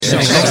So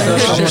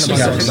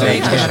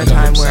I had a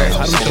time where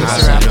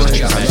gangster rap was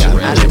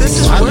this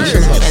is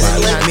weird,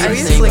 and then maybe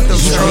it's like the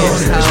world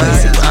it's not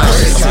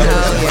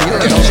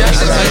working.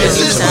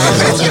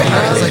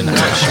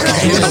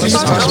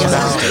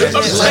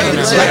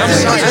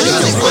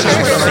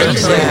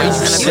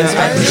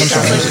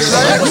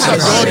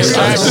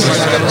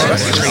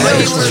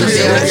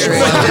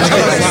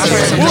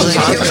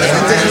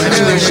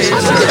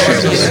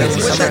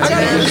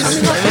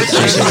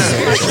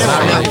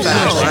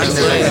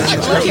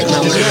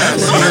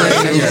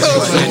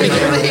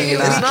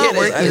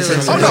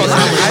 Oh no,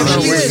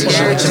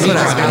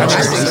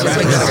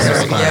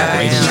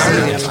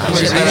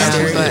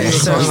 but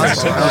so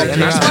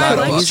and that's why I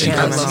like music.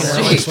 I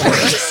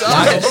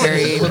love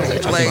Carrie,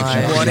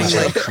 like wanting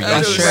like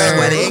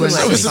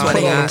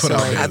sweating ass.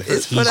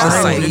 It's put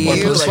outside you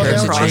like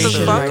across the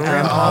fuck. My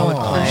grandpa would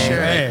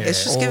play.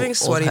 It's just giving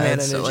sweaty man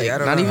energy. Like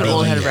not even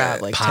old head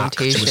rap, like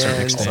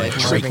Temptations, like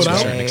Marvin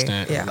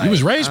Gaye. Yeah, you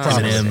was raised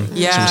probably.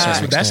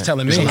 Yeah, that's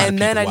telling me. And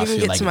then I didn't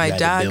even get to my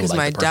dad because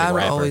my dad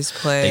would always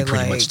play they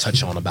pretty like much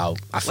touch on about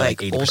I feel like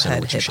 80% old of head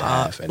what you hip should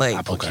hop. have. Like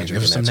I put Kendrick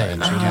give us in some that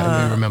names.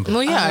 time. We remember.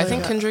 Well, yeah, I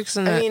think Kendrick's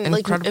an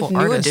incredible if new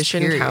artist.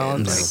 edition Period.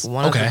 counts. Like,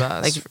 one of the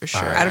best. Like for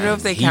sure. I don't know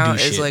if they He do count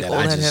as shit like that old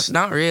I head hip. just-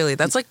 Not really.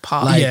 That's like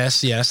pop. Like-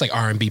 Yes, that's like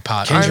R&B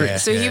pop.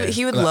 So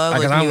he would love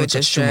like I new don't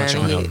touch too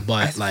edition. much on him,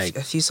 But like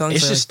a few songs.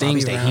 it's by, just like,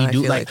 things Bobby that Brown, he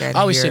do. feel Like I'd I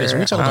always say this when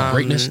we hear, talk about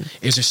greatness,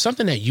 is there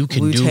something that you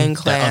can do Wu-Tang that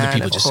Clan, other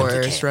people just of simply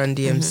course, can't? Run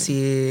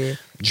DMC,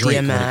 Drake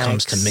when it DMX,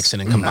 comes to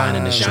mixing and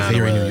combining the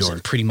genres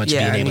and pretty much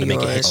being able to make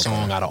a hit York.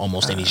 song out of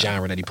almost any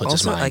genre that he puts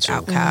his also mind like to.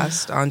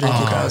 Outkast, Andre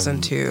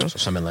 2002. So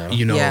some Atlanta.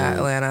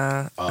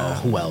 Atlanta.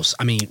 Who else?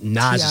 I mean,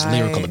 Nas'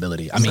 lyrical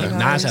ability. I mean,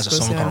 Nas has a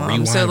song called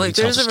Rewind. So where he like,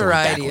 tells there's a the story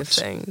variety backwards.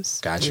 of things.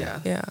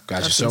 Gotcha. Yeah.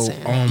 Gotcha. That's So,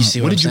 insane. You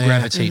see what what did you I'm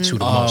gravitate to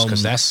the most?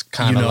 Because that's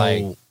kind of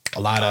like a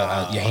lot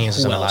of your hands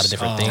is on a lot of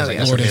different things. Like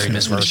that's a very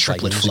diverse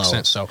triplet flow.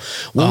 So,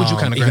 what would you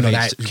kind of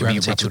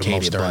gravitate to the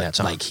most during that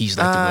time? Like he's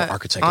like the real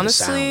architect of the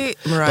sound. Honestly,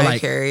 Mariah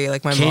Carey,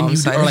 like my Can mom's you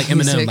side or like of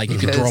Eminem, music, like you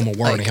could throw him a word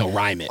like, and he'll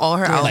rhyme it. all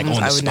her like albums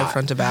on the I would know spot.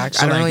 front to back.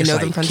 So I don't really it's know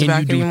like, them front can to you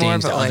back do anymore,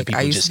 things but that other like people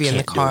I used just to be in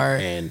the can't do? car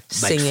And like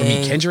singing. for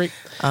me, Kendrick,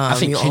 I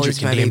think You Kendrick Always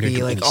can My damn near Baby,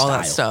 do like any all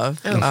that style.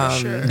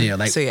 stuff. Yeah,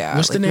 like so yeah,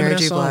 what's the like name Mary of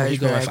that J. song? Blige, You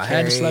go, Mariah if I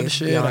had to slap the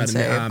Carey, shit out of Beyonce,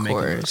 me, I'd of make it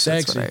course. look That's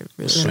sexy. what I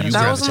really So you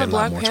that was gravitate on the a lot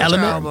Black more Panther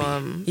to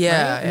album.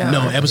 Yeah.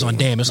 No, it was on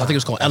Damn. I think it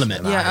was called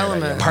Element. Yeah,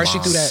 Element.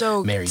 Partially through that.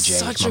 So Mary J.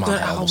 such My a mom good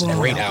had almost a album.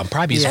 great album.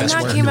 Probably his And best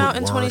that work. came out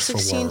in Word for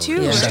 2016 word.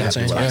 too. Yeah,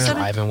 Like,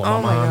 driving with my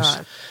oh my mom's.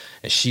 God.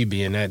 And she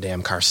be in that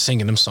damn car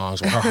singing them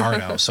songs with her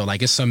heart out. So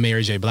like it's some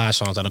Mary J. Blige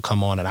songs that'll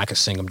come on and I can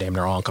sing them damn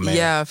near on command.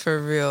 Yeah, for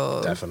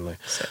real. Definitely.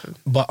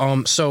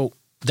 But so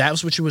that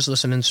was what you was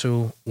listening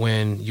to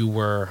when you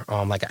were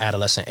like an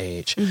adolescent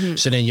age.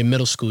 So then your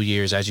middle school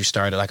years, as you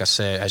started, like I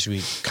said, as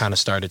we kind of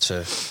started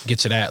to get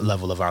to that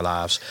level of our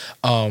lives,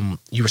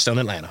 you were still in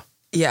Atlanta.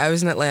 Yeah, I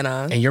was in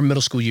Atlanta. And your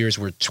middle school years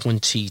were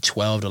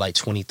 2012 to like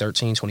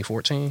 2013,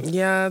 2014?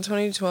 Yeah,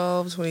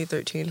 2012,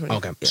 2013, 2014.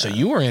 Okay. Yeah. So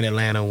you were in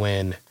Atlanta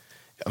when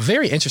a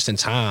very interesting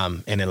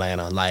time in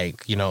Atlanta.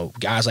 Like, you know,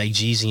 guys like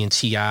Jeezy and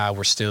T.I.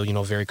 were still, you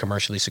know, very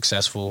commercially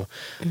successful.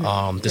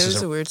 This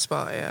was a weird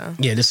spot, yeah.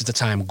 Yeah, this is the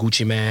time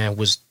Gucci Mane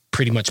was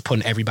pretty much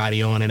putting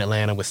everybody on in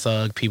Atlanta with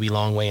Thug, Pee Wee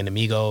Longway, and the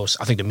Migos.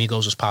 I think the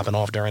Migos was popping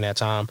off during that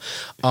time.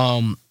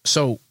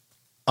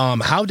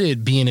 How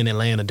did being in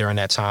Atlanta during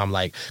that time,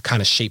 like,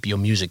 kind of shape your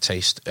music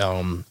taste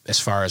as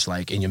far as,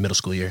 like, in your middle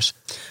school years?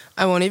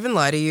 I won't even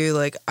lie to you.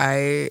 Like,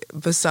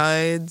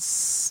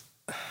 besides...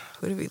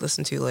 Who did we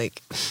listen to? Like,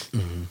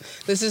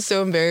 this is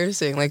so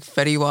embarrassing. Like,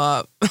 Fetty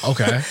Wap.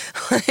 Okay.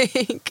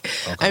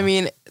 I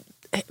mean,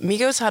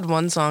 Migos had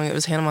one song. It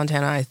was Hannah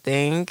Montana, I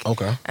think.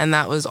 Okay. And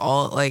that was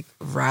all, like,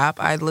 rap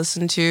I'd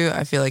listened to.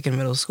 I feel like in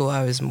middle school,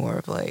 I was more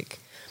of, like,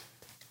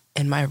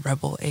 in my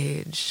rebel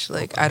age.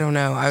 Like, I don't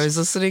know. I was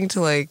listening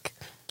to, like,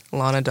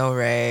 Lana Del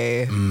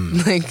Rey.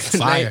 Like, the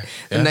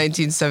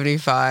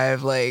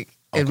 1975, like,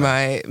 in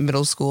my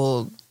middle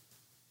school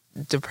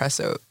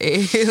depresso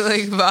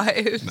like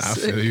vibes. I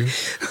feel you.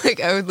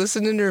 Like I would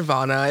listen to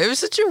Nirvana. It was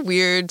such a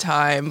weird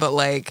time, but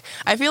like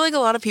I feel like a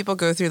lot of people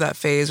go through that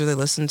phase where they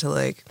listen to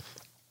like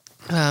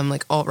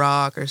alt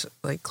rock or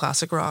like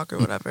classic rock or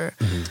whatever.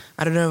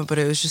 I don't know, but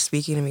it was just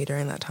speaking to me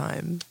during that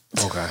time.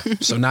 Okay.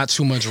 So not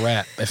too much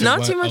rap.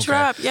 Not too much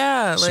rap,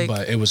 yeah. So, like,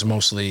 but it was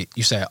mostly,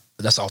 you said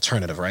that's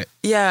alternative, right?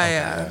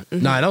 Yeah.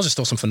 Nah, and those are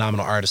still some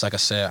phenomenal artists. Like I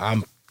said,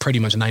 I'm pretty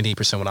much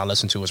 98% what I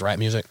listen to is rap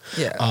music.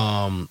 Yeah.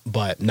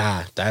 But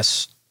nah,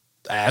 that's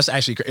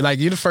actually great. Like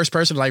you're the first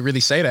person to like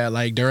really say that.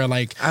 Like during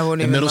like I won't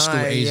the even middle lie. school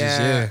ages.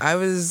 Yeah. I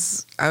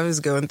was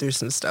going through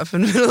some stuff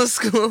in middle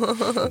school.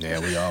 Yeah,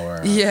 we all were.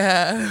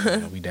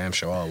 Yeah. We damn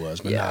sure all was.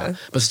 But nah,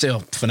 but still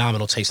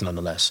phenomenal taste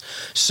nonetheless.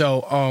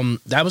 So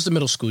that was the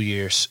middle school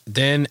years.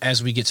 Then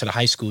as we get to the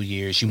high school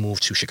years, you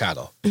moved to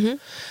Chicago.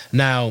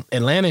 Now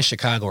Atlanta and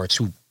Chicago are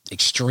two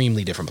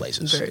extremely different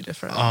places. Very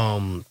different.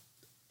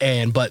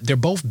 But they're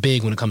both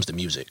big when it comes to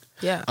music.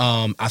 Yeah.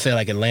 I feel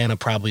like Atlanta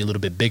probably a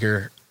little bit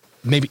bigger.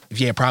 Maybe,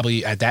 yeah,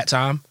 probably at that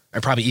time,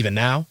 or probably even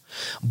now.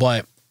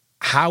 But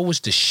how was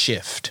the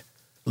shift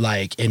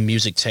like in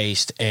music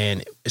taste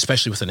and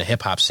especially within the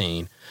hip hop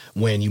scene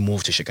when you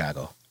moved to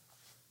Chicago?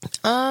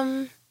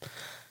 I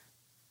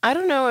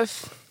don't know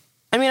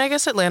I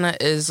guess Atlanta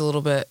is a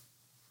little bit,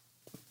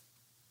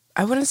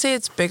 I wouldn't say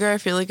it's bigger. I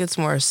feel like it's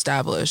more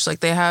established. Like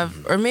they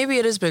have, or maybe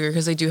it is bigger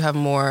because they do have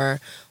more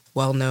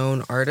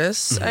well-known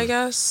artists, I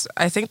guess.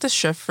 I think the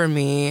shift for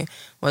me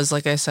was,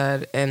 like I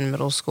said, in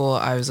middle school,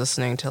 I was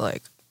listening to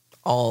like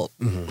all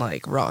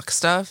like rock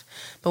stuff.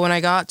 But when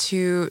I got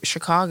to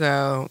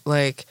Chicago,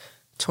 like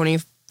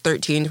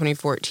 2013,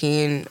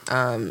 2014,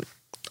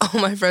 all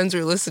my friends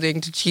were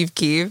listening to Chief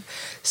Keef.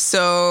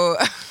 So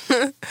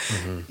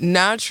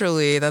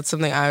naturally, that's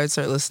something I would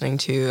start listening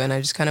to. And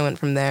I just kind of went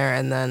from there.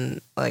 And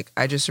then, like,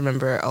 I just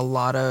remember a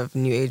lot of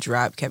new age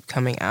rap kept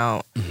coming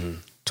out.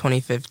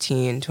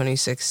 2015,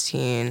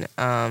 2016.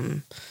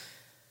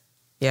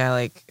 Yeah,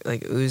 like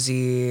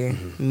Uzi,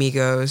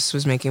 Migos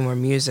was making more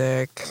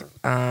music.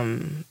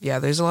 Yeah,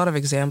 there's a lot of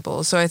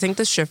examples. So I think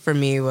the shift for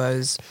me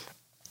was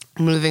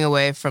moving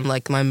away from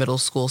like my middle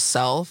school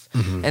self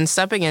and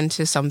stepping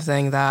into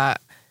something that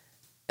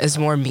is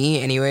more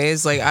me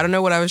anyways. Like, I don't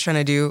know what I was trying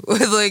to do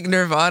with like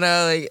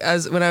Nirvana, like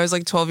as when I was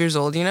like 12 years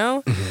old, you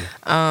know?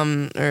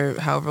 Or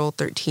however old,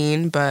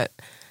 13. But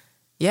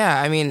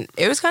yeah, I mean,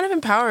 it was kind of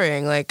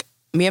empowering. Like,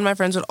 me and my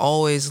friends would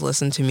always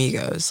listen to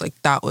Migos. Like,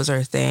 that was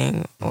our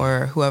thing.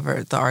 Or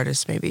whoever the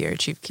artist may be, or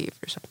Chief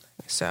Keef or something.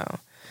 So,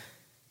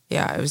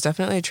 yeah, it was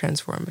definitely a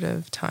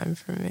transformative time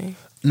for me.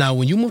 Now,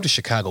 when you moved to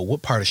Chicago,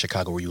 what part of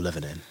Chicago were you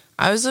living in?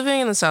 I was living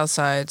in the South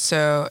Side,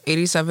 so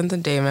 87th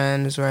and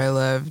Damon is where I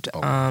lived.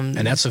 And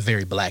that's a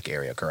very black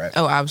area, correct?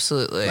 Oh,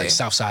 absolutely. Like,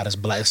 South Side is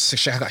black.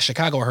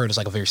 Chicago, I heard, is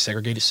like a very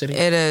segregated city.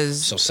 It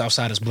is. So South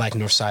Side is black,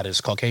 North Side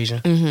is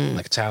Caucasian,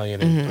 like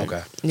Italian. And,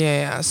 okay.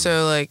 Yeah.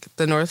 So, like,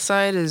 the North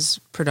Side is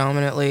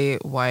predominantly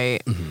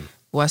white.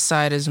 West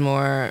Side is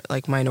more,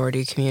 like,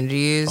 minority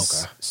communities.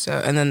 Okay. So,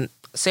 and then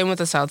same with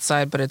the South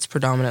Side, but it's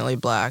predominantly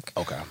black.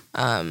 Okay.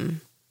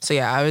 So,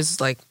 yeah, I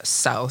was, like,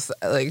 south.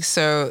 Like,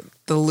 so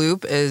the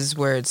loop is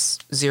where it's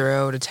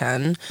 0 to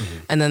 10.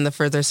 And then the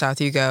further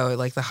south you go,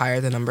 like, the higher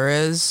the number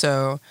is.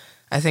 So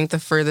I think the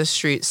furthest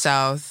street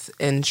south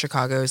in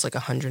Chicago is, like,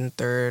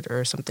 103rd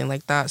or something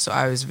like that. So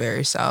I was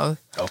very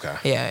south. Okay.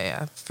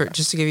 Yeah.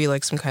 Just to give you,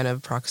 like, some kind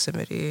of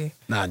proximity.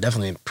 Nah, I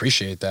definitely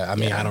appreciate that. I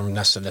mean, I don't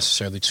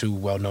necessarily too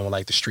well know,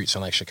 like, the streets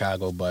in, like,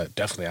 Chicago, but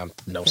definitely I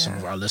know some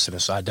of our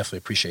listeners, so I definitely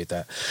appreciate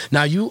that.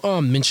 Now, you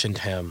mentioned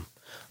him,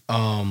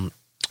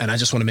 and I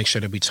just want to make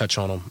sure that we touch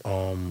on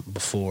him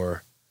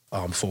before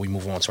we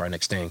move on to our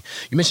next thing.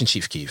 You mentioned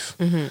Chief Keef.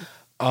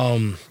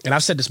 And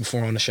I've said this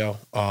before on the show,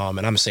 and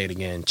I'm going to say it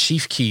again.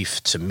 Chief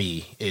Keef, to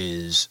me,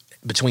 is,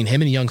 between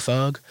him and Young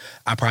Thug,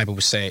 I probably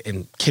would say,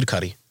 and Kid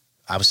Cudi,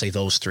 I would say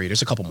those three.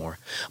 There's a couple more.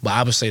 But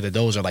I would say that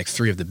those are like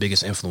three of the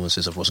biggest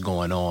influences of what's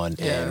going on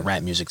in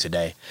rap music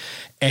today.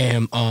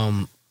 And,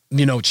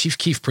 you know, Chief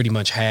Keef pretty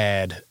much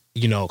had,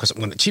 you know, because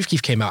when Chief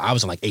Keef came out, I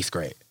was in like 8th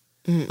grade.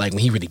 Like, when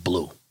he really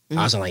blew.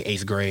 I was in like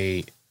 8th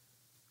grade,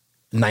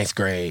 9th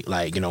grade,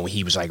 like, you know, when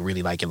he was like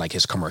really like in like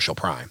his commercial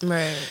prime.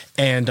 Right.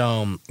 And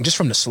just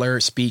from the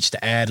slurred speech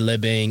to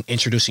ad-libbing,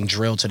 introducing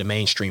drill to the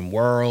mainstream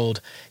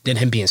world, then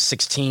him being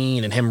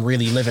 16 and him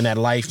really living that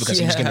life because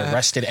he was getting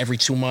arrested every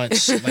 2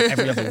 months, like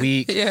every other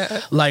week.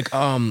 Like,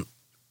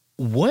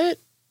 what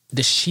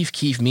does Chief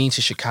Keef mean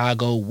to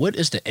Chicago? What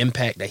is the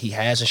impact that he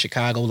has in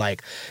Chicago?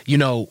 Like, you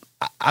know,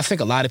 I think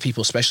a lot of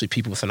people, especially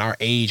people within our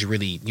age,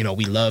 really, you know,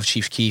 we love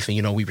Chief Keef and,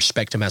 you know, we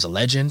respect him as a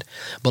legend.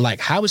 But, like,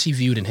 how is he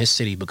viewed in his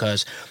city?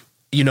 Because,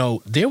 you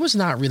know, there was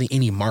not really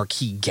any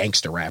marquee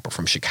gangster rapper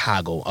from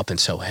Chicago up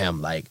until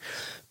him. Like,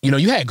 you know,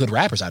 you had good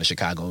rappers out of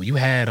Chicago. You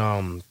had,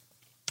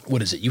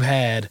 what is it? You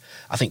had,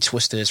 I think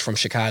Twista is from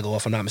Chicago,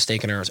 if I'm not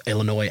mistaken, or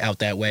Illinois out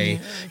that way.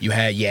 You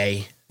had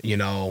Ye. You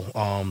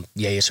know,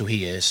 Ye is who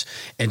he is.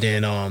 And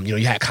then, you know,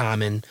 you had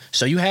Common.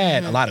 So you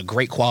had a lot of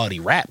great quality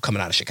rap coming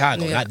out of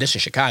Chicago, not this in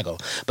Chicago.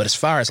 But as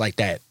far as like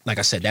that, like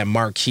I said, that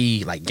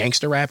marquee, like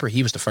gangster rapper,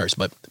 he was the first.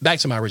 But back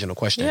to my original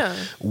question.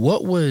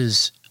 What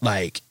was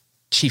like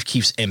Chief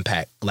Keef's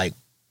impact, like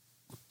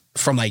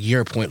from like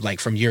your point,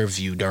 like from your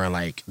view during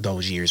like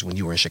those years when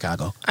you were in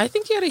Chicago? I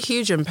think he had a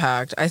huge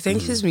impact. I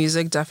think his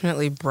music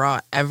definitely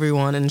brought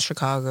everyone in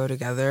Chicago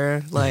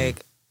together.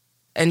 Like,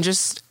 and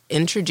just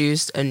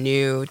introduced a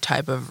new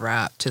type of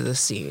rap to the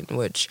scene,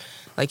 which,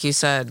 like you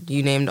said,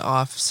 you named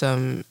off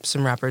some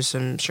rappers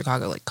from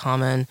Chicago, like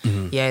Common.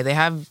 Yeah, they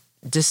have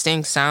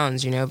distinct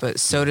sounds, you know, but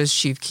so does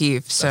Chief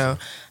Keef. So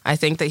I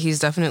think that he's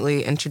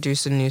definitely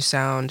introduced a new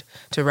sound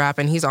to rap,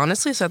 and he's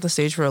honestly set the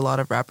stage for a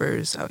lot of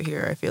rappers out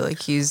here. I feel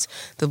like he's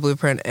the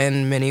blueprint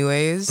in many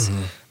ways.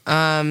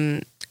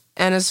 And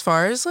as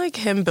far as like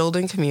him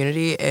building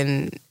community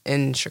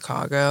in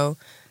Chicago,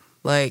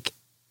 like,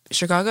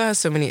 Chicago has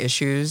so many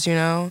issues, you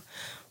know,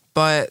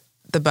 but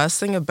the best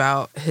thing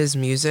about his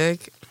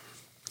music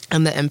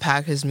and the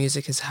impact his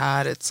music has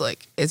had, it's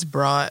like, it's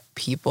brought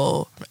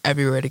people from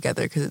everywhere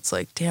together, because it's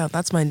like, damn,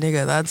 that's my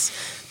nigga.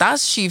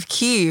 That's Chief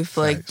Keef.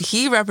 Like,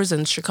 he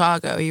represents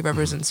Chicago. He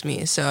represents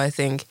me. So I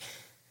think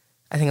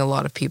I think a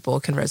lot of people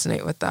can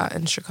resonate with that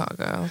in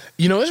Chicago.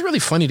 You know, it's really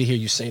funny to hear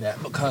you say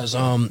that because,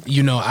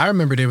 you know, I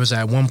remember there was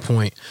at one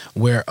point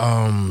where,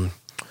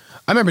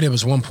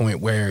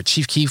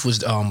 Chief Keef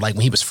was, like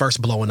when he was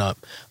first blowing up,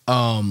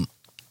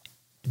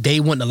 they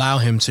wouldn't allow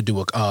him to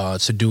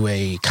do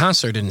a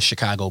concert in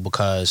Chicago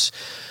because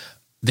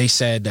they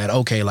said that,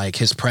 okay, like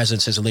his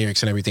presence, his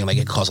lyrics and everything, like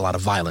it caused a lot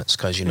of violence.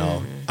 Cause, you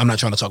know, I'm not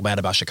trying to talk bad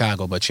about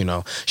Chicago, but, you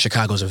know,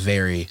 Chicago's a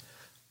very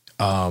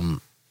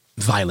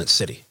violent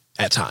city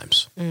at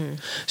times.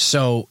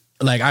 So,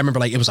 like, I remember,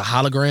 like, it was a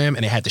hologram,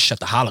 and they had to shut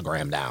the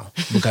hologram down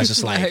because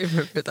it's like, I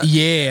remember that.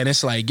 yeah, and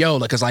it's like, yo,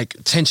 because like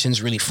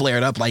tensions really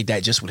flared up like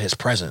that just with his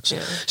presence.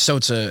 Yeah. So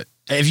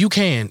if you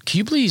can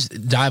you please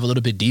dive a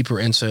little bit deeper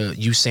into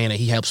you saying that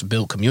he helps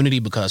build community,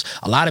 because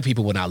a lot of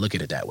people would not look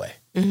at it that way.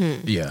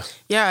 Yeah.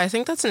 Yeah, I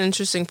think that's an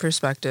interesting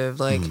perspective.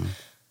 Like,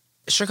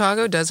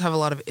 Chicago does have a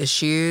lot of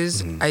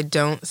issues. I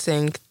don't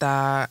think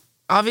that,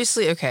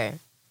 obviously, okay,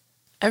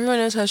 everyone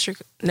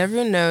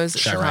knows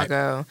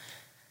Chicago.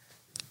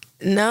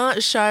 Not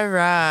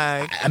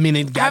Chirac. I mean,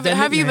 it got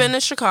have you been to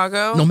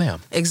Chicago? No,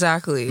 ma'am.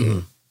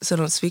 Exactly. So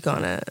don't speak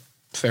on it.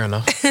 Fair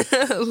enough.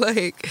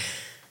 Like,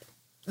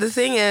 the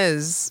thing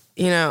is,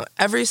 you know,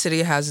 every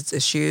city has its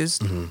issues,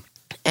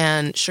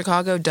 and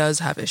Chicago does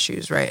have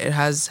issues, right? It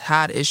has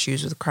had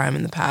issues with crime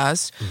in the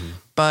past,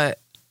 but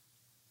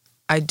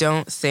I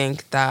don't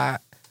think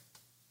that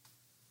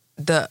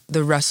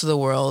the rest of the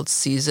world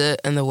sees it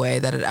in the way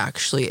that it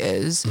actually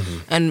is.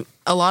 And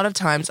a lot of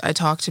times I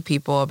talk to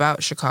people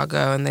about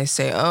Chicago and they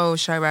say, oh,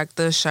 Chirac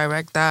this,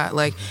 Chirac that.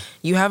 Like,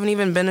 you haven't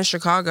even been to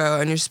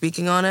Chicago and you're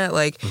speaking on it.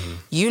 Like,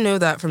 you know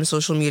that from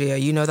social media.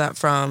 You know that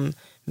from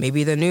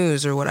maybe the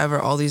news or whatever,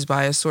 all these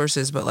biased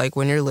sources. But, like,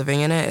 when you're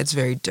living in it, it's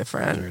very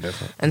different. Very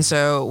different. And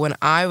so when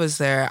I was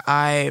there,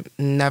 I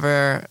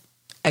never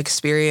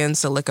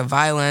experienced a lick of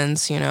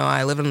violence. You know,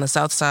 I live on the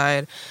South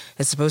Side.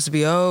 It's supposed to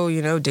be, oh,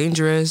 you know,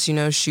 dangerous, you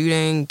know,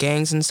 shooting,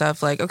 gangs and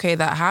stuff. Like, okay,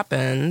 that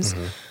happens.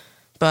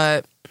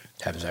 But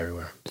it happens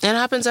everywhere. It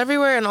happens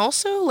everywhere. And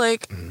also,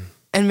 like,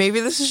 and maybe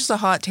this is just a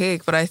hot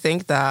take, but I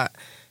think that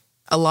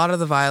a lot of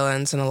the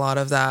violence and a lot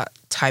of that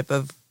type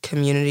of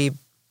community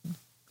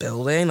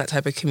building, that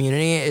type of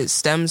community, it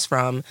stems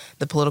from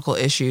the political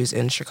issues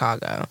in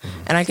Chicago.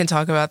 And I can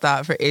talk about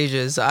that for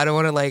ages. I don't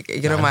want to, like,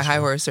 get on my high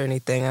horse or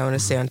anything. I want to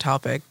stay on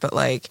topic. But,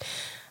 like,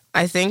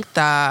 I think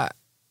that,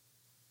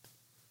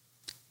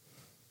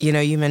 you know,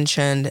 you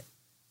mentioned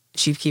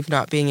Chief Keef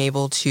not being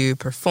able to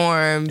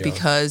perform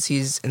because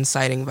he's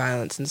inciting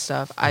violence and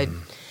stuff. I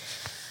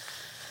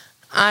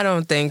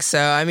don't think so.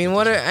 I mean,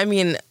 what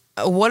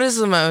is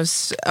the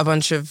most a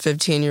bunch of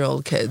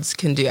 15-year-old kids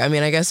can do? I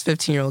mean, I guess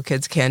 15-year-old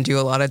kids can do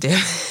a lot of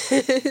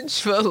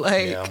damage, but,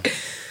 like,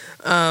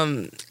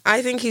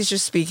 I think he's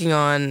just speaking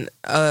on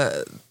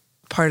a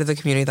part of the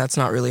community that's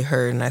not really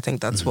heard, and I think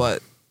that's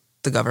what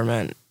the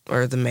government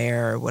or the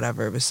mayor or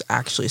whatever was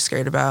actually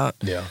scared about.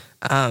 Yeah.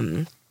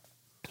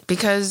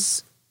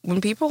 Because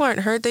when people aren't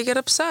heard, they get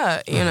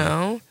upset, you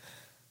know?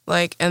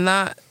 Like, and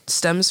that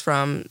stems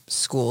from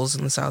schools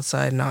in the South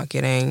Side not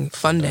getting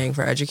funding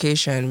for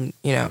education.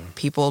 You know,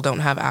 people don't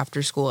have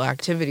after-school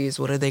activities.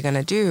 What are they going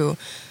to do?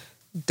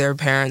 Their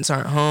parents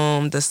aren't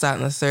home, this, that,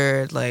 and the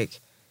third. Like,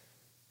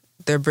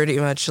 they're pretty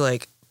much,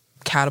 like,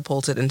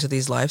 catapulted into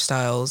these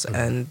lifestyles,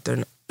 and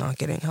they're not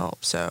getting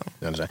help, so.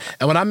 And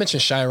when I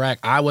mentioned Chirac,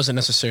 I wasn't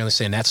necessarily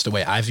saying that's the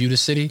way I view the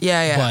city.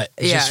 Yeah. But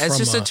it's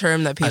just a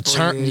term that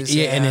people use.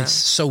 Yeah, and it's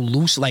so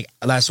loose. Like,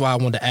 that's why I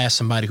wanted to ask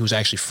somebody who's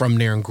actually from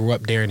there and grew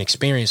up there and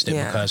experienced it,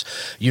 because,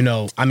 you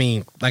know, I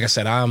mean, like I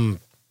said,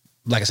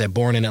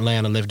 born in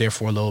Atlanta, lived there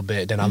for a little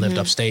bit, then I lived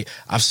upstate.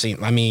 I've seen,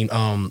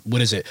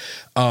 what is it?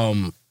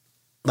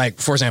 Like,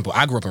 for example,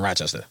 I grew up in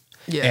Rochester.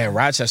 Yeah. And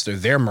Rochester,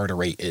 their murder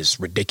rate is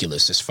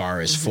ridiculous as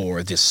far as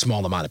for this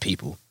small amount of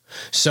people.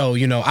 So,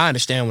 you know, I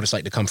understand what it's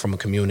like to come from a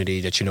community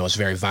that, you know, is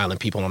very violent.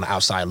 People on the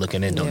outside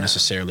looking in don't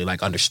necessarily,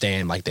 like,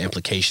 understand, like, the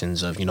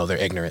implications of, you know, their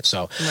ignorance.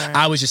 So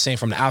I was just saying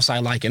from the outside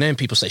looking in,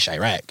 people say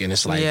Chirac, and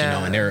it's like, you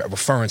know, and they're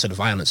referring to the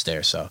violence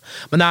there. So,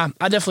 but nah,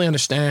 I definitely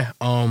understand,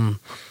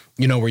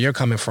 you know, where you're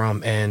coming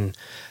from. And,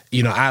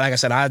 you know, like I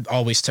said, I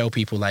always tell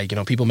people, like, you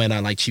know, people may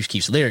not like Chief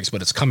Keef's lyrics,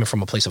 but it's coming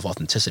from a place of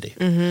authenticity.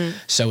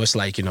 So it's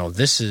like, you know,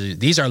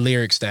 these are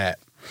lyrics that,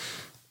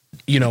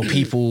 you know,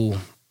 people...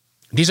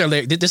 This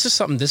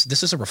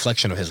is a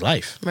reflection of his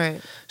life. Right.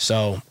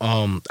 So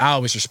I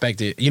always respect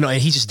it, you know, and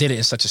he just did it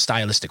in such a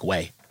stylistic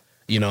way,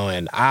 you know,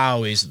 and I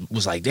always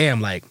was like,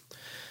 damn, like,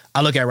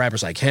 I look at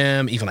rappers like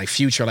him, even like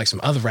Future, like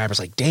some other rappers,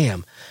 like,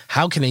 damn,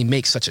 how can they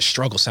make such a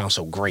struggle sound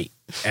so great?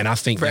 And I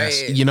think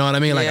that's, you know what I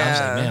mean? Like, I was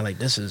like, man, like,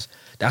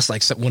 that's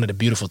like one of the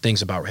beautiful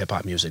things about hip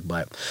hop music.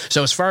 But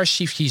so as far as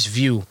Chief Keef's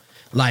view,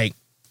 like,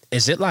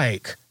 is it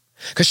like,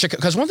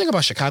 because one thing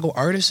about Chicago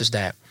artists is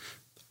that,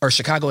 or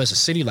Chicago as a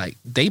city, like,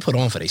 they put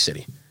on for their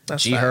city.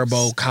 That's G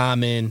Herbo,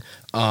 Common,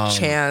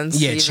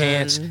 Chance. Yeah,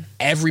 Chance.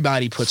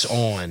 Everybody puts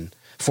on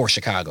for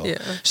Chicago. Yeah.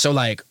 So,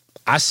 like,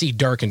 I see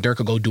Dirk, and Dirk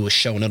will go do a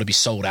show, and it'll be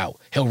sold out.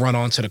 He'll run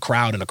onto the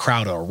crowd, and the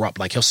crowd will erupt.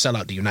 Like, he'll sell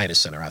out the United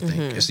Center, I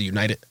think. It's the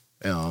United?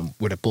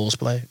 where the Bulls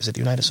play. Is it the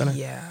United Center?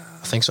 Yeah.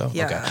 I think so.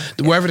 Yeah.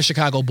 Okay. Wherever the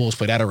Chicago Bulls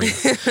play, that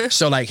arena.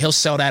 So like he'll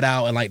sell that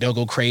out and like they'll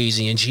go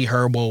crazy. And G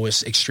Herbo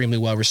is extremely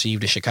well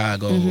received in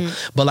Chicago.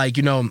 But like,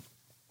 you know,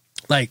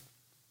 like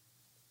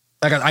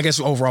I guess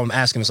overall I'm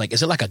asking is like,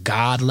 is it like a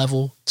God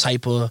level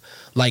type of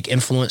like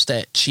influence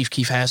that Chief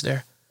Keef has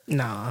there?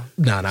 Nah,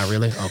 not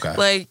really. Okay.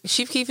 Like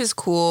Chief Keef is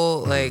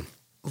cool. Like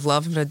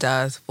love him to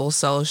death. We'll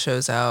sell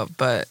shows out.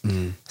 But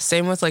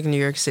same with like New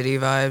York City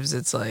vibes.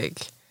 It's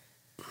like,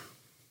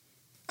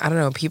 I don't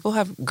know. People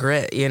have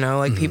grit, you know.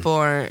 Like people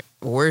aren't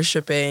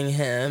worshiping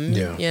him.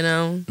 Yeah. You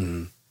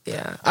know.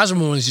 Yeah. I was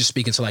remember just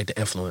speaking to like the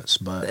influence,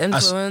 but The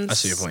influence. I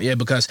see your point. Yeah,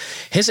 because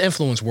his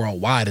influence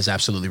worldwide is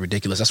absolutely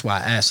ridiculous. That's why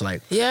I asked,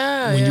 like,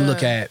 Yeah. you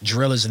look at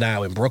drill is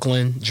now in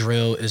Brooklyn,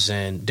 drill is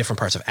in different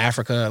parts of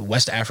Africa,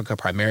 West Africa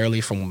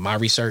primarily, from my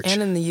research.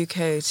 And in the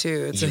UK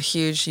too. It's a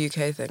huge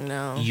UK thing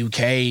now.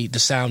 UK, the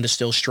sound is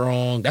still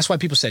strong. That's why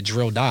people said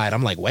drill died.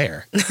 I'm like,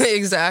 where?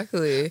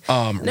 Exactly.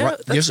 No,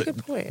 that's a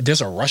good point.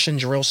 There's a Russian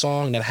drill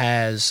song that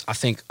has, I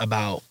think,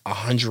 about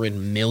 100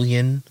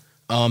 million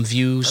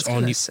views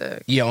on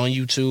sick. on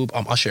YouTube.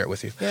 I'll share it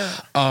with you. Yeah.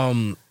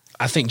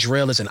 I think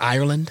drill is in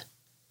Ireland.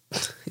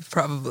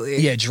 Probably.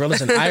 Yeah, drill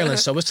is in Ireland.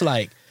 So it's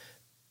like,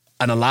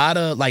 and a lot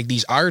of like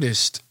these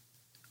artists,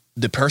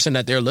 the person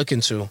that they're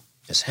looking to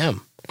is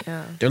him.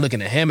 Yeah. They're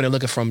looking at him and they're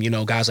looking from, you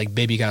know, guys like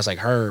Bibby, guys like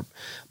Herb.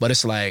 But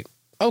it's like,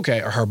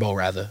 okay, or Herbo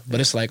rather. But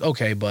it's like,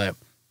 okay, but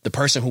the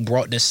person who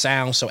brought this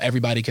sound so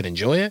everybody could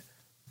enjoy it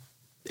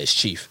is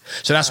Chief.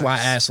 So that's why I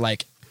asked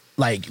like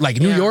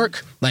New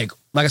York,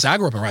 like I said, I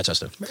grew up in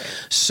Rochester.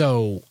 Right.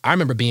 So I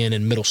remember being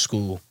in middle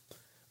school,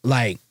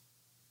 like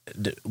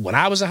when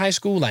I was in high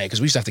school, like, because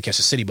we used to have to catch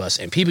the city bus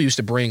and people used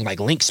to bring like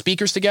link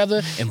speakers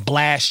together and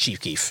blast Chief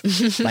Keef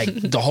like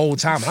the whole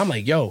time. And I'm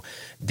like, yo,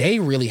 they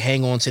really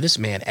hang on to this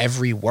man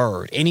every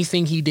word.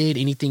 Anything he did,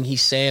 anything he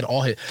said,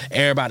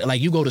 everybody, like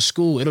you go to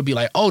school, it'll be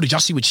like, oh, did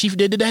y'all see what Chief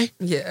did today?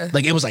 Yeah.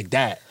 Like it was like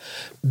that.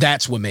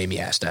 That's what made me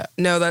ask that.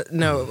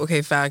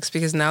 Okay, facts.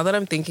 Because now that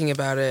I'm thinking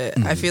about it,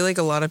 I feel like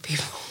a lot of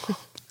people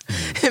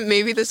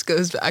maybe this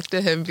goes back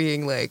to him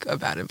being like a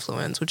bad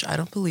influence, which I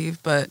don't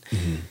believe, but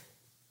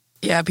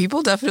yeah,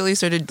 people definitely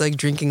started like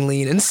drinking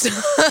lean and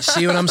stuff.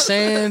 See what I'm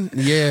saying?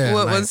 Yeah.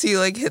 Once he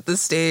like hit the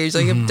stage,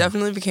 like it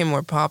definitely became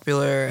more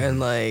popular and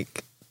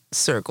like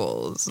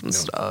circles and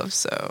stuff.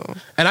 So,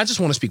 and I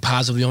just want to speak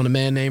positively on the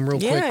man name real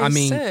quick. I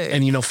mean, sick.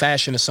 And you know,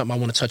 fashion is something I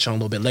want to touch on a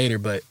little bit later,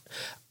 but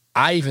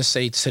I even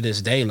say to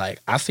this day, like,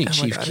 I think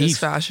Chief Keef, his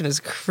fashion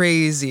is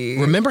crazy.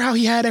 Remember how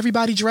he had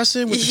everybody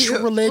dressing with the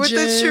True Religion? With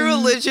the True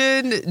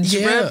Religion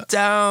drip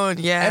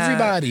down,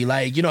 Everybody,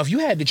 like, you know, if you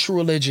had the True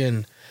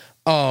Religion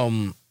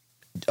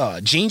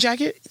jean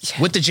jacket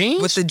with the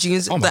jeans? With the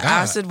jeans, the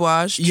acid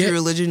wash, True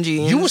Religion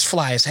jeans. You was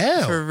fly as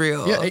hell. For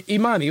real. Yeah,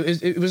 Imani,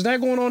 was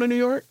that going on in New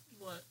York?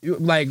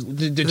 Like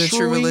the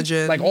True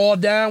Religion, like all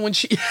down when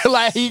she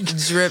like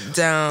drip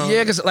down.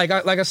 Yeah, because like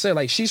I said,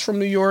 like she's from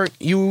New York,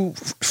 you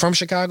from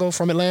Chicago,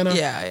 from Atlanta.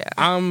 Yeah.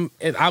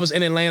 I was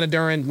in Atlanta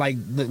during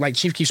like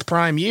Chief Keef's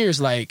prime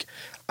years. Like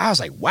I was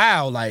like,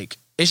 wow, like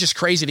it's just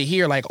crazy to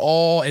hear like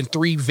all in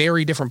 3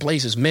 very different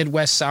places,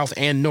 Midwest, South,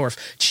 and North.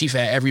 Chief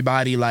had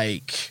everybody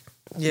like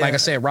I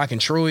said, rocking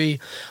Troy.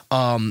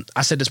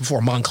 I said this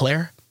before,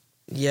 Montclair.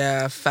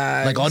 Yeah,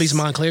 facts. Like all these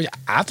Montclair,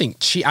 I think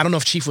I don't know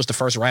if Chief was the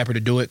first rapper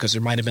to do it because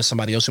there might have been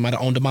somebody else who might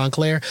have owned a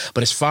Montclair.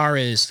 But as far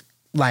as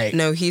like,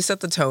 no, he set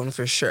the tone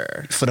for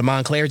sure for the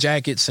Montclair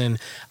jackets, and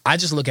I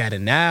just look at it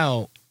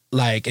now,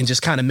 like, and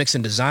just kind of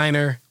mixing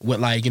designer with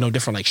like, you know,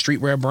 different like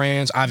streetwear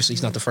brands. Obviously,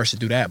 he's not the first to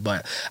do that,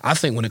 but I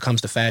think when it comes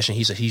to fashion,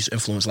 he's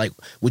influenced. Like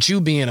with you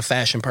being a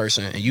fashion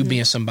person and you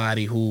being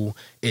somebody who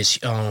is,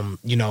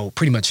 you know,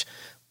 pretty much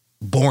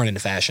born into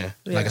fashion.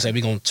 Like I said,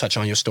 we're going to touch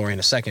on your story in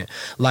a second.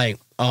 Like,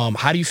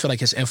 how do you feel like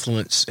his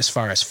influence as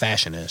far as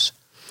fashion is?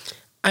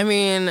 I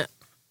mean,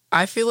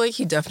 I feel like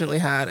he definitely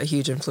had a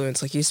huge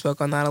influence. Like you spoke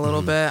on that a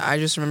little bit. I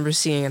just remember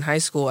seeing in high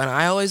school, and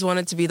I always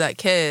wanted to be that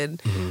kid,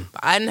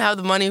 but I didn't have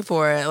the money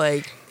for it.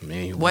 Like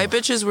white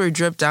bitches were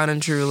dripped down in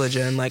True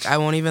Religion. Like I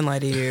won't even lie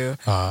to you.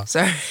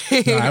 Sorry.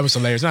 No, that was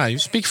hilarious. Nah, you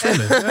speak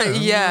freely.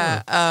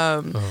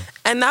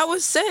 And that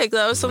was sick.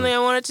 That was something I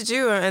wanted to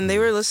do. And they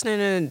were listening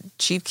to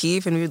Chief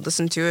Keef, and we would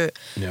listen to it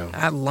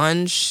at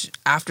lunch,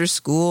 after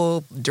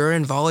school,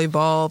 during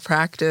volleyball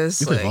practice.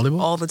 You play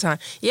volleyball? All the time.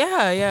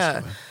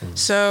 Yeah.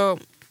 So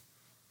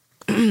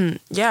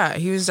yeah,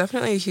 he was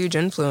definitely a huge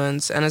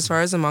influence. And as far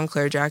as the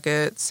Montclair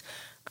jackets,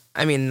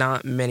 I mean,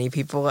 not many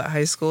people at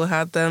high school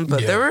had them,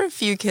 but there were a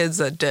few kids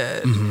that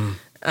did.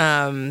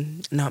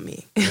 Not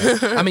me.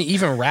 I mean,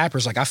 even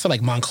rappers, like I feel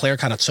like Montclair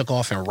kind of took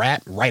off in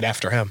rap right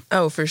after him.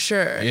 Oh, for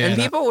sure. Yeah,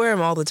 and people wear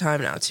them all the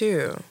time now,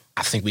 too.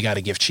 I think we got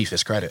to give Chief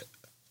his credit.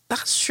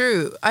 That's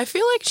true. I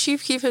feel like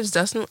Chief Keef has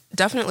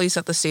definitely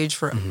set the stage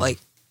for like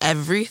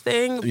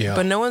everything,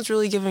 but no one's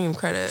really giving him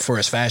credit for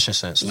his fashion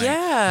sense. Like,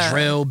 yeah.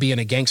 Drill being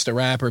a gangster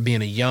rapper,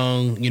 being a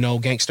young,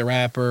 gangster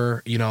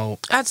rapper,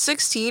 At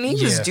 16,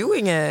 he was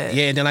doing it.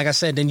 Yeah, and then like I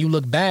said, then you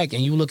look back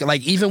and you look at,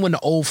 like, even when the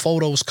old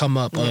photos come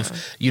up of,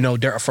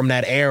 they're from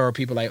that era,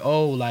 people like,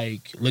 oh,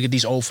 like, look at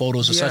these old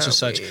photos of such and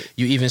such.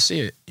 You even see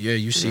it. Yeah,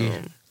 you see.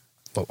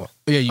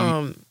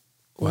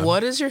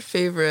 What is your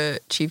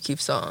favorite Chief Keef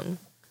song?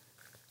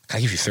 Can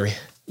I give you 3?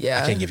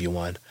 Yeah. I can't give you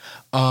 1.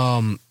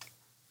 Oh,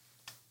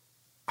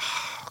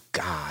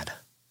 God.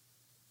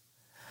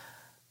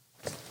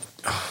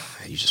 Oh,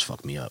 you just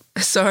fucked me up.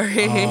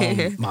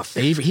 Sorry. My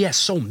favorite. He has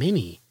so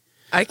many.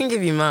 I can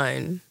give you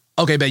mine.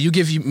 Okay, but you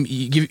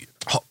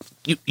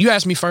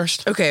asked me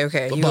first. Okay.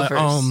 You go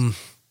first.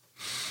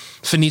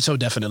 Finito,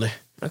 definitely.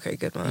 Okay,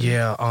 good one.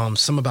 Yeah,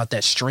 some about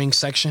that string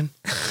section.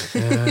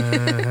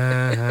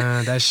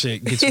 That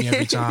shit gets me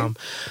every time.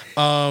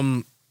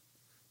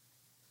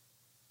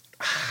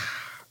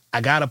 I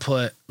gotta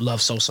put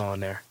Love Sosa on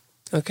there.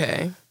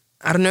 Okay.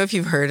 I don't know if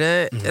you've heard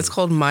it. It's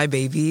called My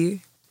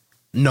Baby.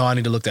 No, I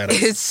need to look that up.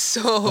 It's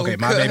so okay, good.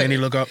 My Baby, I need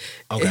to look up.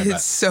 Okay,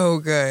 it's so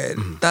good.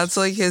 That's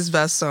like his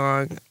best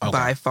song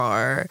by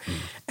far.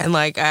 And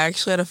like I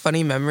actually had a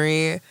funny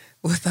memory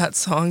with that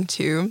song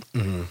too.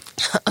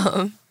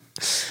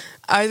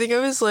 I think I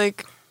was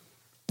like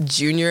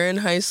junior in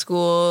high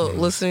school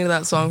listening to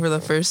that song for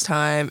the first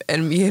time,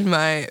 and me and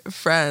my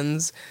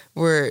friends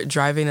were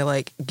driving to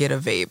like get a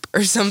vape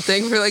or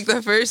something for like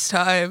the first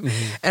time.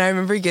 And I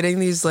remember getting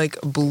these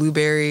like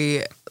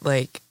blueberry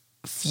like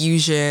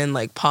fusion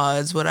like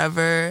pods,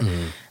 whatever.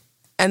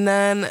 And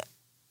then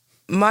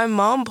my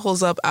mom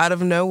pulls up out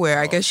of nowhere.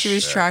 I guess she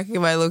was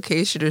tracking my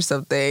location or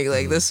something.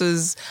 Like this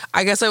was,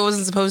 I guess I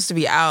wasn't supposed to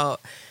be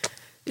out.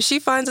 She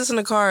finds us in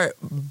a car,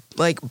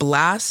 like,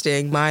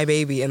 blasting My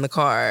Baby in the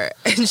car.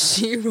 And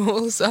she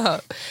rolls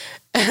up.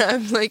 And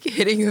I'm, like,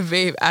 hitting a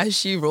vape as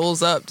she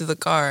rolls up to the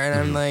car. And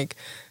I'm like,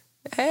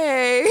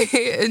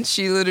 hey. And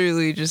she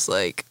literally just,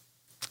 like,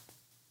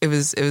 it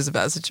was a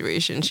bad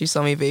situation. She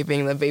saw me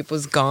vaping. The vape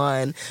was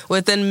gone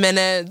within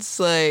minutes.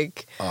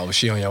 Like, oh, was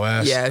she on your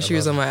ass? Yeah, she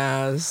was on my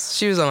ass.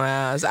 She was on my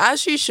ass.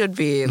 As she should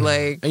be,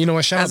 like, and you know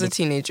what? as a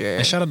teenager.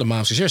 And shout out to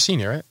moms, because you're a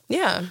senior, right?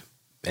 Yeah.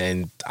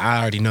 And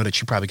I already know that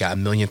you probably got a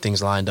million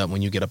things lined up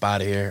when you get up out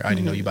of here. I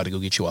already know you about to go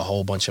get you a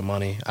whole bunch of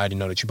money. I already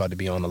know that you about to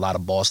be on a lot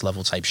of boss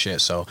level type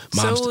shit. So,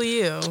 moms, so will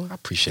you. I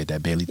appreciate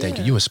that, Bailey. Thank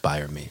you. You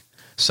inspire me.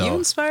 So you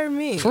inspire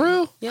me. For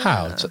real? Yeah.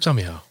 How? Tell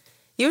me how.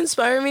 You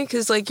inspire me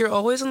because, like, you're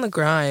always on the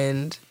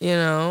grind,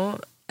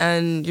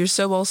 and you're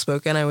so well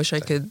spoken. I wish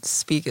I could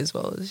speak as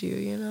well as you,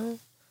 Man,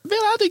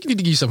 I think you need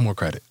to give you some more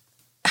credit.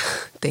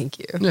 Thank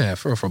you. Yeah,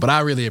 for real. But I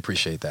really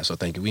appreciate that. So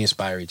thank you. We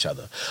inspire each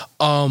other.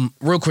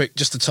 Real quick,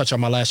 just to touch on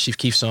my last Chief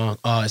Keef song.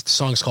 The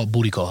song is called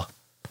Booty Call.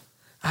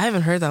 I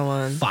haven't heard that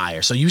one.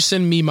 Fire. So you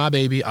send me My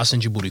Baby, I'll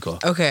send you Booty Call.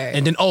 Okay.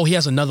 And then, he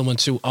has another one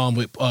too,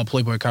 with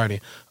Playboy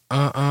Cardi. You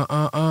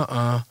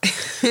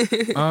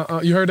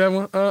heard that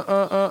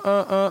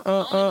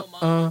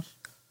one?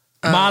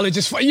 Mileage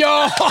is fun. Yo!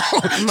 See what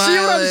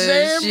I'm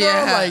saying, bro?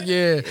 Yeah. Like,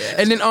 yeah.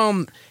 And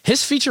then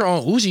his feature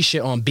on Uzi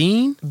shit on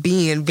Bean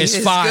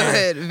is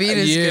fire. Good. Bean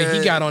is good.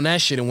 He got on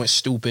that shit and went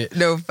stupid.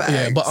 No facts.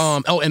 Yeah, but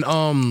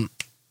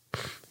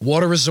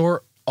Water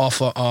Resort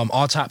off of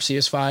Autopsy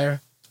is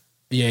fire.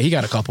 Yeah, he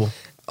got a couple.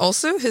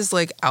 Also, his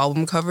like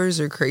album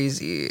covers are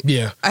crazy.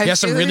 Yeah. He has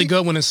some really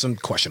good ones and some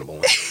questionable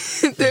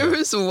ones. There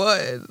was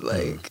one,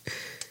 like...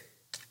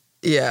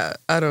 Yeah,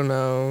 I don't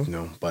know.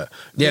 No, but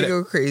they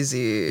go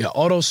crazy. Yeah,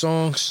 all those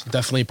songs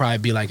definitely probably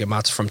be like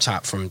from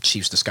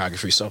Chief's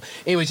discography. So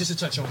anyway, just to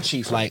touch on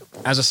Chief, like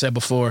as I said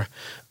before,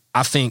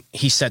 I think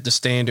he set the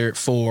standard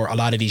for a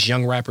lot of these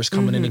young rappers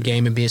coming in the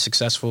game and being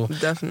successful.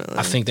 Definitely.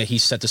 I think that he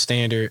set the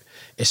standard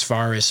as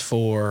far as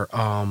for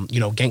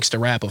gangster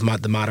rap of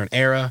the modern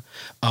era.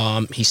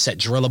 He set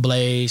drill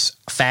ablaze,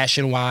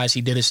 fashion wise,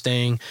 he did his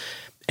thing.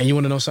 And you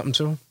want to know something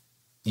too?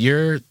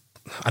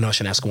 I know I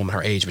shouldn't ask a woman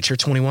her age, but you're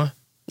 21.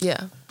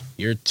 Yeah.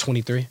 You're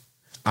 23.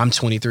 I'm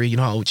 23. You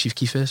know how old Chief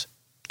Keef is?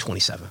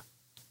 27.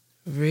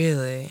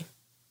 Really?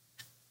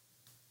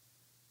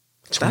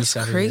 27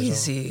 That's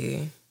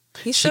crazy.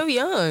 He's so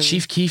young.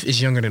 Chief Keef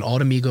is younger than all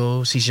the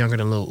Migos. He's younger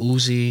than Lil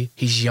Uzi.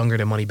 He's younger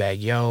than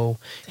Moneybagg Yo.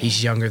 Dang.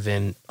 He's younger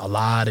than a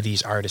lot of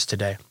these artists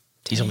today.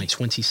 Dang. He's only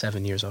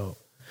 27 years old.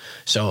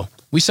 So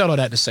we said all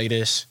that to say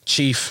this.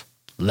 Chief,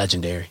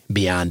 legendary,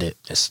 beyond it.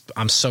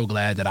 I'm so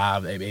glad that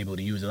I'm able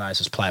to utilize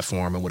this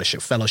platform and with a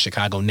fellow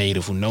Chicago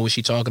native who knows what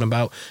she's talking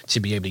about to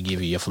be able to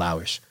give you your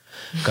flowers.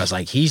 Because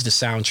like he's the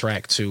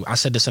soundtrack to, I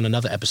said this in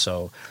another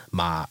episode,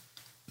 my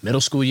middle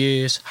school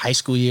years, high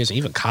school years, and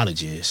even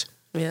college years.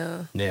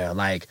 Yeah. Yeah,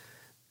 like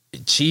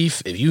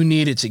Chief, if you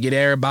needed to get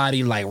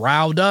everybody like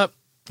riled up,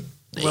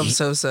 Love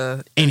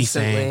Sosa.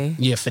 Anything.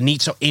 Instantly. Yeah,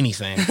 Finito,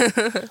 anything.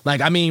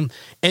 Like, I mean,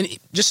 and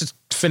just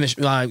to finish,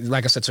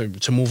 like I said,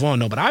 to move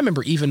on, but I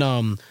remember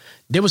even,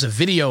 there was a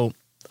video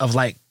of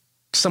like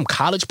some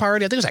college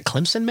party, I think it was at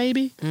Clemson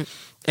maybe,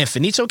 and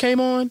Finito came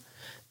on,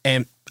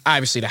 and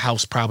obviously the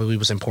house probably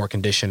was in poor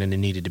condition and it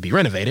needed to be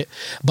renovated.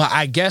 But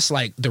I guess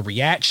like the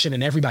reaction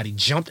and everybody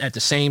jumped at the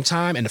same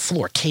time and the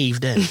floor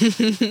caved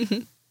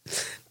in.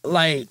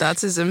 Like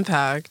that's his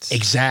impact.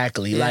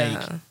 Exactly. Yeah.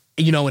 Like,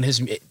 you know, and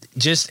his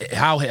just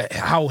how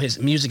his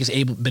music has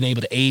been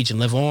able to age and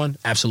live on.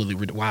 Absolutely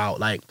wild.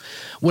 Like,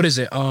 what is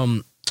it?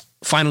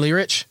 Finally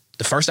Rich,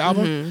 the first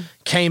album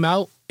came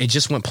out. It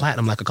just went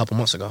platinum like a couple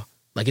months ago.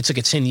 Like it took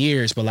it 10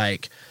 years, but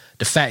like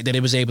the fact that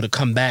it was able to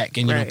come back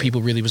and you know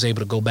people really was able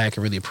to go back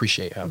and really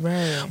appreciate him.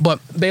 Right. But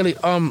Bailey,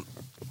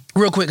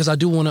 real quick, because I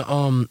do want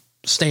to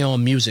stay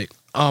on music.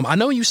 I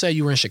know you said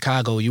you were in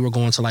Chicago. You were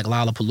going to like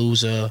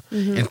Lollapalooza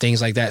and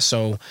things like that.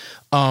 So,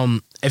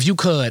 if you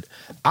could,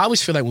 I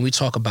always feel like when we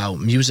talk about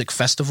music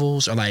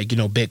festivals or like, you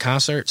know, big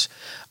concerts,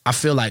 I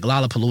feel like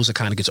Lollapalooza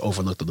kind of gets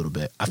overlooked a little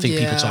bit. I think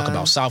people talk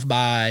about South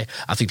by.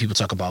 I think people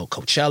talk about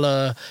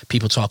Coachella.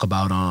 People talk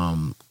about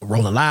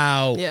Rolling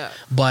Loud. Yeah.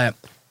 But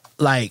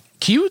like,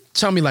 can you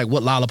tell me like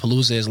what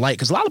Lollapalooza is like?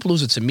 Because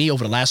Lollapalooza to me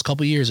over the last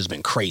couple of years has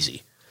been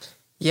crazy.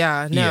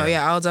 Yeah,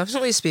 I'll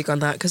definitely speak on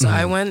that because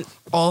I went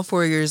all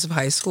 4 years of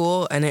high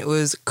school and it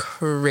was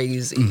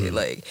crazy.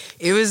 Like,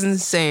 it was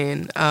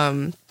insane.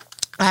 I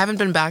haven't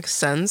been back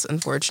since,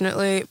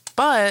 unfortunately,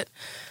 but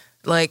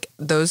like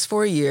those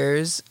 4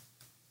 years,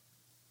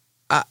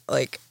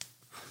 like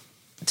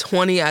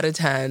 20 out of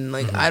 10,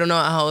 like I don't know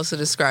how else to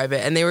describe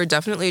it. And they were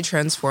definitely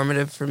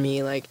transformative for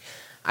me. Like,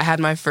 I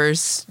had my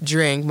first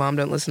drink. Mom,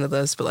 don't listen to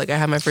this, but like I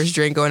had my first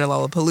drink going to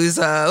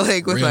Lollapalooza,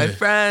 like with my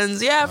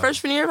friends. Yeah,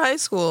 freshman year of high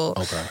school.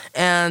 Okay.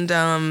 And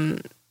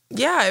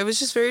yeah, it was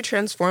just very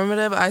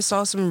transformative. I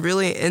saw some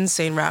really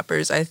insane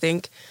rappers. I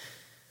think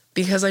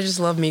because I just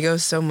love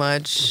Migos so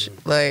much.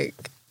 Like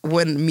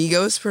when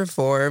Migos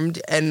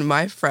performed, and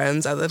my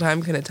friends at the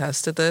time can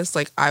attest to this,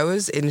 like I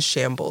was in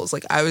shambles.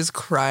 Like I was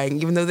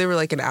crying, even though they were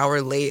like an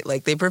hour late.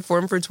 Like they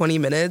performed for 20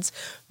 minutes.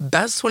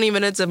 Best 20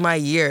 minutes of my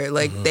year.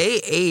 Like they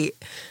ate.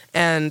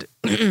 And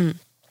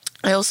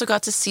I also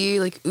got to see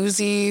like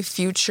Uzi,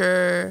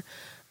 Future.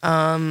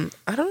 I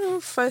don't know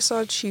if I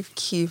saw Chief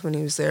Keef when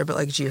he was there, but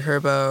like G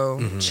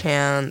Herbo,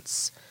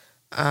 Chance,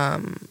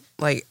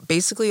 like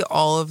basically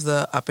all of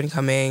the up and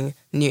coming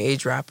new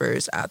age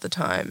rappers at the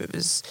time. It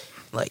was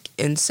like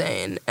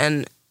insane.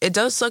 And it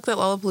does suck that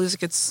Lollapalooza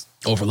gets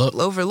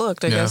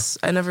overlooked. I guess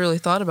I never really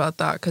thought about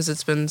that because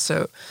it's been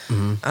so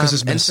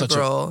it's been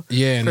integral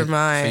for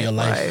my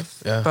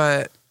life. Yeah.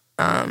 But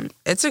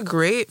it's a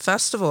great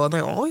festival and they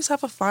always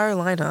have a fire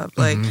lineup.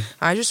 Like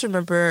I just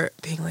remember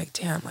being like,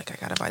 damn, like I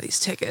gotta buy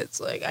these tickets.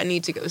 Like I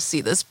need to go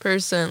see this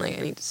person. Like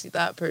I need to see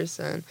that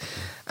person.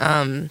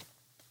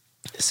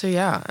 So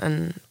yeah,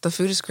 and the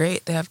food is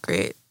great. They have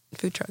great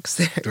food trucks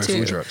there too.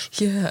 Food trucks.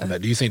 Yeah.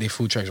 Do you think the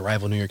food trucks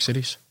rival New York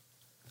City's?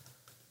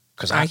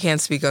 Because I can't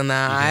speak on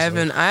that. I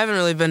haven't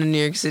really been in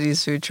New York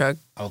City's food truck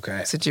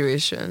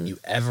situation. You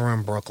ever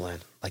in Brooklyn,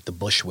 like the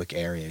Bushwick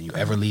area, you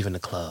ever leaving the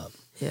club?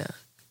 Yeah.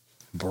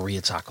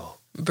 Burrito Taco.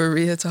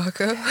 Burrito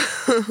Taco?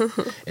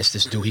 It's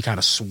this dude, he kind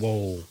of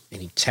swole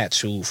and he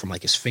tattooed from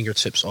like his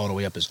fingertips all the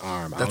way up his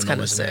arm. That's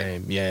kind of sick.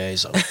 Name. Yeah,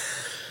 he's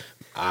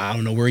I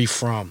don't know where he's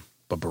from,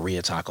 but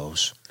Burrito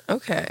Tacos.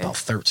 Okay. About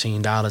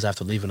 $13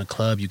 after leaving the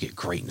club, you get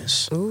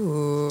greatness.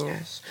 Ooh.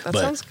 Yes. That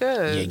sounds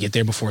good. Yeah, get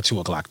there before 2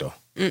 o'clock though.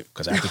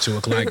 Because after 2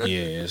 o'clock,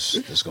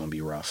 it's going to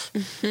be rough.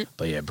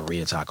 But yeah,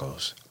 burrito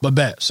tacos.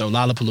 But so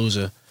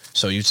Lollapalooza,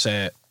 so you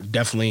said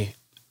definitely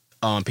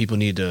people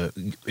need to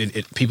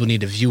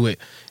view it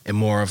and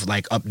more of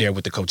like up there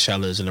with the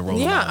Coachellas and the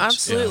Rolling Lounge. Yeah,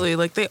 absolutely. Yeah.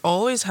 Like they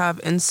always have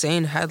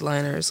insane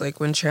headliners. Like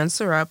when Chance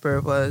the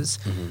Rapper was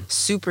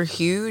super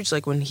huge,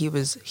 like when he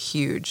was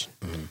huge.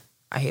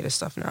 I hate his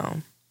stuff now.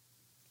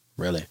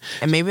 Really?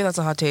 And maybe that's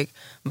a hot take,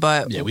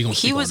 but yeah, we gonna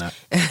speak on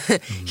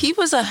that. He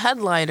was a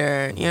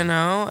headliner, you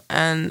know,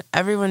 and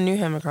everyone knew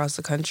him across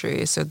the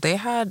country. So they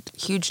had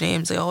huge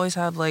names. They always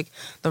have like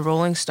the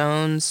Rolling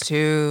Stones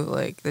too,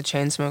 like the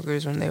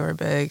Chainsmokers when they were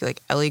big,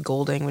 like Ellie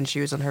Goulding when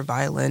she was on her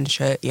violin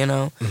shit, you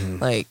know,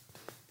 like.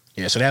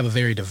 Yeah, so they have a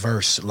very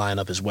diverse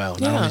lineup as well.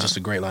 Not only just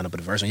a great lineup,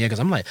 but diverse one. Yeah, because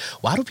I'm like,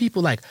 why do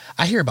people like?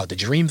 I hear about the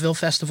Dreamville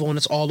Festival and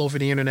it's all over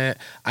the internet.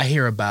 I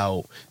hear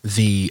about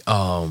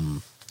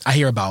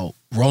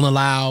Rolling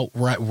Loud,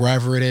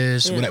 wherever it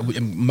is,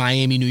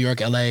 Miami, New York,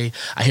 LA.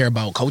 I hear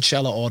about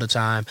Coachella all the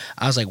time.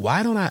 I was like,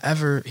 why don't I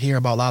ever hear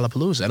about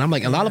Lollapalooza? And I'm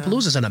like, and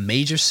Lollapalooza is in a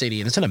major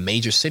city, and it's in a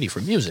major city for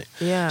music.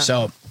 Yeah.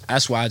 So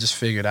that's why I just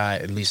figured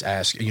I'd at least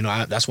ask. You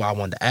know, that's why I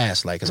wanted to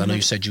ask, like, because I know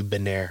you said you've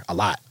been there a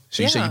lot.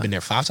 So you said you've been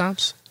there 5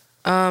 times?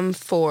 4.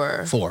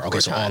 4. Okay,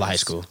 so times. All of high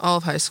school. All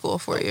of high school,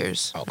 4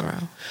 years.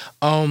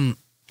 Okay.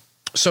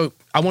 So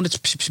I wanted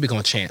to speak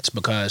on Chance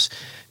because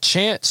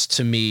Chance,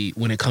 to me,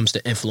 when it comes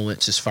to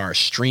influence as far as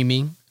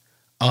streaming,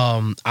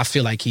 I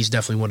feel like he's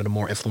definitely one of the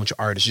more influential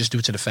artists just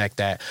due to the fact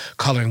that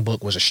Coloring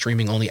Book was a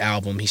streaming-only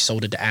album. He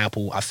sold it to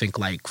Apple, I think,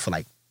 like for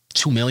like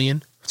 $2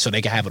 million, so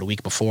they could have it a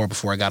week before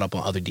it got up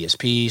on other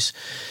DSPs.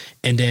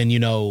 And then, you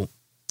know,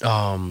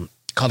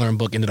 Coloring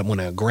Book ended up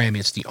winning a Grammy.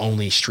 It's the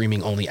only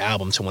streaming-only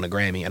album to win a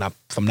Grammy. And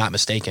if I'm not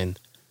mistaken,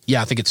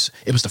 yeah, I think it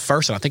was the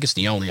first, and I think it's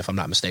the only, if I'm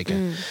not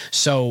mistaken.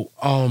 So,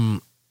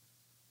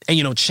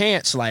 And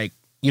Chance, like,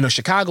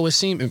 Chicago, it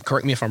seemed, and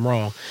correct me if I'm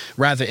wrong,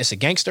 rather it's a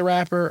gangster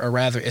rapper or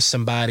rather it's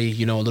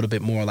somebody, a little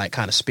bit more like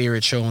kind of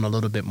spiritual and a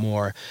little bit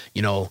more,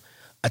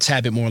 a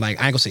tad bit more like,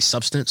 I ain't gonna say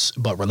substance,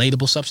 but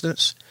relatable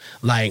substance.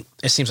 Like,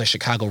 it seems like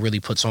Chicago really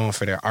puts on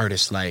for their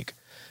artists. Like,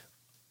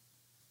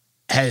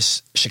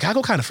 has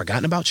Chicago kind of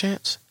forgotten about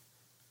Chance?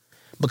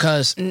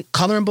 Because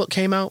Coloring Book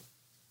came out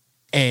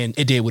and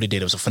it did what it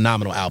did. It was a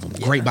phenomenal album.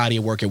 Yeah. Great body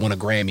of work. It won a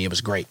Grammy. It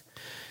was great.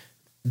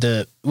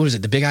 What was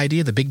it? The Big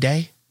Idea? The Big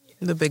Day?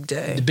 The Big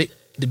Day.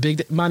 The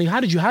big Monty, how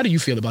do you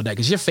feel about that?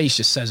 Because your face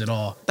just says it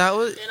all. And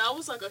I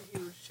was like a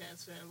huge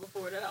Chance fan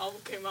before that album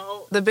came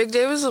out. The Big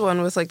Day was the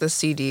one with like the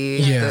CD.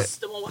 Yeah.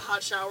 The one with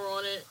Hot Shower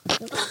on it.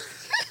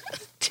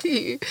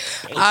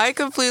 I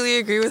completely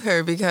agree with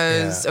her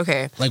because,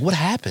 okay. Like, what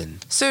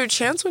happened? So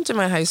Chance went to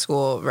my high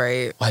school,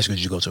 right? What high school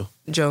did you go to?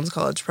 Jones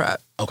College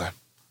Prep. Okay.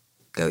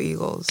 Go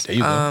Eagles. There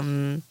you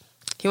go.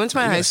 He went to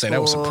my high school. Say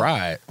that was some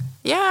pride.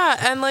 Yeah,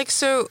 and like,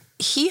 so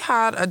he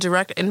had a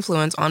direct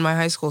influence on my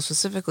high school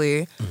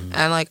specifically. Mm-hmm.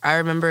 And like, I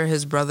remember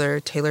his brother,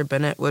 Taylor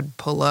Bennett, would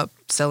pull up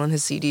selling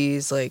his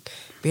CDs, like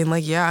being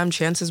like, yeah, I'm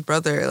Chance's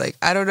brother. Like,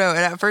 I don't know. And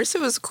at first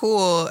it was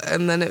cool.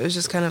 And then it was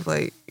just kind of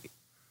like,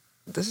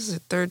 this is the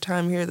third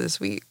time here this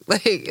week.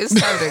 Like, it's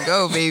time to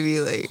go,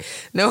 baby. Like,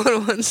 no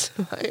one wants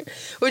to buy,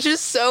 which is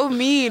so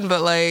mean,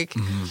 but like,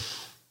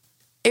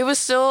 it was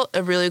still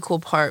a really cool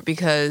part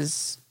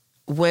because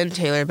when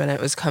Taylor Bennett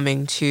was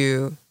coming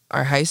to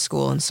our high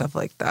school and stuff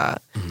like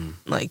that,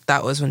 like,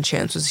 that was when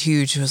Chance was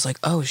huge. It was like,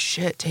 oh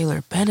shit,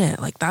 Taylor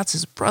Bennett, like, that's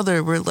his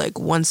brother. We're like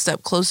one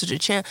step closer to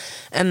Chance.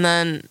 And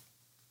then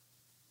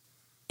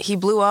he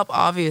blew up,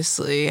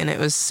 obviously, and it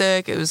was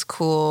sick. It was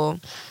cool.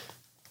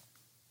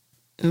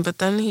 But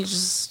then he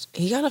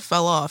kind of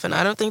fell off. And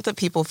I don't think that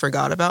people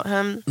forgot about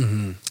him.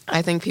 Mm-hmm.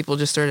 I think people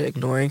just started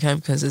ignoring him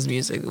because his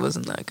music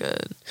wasn't that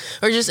good.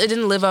 Or just, it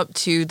didn't live up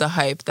to the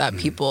hype that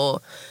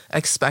people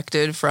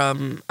expected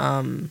from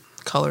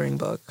Coloring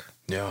Book.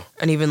 Yeah.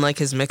 And even like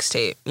his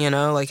mixtape,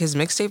 like his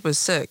mixtape was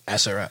sick.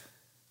 Acid Rap.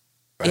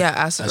 Right? Yeah,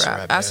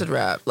 Acid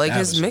Rap. Like,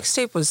 his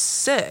mixtape was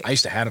sick. I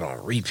used to have it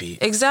on repeat.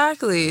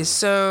 Exactly.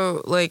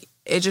 So, like,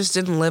 it just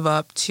didn't live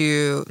up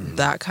to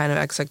that kind of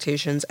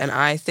expectations. And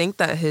I think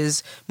that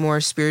his more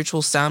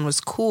spiritual sound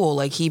was cool.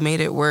 Like, he made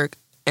it work.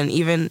 And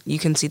even you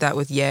can see that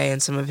with Ye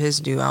and some of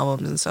his new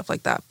albums and stuff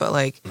like that. But,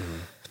 like,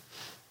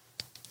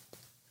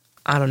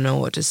 I don't know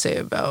what to say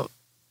about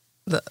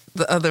the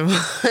other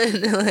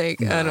one.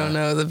 Like, I don't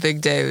know. The Big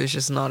Day was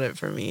just not it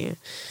for me.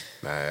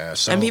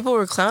 And people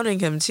were clowning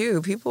him,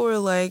 too. People were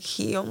like,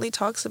 he only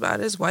talks about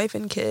his wife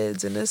and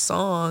kids in his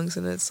songs.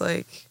 And it's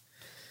like,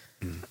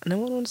 no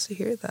one wants to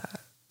hear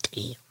that.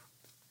 Damn.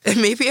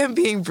 And maybe I'm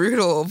being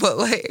brutal, but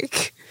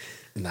like...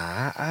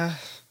 Nah,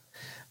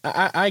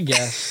 I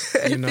guess,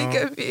 I think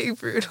I'm being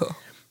brutal.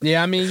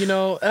 Yeah, I mean,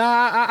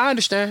 I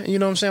understand. You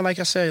know what I'm saying? Like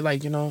I said,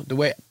 like, the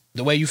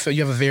way you feel,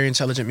 you have a very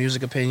intelligent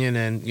music opinion,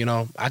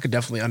 and, I could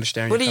definitely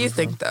understand What do you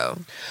think, though?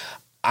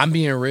 I'm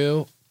being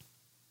real.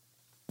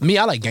 Me,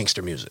 I like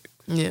gangster music.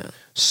 Yeah.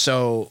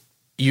 So,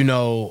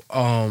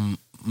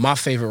 my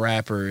favorite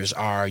rappers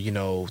are,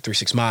 3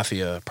 6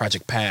 Mafia,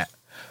 Project Pat,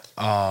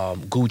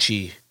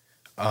 Gucci,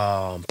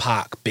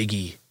 Pac,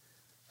 Biggie.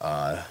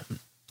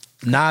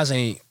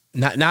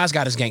 Nas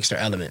got his gangster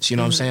elements, you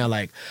know what I'm saying?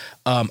 Like,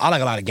 I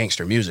like a lot of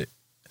gangster music,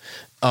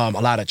 a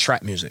lot of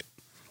trap music.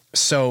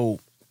 So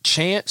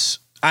Chance,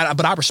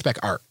 but I respect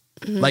art.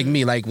 Like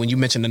me, like when you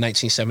mentioned the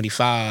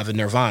 1975 and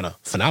Nirvana,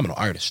 phenomenal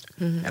artist.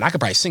 And I could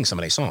probably sing some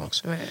of their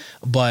songs. Right.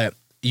 But,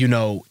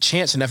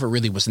 Chance never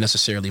really was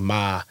necessarily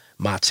my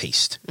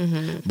taste.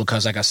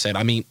 Because like I said,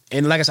 I mean,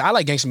 and like I said, I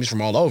like gangster music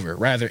from all over.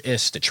 Rather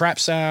it's the trap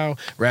sound,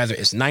 rather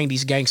it's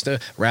 90s gangster,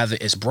 rather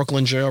it's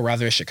Brooklyn drill,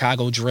 rather it's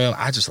Chicago drill.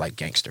 I just like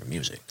gangster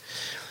music.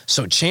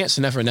 So Chance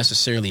never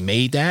necessarily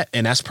made that,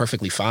 and that's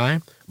perfectly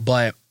fine.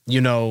 But,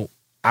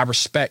 I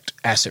respect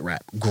Acid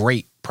Rap.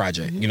 Great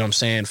project. You know what I'm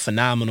saying?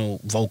 Phenomenal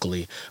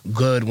vocally.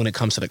 Good when it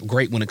comes to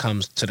great when it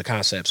comes to the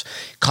concepts.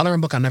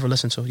 Coloring Book I never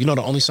listened to.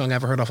 The only song I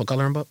ever heard off of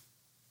Coloring Book?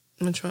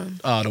 Which one?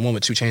 The one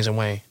with 2 Chainz and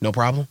Wayne. No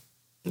Problem?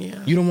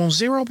 Yeah. You don't want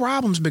zero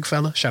problems, big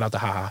fella. Shout out to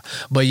Haha.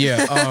 But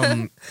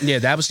yeah, yeah,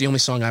 that was the only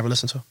song I ever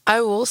listened to. I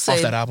will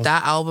say that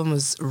album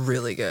was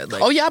really good.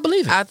 Like, oh yeah, I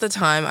believe it. At the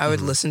time, I would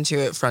listen to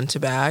it front to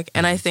back,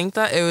 and I think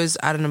that it was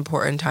at an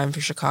important time for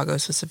Chicago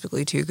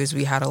specifically too, because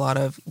we had a lot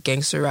of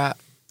gangster rap,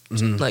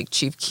 like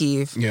Chief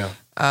Keef, G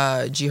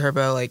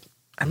Herbo, like.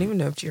 I don't even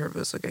know if G Herbo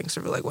is a gangster,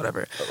 but like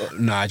whatever.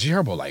 Nah, G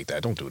Herbo like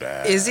that. Don't do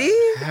that. Is he?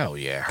 Hell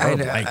yeah.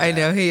 I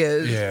know he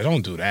is. Yeah,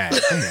 don't do that.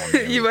 Come on,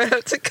 man. You might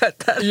have to cut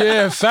that out.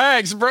 Yeah,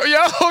 facts, bro. Yo,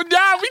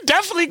 nah, we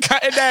definitely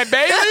cutting that,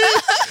 Bailey.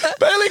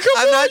 Bailey, come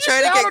on. I'm not trying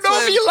to get I don't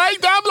know if you like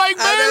that. I'm like,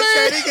 Bailey. I'm not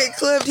trying to get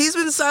clipped. He's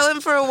been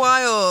silent for a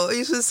while.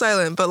 He's been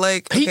silent, but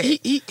like,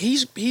 okay.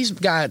 he's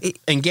got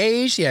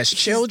engaged. He has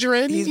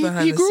children. He's he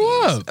behind the grew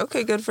scenes. up.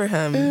 Okay, good for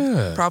him.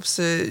 Yeah. Props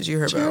to G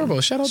Herbo. G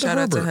Herbo. Shout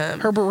out to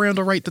him. Herbert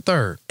Randall Wright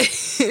III.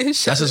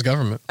 That's his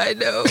government. I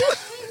know.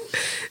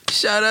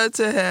 Shout out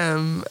to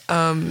him.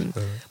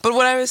 But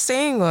what I was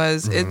saying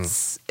was,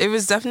 it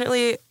was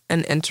definitely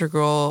an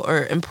integral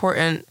or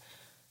important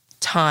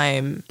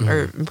time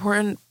or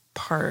important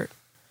part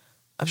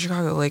of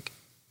Chicago. Like,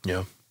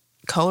 Yeah.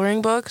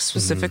 Coloring Book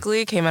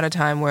specifically came at a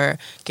time where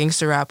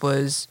gangster rap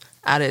was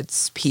at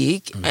its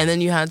peak, and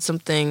then you had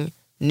something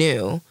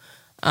new.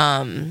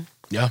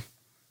 Yeah.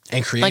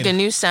 And creative. Like a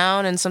new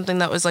sound and something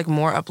that was like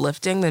more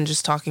uplifting than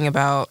just talking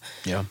about,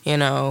 you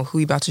know, who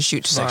you about to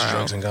shoot tomorrow. Sex,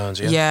 drugs, and guns,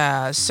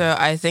 Yeah, so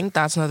I think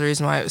that's another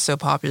reason why it was so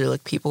popular.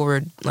 Like, people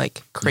were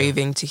like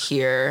craving to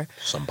hear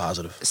something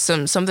positive.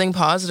 Something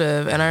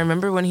positive. And I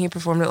remember when he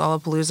performed at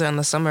Lollapalooza in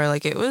the summer,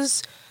 like, it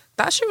was,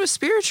 that shit was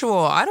spiritual.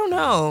 I don't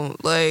know.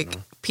 Like,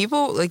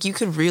 people, like, you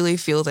could really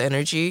feel the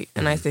energy.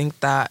 And I think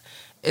that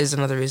is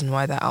another reason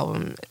why that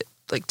album,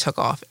 like, took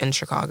off in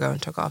Chicago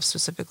and took off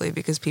specifically,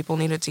 because people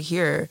needed to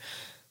hear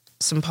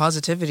some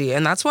positivity.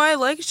 And that's why I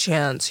like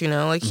Chance, you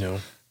know? Like,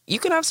 you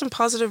can have some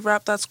positive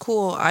rap, that's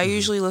cool. I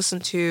usually listen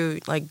to,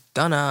 like,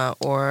 Gunna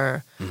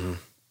or,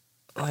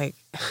 like,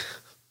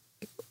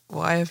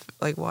 YFN,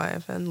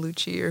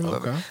 Lucci, or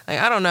whoever. Okay. Like,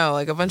 I don't know,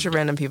 like, a bunch of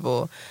random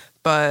people.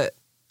 But,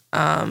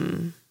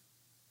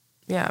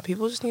 yeah,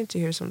 people just need to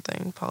hear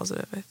something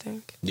positive, I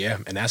think. Yeah,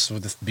 and that's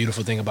what the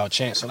beautiful thing about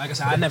Chance. So like I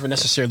said, I never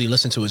necessarily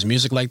listened to his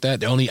music like that.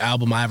 The only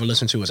album I ever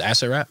listened to was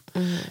Acid Rap.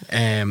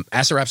 And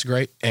Acid Rap's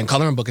great. And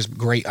Coloring Book is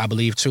great, I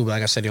believe, too. But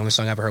like I said, the only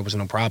song I ever heard was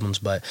No Problems.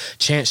 But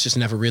Chance just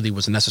never really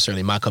was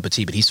necessarily my cup of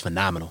tea, but he's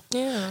phenomenal.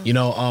 Yeah. You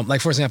know,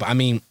 like, for example, I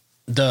mean,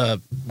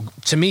 to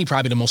me,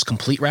 probably the most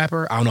complete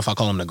rapper, I don't know if I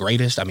call him the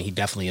greatest. I mean, he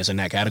definitely is in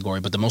that category.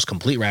 But the most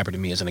complete rapper to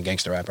me isn't a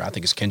gangster rapper. I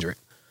think it's Kendrick.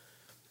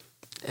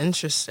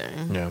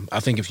 Interesting. Yeah, I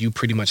think if you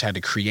pretty much had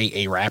to create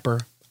a rapper,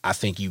 I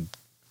think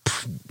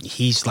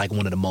he's like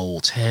one of the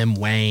molds. Him,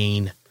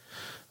 Wayne,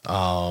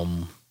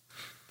 Biggie,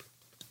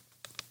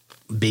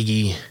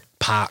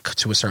 Pac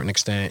to a certain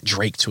extent,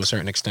 Drake to a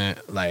certain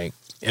extent, like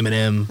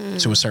Eminem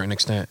to a certain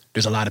extent.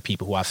 There's a lot of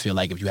people who I feel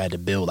like if you had to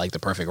build like the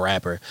perfect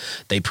rapper,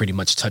 they pretty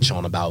much touch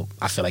on about,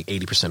 I feel like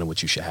 80% of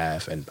what you should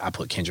have, and I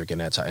put Kendrick in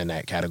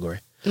that category.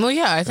 Well,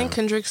 yeah, I think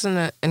Kendrick's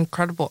an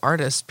incredible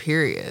artist,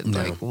 period.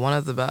 Like, one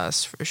of the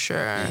best, for sure.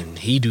 And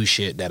he do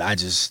shit that I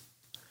just,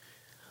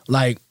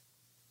 like,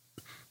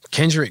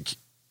 Kendrick,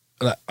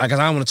 like, I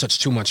don't want to touch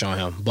too much on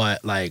him,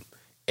 but, like,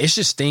 it's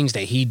just things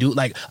that he do.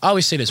 Like, I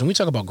always say this, when we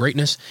talk about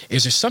greatness,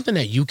 is there something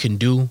that you can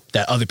do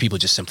that other people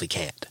just simply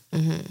can't?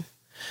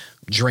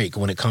 Drake,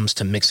 when it comes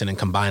to mixing and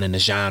combining the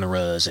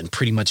genres and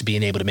pretty much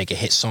being able to make a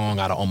hit song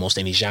out of almost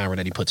any genre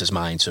that he puts his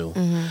mind to.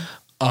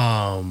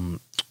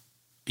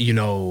 You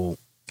know,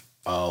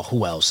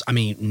 who else? I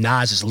mean,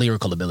 Nas's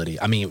lyrical ability.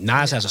 I mean,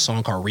 Nas has a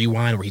song called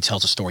Rewind where he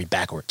tells a story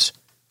backwards.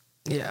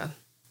 Yeah,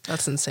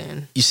 that's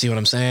insane. You see what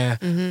I'm saying?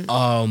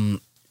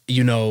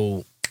 You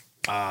know,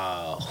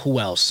 who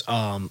else?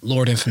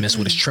 Lord Infamous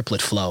with his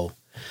triplet flow.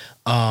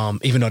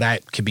 Even though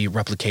that could be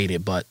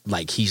replicated, but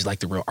like he's like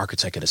the real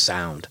architect of the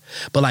sound.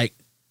 But like,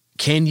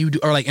 can you do,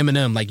 or like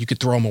Eminem, like you could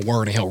throw him a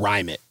word and he'll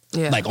rhyme it,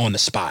 like on the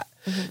spot.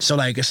 So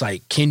like, it's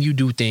like, can you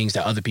do things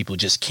that other people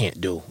just can't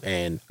do?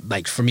 And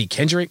like for me,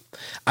 Kendrick,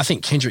 I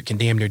think Kendrick can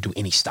damn near do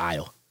any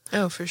style.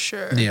 Oh, for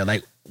sure. Yeah,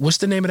 like what's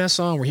the name of that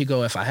song where he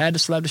go, if I had to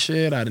slap the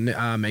shit, I'd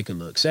make it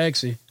look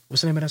sexy.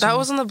 What's the name of that song? That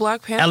was on the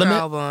Black Panther Element?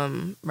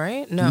 album,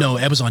 right? No,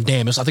 it was on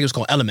Damn. I think it was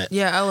called Element.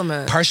 Yeah,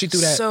 Element. Partially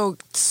through that. So,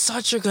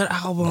 such a good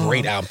album.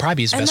 Great album.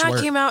 Probably his and best that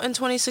work. came out in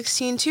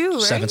 2016 too,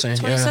 right? 17,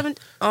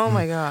 2017. Oh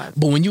my God.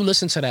 But when you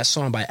listen to that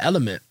song by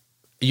Element,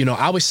 you know,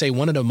 I would say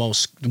one of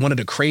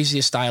the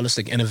craziest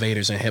stylistic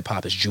innovators in hip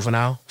hop is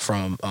Juvenile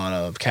from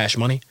Cash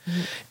Money.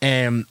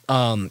 And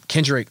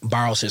Kendrick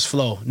borrows his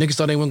flow. Niggas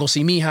thought they weren't gonna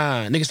see me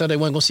high. Niggas thought they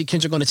weren't gonna see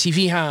Kendrick on the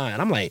TV high.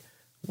 And I'm like,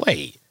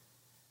 wait,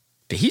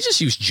 did he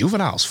just use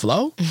Juvenile's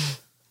flow?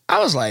 I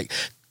was like,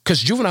 because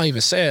Juvenile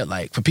even said,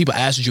 like, for people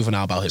asked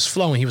Juvenile about his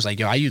flow, and he was like,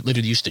 yo, I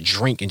literally used to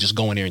drink and just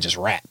go in there and just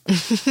rap.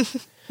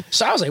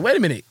 So I was like, wait a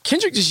minute,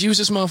 Kendrick just used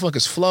this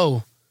motherfucker's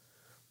flow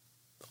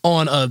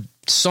on a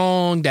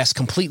song that's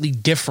completely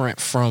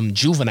different from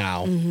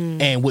Juvenile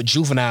and what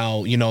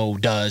Juvenile, you know,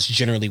 does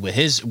generally with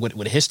his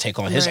take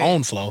on his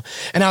own flow.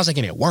 And I was like,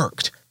 and it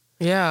worked.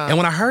 Yeah. And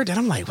when I heard that,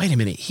 I'm like, wait a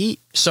minute.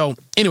 So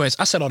anyways,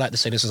 I said all that to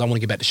say this is I want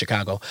to get back to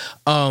Chicago.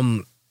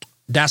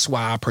 That's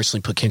why I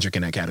personally put Kendrick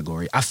in that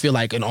category. I feel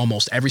like in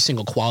almost every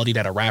single quality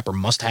that a rapper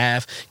must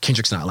have,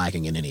 Kendrick's not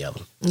lacking in any of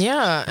them.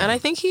 Yeah, and I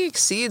think he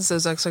exceeds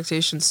those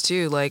expectations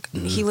too. Like,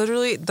 he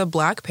literally, the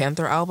Black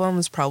Panther album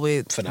is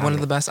probably one of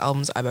the best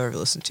albums I've ever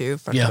listened to,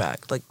 front to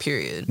back, like,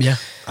 period. Yeah,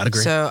 I'd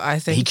agree. So I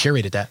think he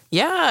curated that.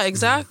 Yeah,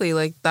 exactly.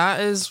 Like,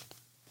 that is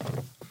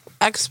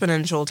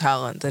exponential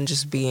talent than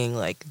just being,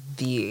 like,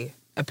 the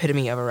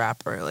epitome of a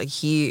rapper. Like,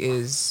 he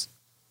is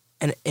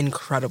an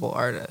incredible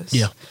artist.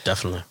 Yeah,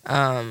 definitely.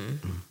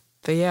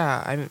 But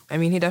yeah, I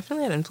mean, he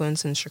definitely had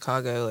influence in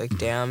Chicago. Like,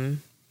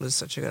 Damn was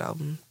such a good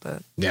album.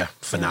 But yeah,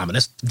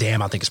 phenomenal.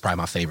 Damn, I think it's probably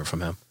my favorite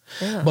from him.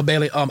 Yeah. But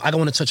Bailey, I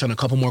want to touch on a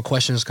couple more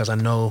questions because I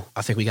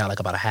think we got like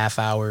about a half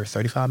hour,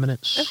 35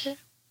 minutes. Okay.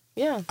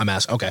 Yeah. I'm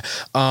asking. Okay.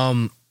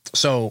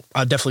 So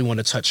I definitely want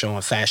to touch on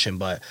fashion,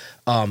 but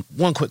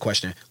one quick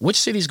question: which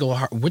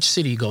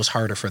city goes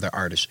harder for their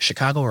artists,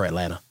 Chicago or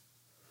Atlanta?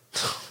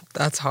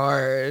 That's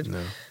hard.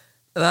 No.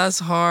 That's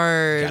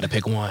hard. Gotta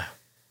pick one.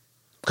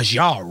 Because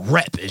y'all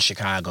rep in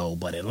Chicago,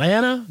 but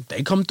Atlanta,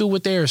 they come through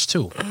with theirs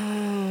too.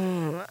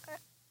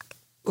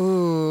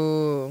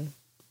 Ooh.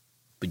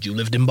 But you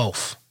lived in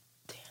both.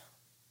 Damn.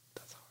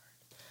 That's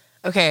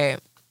hard. Okay.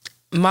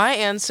 My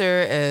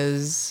answer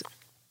is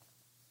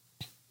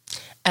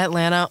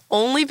Atlanta,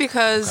 only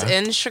because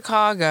in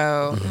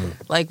Chicago,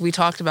 like we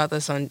talked about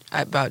this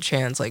about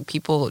Chance, like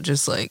people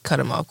just like cut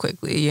him off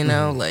quickly, you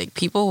know? Like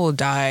people will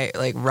die,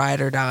 like ride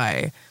or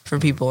die for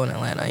people in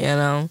Atlanta, you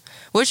know?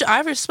 Which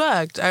I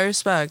respect.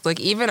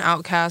 Like even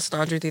Outkast and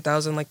Andre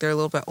 3000, like they're a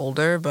little bit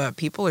older, but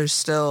people are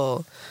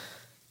still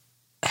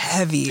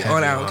heavy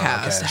on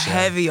Outkast.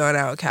 Heavy on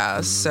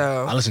Outkast.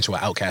 So I listen to an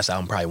Outkast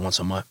album probably once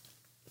a month.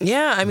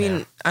 Yeah, I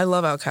mean, I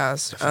love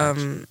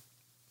Outkast.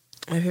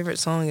 My favorite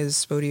song is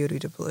Spodioti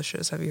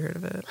Delicious. Have you heard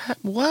of it?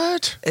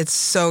 What? It's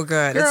so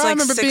good. Girl, it's like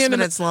 6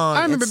 minutes long.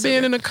 I remember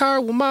being in the car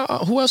with my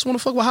who else want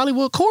to fuck with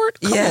Hollywood Court?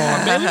 Come on,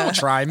 man, don't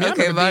try me.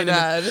 Okay, my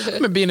bad. I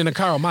remember being in the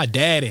car with my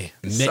daddy.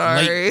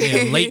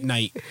 Sorry. Late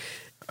night.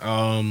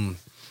 And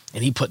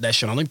he put that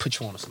shit on. Let me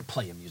put you on some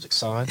playing music,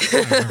 son. I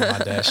remember my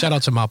dad. Shout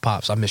out to my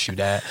pops. I miss you,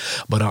 Dad.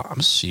 But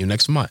I'm see you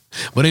next month.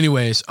 But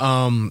anyways,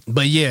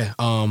 but yeah,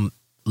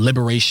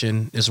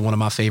 Liberation is one of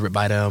my favorite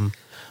by them.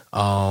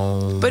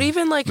 But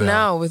even like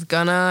now with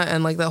Gunna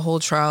and like the whole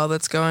trial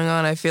that's going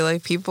on, I feel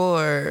like people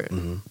are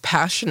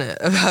passionate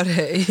about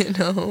it, you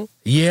know?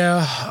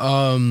 Yeah,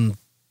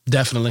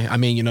 definitely. I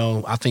mean, you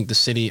know, I think the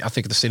city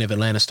of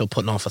Atlanta is still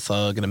putting off a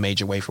Thug in a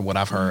major way from what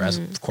I've heard. As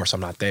of course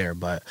I'm not there,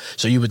 but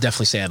so you would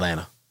definitely say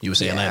Atlanta. You would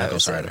say Atlanta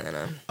goes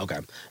harder. Okay.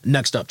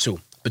 Next up too.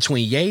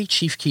 Between Ye,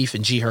 Chief Keef,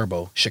 and G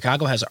Herbo,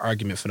 Chicago has an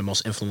argument for the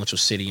most influential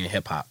city in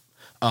hip hop.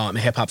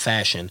 Hip-hop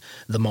fashion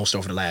the most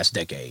over the last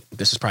decade.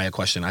 This is probably a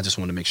question. I just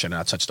want to make sure that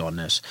I touched on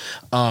this.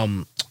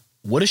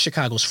 What is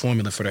Chicago's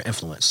formula for their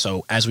influence?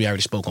 So, as we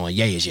already spoke on,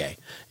 Ye is Ye.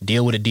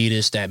 Deal with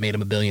Adidas that made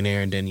him a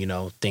billionaire, and then, you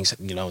know, things,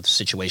 you know, the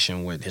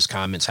situation where his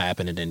comments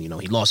happened, and then, you know,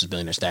 he lost his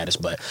billionaire status.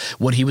 But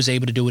what he was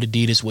able to do with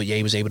Adidas, what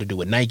Ye was able to do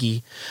with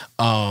Nike,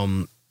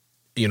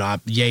 you know,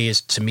 Ye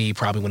is, to me,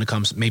 probably when it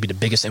comes, maybe the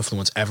biggest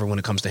influence ever when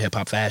it comes to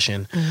hip-hop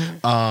fashion.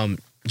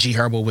 G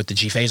Herbo with the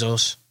G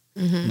Fazos.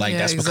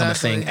 That's become a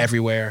thing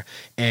everywhere,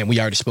 and we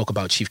already spoke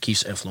about Chief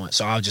Keef's influence,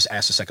 so I'll just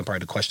ask the second part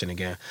of the question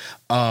again.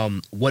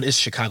 What is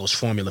Chicago's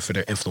formula for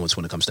their influence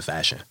when it comes to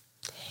fashion?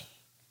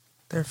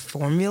 Their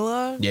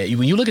formula? Yeah,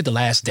 when you look at the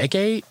last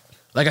decade,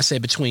 like I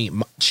said,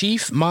 between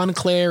Chief,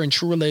 Montclair, and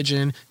True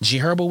Religion, G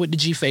Herbo with the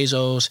G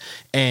Fazos,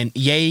 and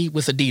Ye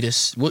with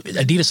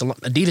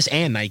Adidas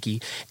and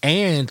Nike,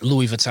 and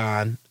Louis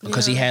Vuitton,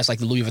 because he has like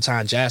the Louis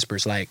Vuitton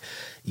Jaspers. Like,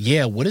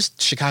 yeah, what is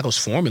Chicago's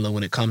formula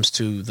when it comes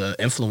to the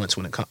influence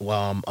when it comes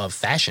of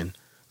fashion?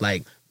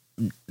 Like,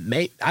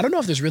 I don't know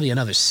if there's really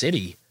another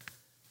city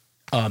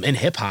in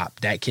hip hop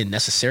that can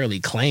necessarily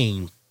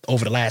claim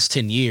over the last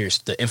 10 years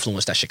the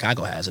influence that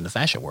Chicago has in the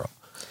fashion world.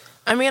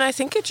 I mean, I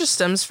think it just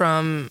stems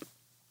from,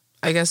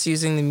 I guess,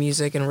 using the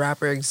music and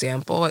rapper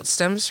example, it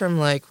stems from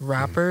like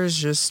rappers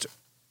just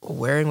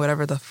wearing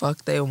whatever the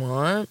fuck they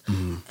want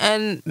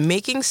and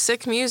making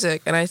sick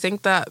music. And I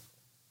think that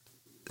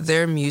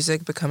their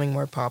music becoming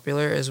more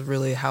popular is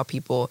really how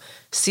people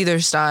see their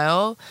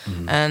style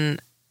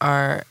and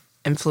are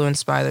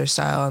influenced by their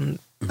style. And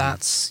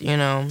that's, you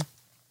know,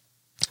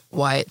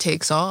 why it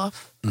takes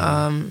off.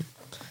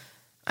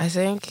 I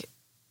think,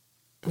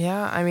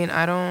 I mean,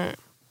 I don't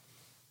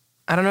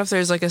know if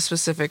there's like a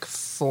specific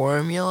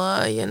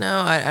formula, you know?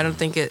 I don't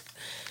think it,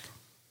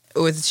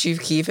 with Chief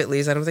Keef at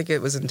least, I don't think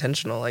it was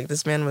intentional. Like,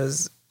 this man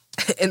was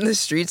in the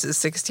streets at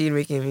 16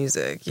 making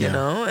music, you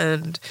know?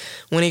 And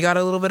when he got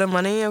a little bit of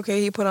money,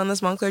 okay, he put on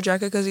this Montclair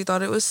jacket because he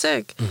thought it was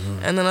sick.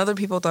 And then other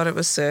people thought it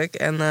was sick.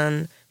 And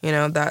then, you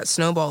know, that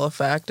snowball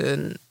effect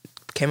and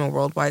became a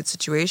worldwide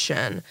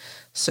situation.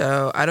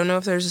 So I don't know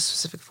if there's a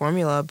specific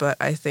formula, but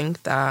I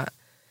think that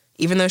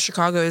even though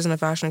Chicago isn't a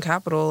fashion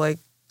capital, like,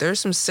 there's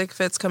some sick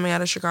fits coming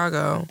out of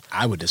Chicago.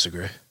 I would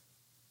disagree.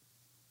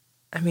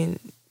 I mean,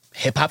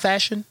 hip-hop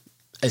fashion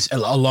is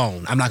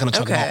alone. I'm not going to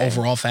talk about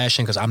overall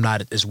fashion because I'm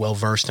not as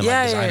well-versed in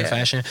like designer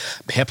fashion.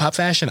 Hip-hop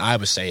fashion, I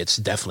would say it's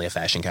definitely a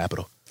fashion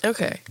capital.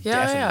 Okay.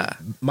 Yeah.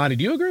 Monty,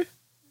 do you agree?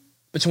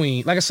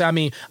 Between, like I said, I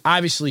mean,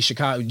 obviously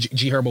Chicago,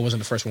 G Herbo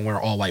wasn't the first one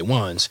wearing all white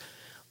ones,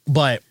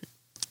 but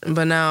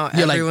now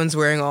everyone's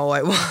wearing all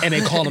white ones. And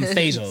they call them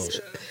Fazos.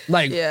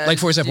 Like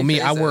for example,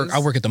 me, I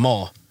work at the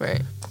mall.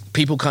 Right.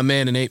 People come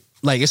in and they,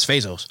 like, it's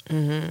Fazos.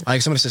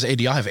 Like, somebody says, hey,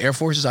 do y'all have Air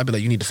Forces? I'd be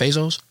like, you need the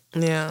Fazos?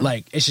 Yeah.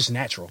 Like, it's just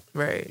natural.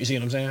 Right. You see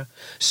what I'm saying?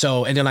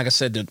 So, and then, like I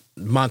said, the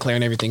Montclair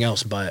and everything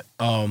else, but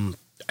I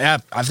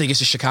think it's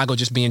just Chicago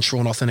just being true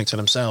and authentic to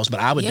themselves. But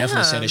I would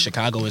definitely say that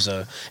Chicago is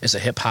a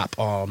hip hop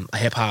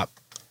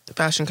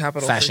Fashion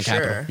capital. Fashion for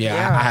capital. Sure. Yeah,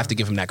 I have to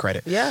give him that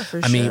credit. Yeah,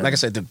 for sure. I mean, like I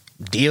said, the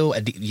deal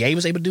Ye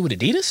was able to do with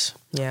Adidas.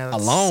 Yeah,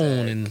 that's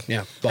alone, sick. and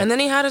yeah. But, And then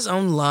he had his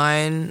own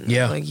line.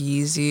 Yeah. Like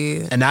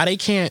Yeezy. and now they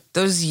can't.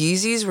 Those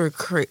Yeezys were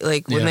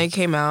like when Yeah. they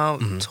came out,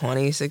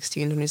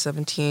 2016,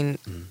 2017,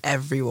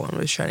 everyone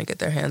was trying to get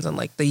their hands on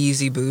like the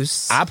Yeezy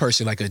Boosts. I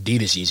personally like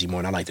Adidas Yeezy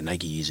more than I like the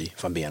Nike Yeezy,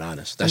 if I'm being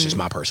honest. That's just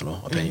my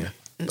personal opinion.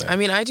 But I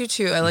mean, I do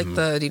too. I like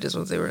the Adidas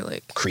ones. They were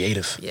like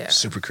creative. Yeah.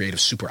 Super creative,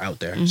 super out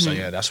there. So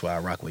yeah, that's why I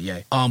rock with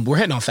Ye. We're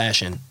hitting on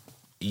fashion.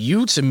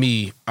 You, to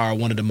me, are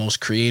one of the most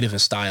creative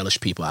and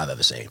stylish people I've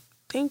ever seen.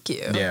 Thank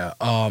you. Yeah,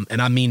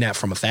 and I mean that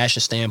from a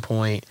fashion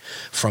standpoint,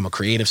 from a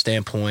creative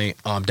standpoint.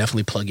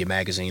 Definitely plug your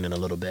magazine in a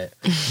little bit,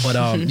 but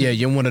yeah,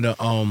 you're one of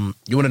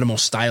the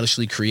most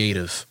stylishly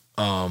creative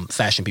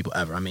fashion people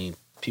ever. I mean,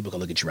 people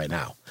can look at you right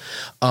now,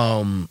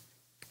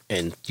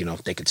 and you know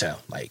they can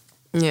tell like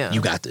Yeah. you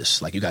got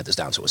this, like you got this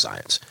down to a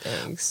science.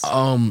 Thanks.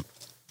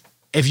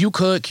 If you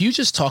could you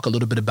just talk a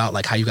little bit about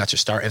like how you got your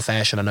start in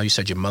fashion? I know you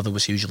said your mother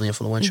was hugely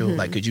influential.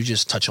 Like, could you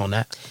just touch on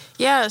that?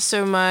 Yeah,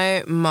 so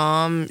my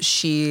mom,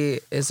 she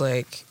is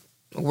like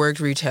worked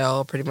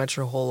retail pretty much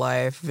her whole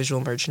life,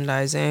 visual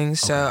merchandising.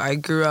 So I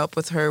grew up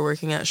with her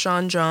working at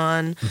Sean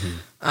John.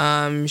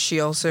 She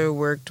also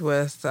worked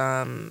with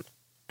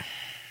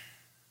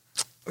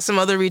some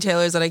other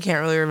retailers that I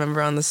can't really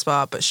remember on the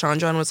spot, but Sean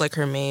John was like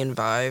her main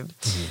vibe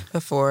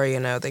before, you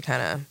know, they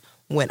kind of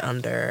went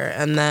under.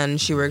 And then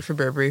she worked for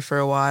Burberry for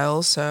a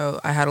while, so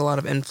I had a lot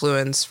of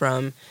influence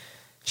from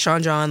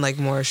Sean John, like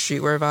more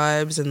streetwear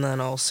vibes, and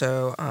then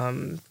also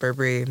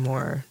Burberry,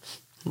 more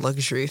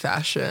luxury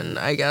fashion,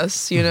 I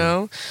guess, you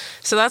know?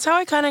 So that's how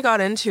I kind of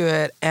got into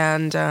it.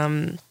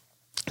 And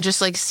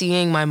just like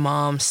seeing my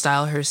mom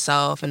style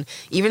herself and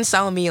even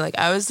style me, like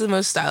I was the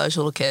most stylish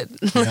little kid.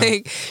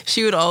 Like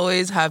she would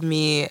always have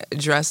me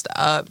dressed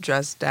up,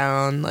 dressed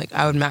down. Like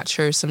I would match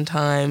her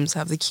sometimes,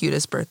 have the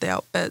cutest birthday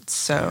outfits.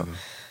 So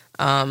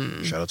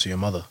Shout out to your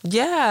mother.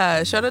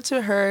 yeah, shout out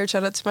to her,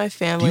 shout out to my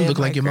family. Do you look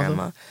and my like your grandma.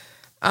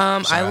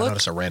 mother? Sorry, I know look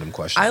that's a random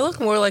question. I look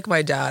more like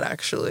my dad,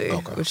 actually,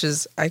 Okay. which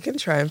is, I can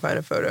try and find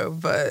a photo,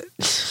 but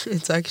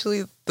it's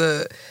actually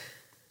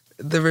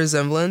the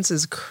resemblance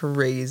is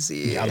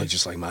crazy. Yeah, I look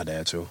just like my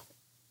dad too.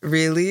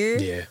 Really?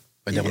 Yeah,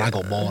 but then when I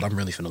go bald, I'm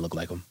really finna look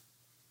like him.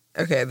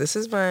 Okay, this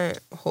is my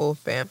whole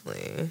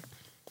family.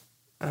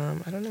 I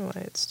don't know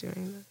why it's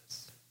doing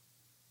this.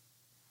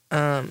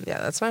 Yeah,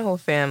 that's my whole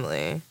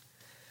family.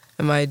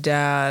 And my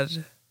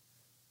dad,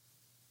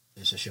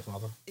 Is this your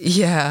father?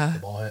 yeah. The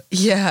bald head?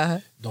 Yeah.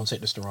 Don't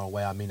take this the wrong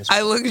way. I mean this.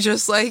 I look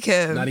just like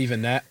him. Not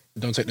even that.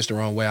 Don't take this the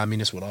wrong way. I mean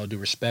this with all due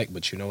respect,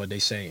 but you know what they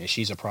say, and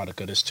she's a product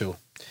of this too.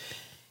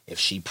 If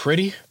she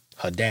pretty,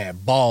 her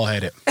dad bald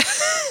headed.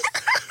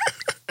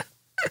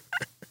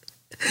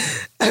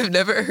 I've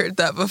never heard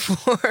that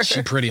before.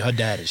 She pretty, her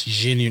dad is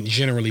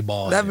generally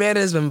bald. That man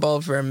has been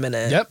bald for a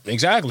minute. Yep,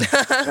 exactly.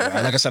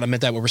 Like I said, I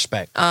meant that with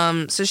respect.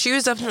 So she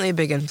was definitely a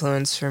big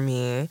influence for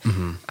me.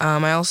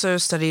 I also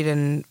studied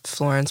in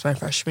Florence my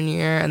freshman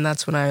year, and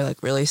that's when I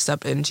like really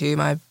stepped into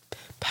my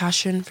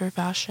passion for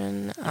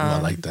fashion. I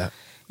like that.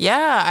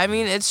 Yeah, I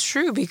mean, it's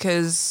true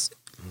because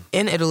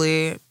in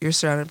Italy, you're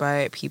surrounded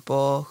by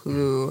people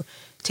who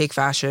take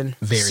fashion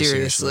Very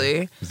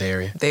seriously.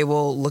 Very. They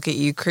will look at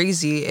you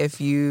crazy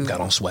if you...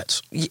 Got on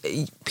sweats.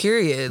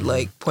 Period.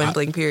 Like, point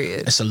blank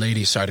period. It's a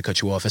lady, sorry to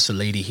cut you off. It's a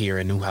lady here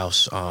in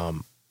Newhouse.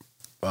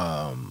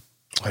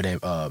 Her name,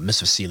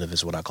 Miss Vasiliv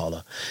is what I call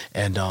her.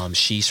 And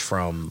she's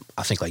from,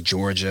 I think, like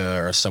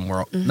Georgia or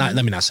somewhere. Let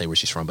me not say where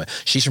she's from, but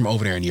she's from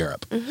over there in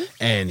Europe.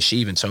 And she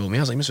even told me,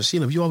 I was like, Miss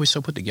Vasiliv, you always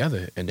so put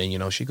together. And then, you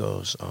know, she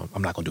goes,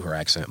 I'm not going to do her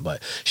accent,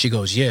 but she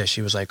goes, yeah.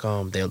 She was like,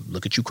 they'll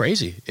look at you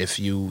crazy if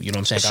you know what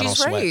I'm saying, got on She's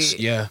sweats. right.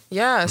 Yeah.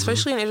 Yeah,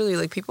 especially in Italy.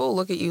 Like, people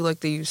look at you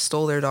like you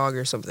stole their dog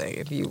or something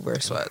if you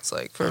wear sweats,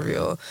 like, for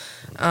real.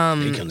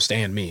 They couldn't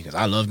stand me because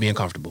I love being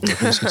comfortable. But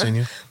please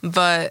continue.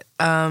 But,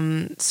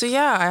 so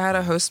yeah, I had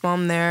a host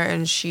mom there,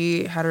 and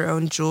she had her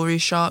own jewelry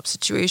shop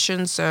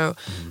situation. So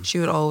she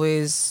would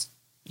always,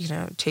 you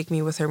know, take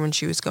me with her when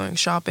she was going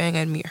shopping.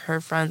 I'd meet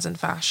her friends in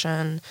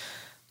fashion.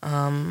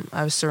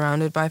 I was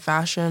surrounded by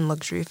fashion,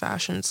 luxury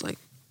fashions, like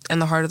in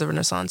the heart of the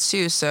Renaissance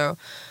too. So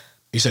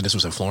You said this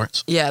was in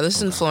Florence? yeah, this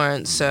is in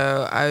Florence.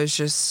 So I was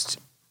just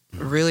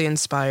really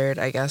inspired,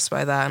 I guess,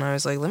 by that. And I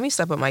was like, let me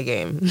step up my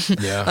game.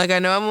 Yeah. Like, I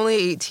know I'm only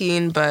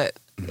 18, but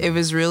it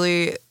was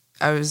really,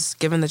 I was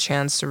given the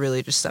chance to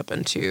really just step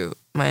into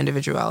my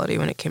individuality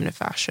when it came to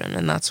fashion.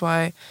 And that's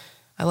why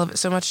I love it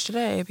so much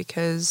today,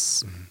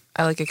 because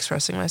I like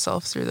expressing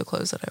myself through the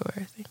clothes that I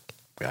wear, I think.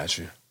 Got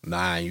you.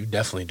 Nah, you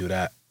definitely do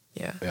that.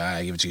 Yeah.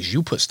 I give it to you.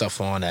 You put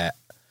stuff on that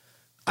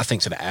I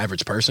think to the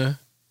average person,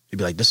 you'd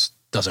be like, this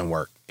doesn't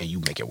work, and you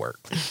make it work.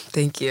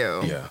 Thank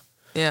you. Yeah.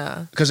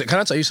 Yeah. Because can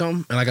I tell you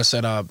something? And like I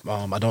said, I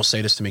don't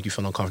say this to make you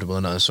feel uncomfortable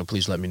or nothing, so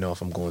please let me know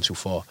if I'm going too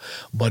far.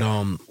 But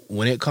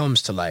when it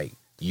comes to like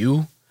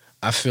you,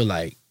 I feel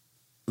like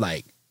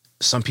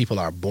some people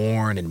are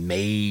born and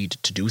made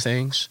to do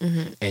things.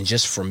 And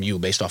just from you,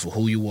 based off of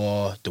who you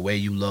are, the way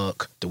you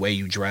look, the way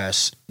you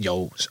dress,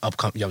 your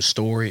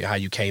story, how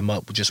you came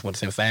up just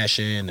within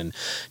fashion and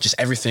just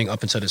everything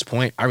up until this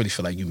point, I really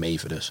feel like you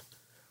made for this.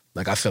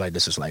 Like, I feel like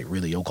this is like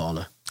really your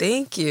calling.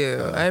 Thank you.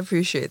 I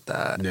appreciate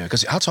that. Yeah,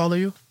 because how tall are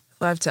you?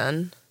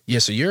 5'10". Yeah,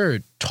 so you're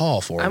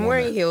tall for a I'm woman.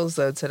 wearing heels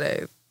though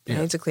today. Yeah.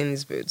 I need to clean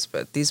these boots,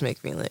 but these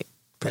make me like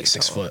 6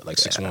 tall. foot, like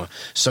 6'1".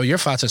 So you're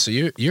 5'10", so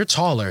you're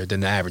taller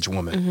than the average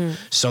woman.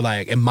 So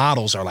like, and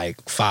models are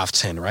like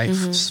 5'10", right?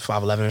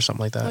 5'11" or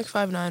something like that. Like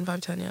 5'9",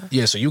 5'10", yeah.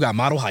 Yeah, so you got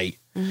model height,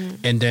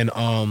 and then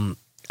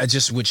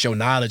just with your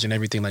knowledge and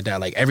everything like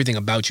that, like everything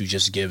about you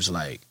just gives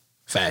like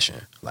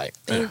fashion. Like,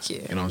 thank you.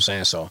 You know what I'm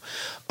saying? So,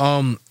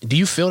 do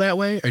you feel that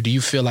way, or do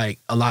you feel like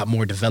a lot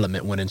more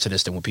development went into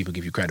this than what people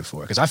give you credit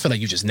for? Because I feel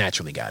like you just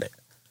naturally got it.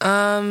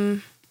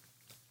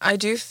 I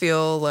do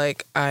feel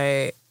like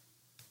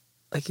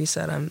like you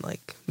said, I'm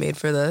like made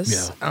for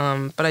this.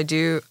 Yeah. But I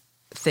do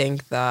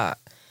think that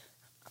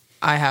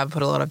I have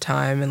put a lot of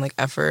time and like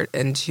effort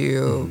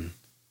into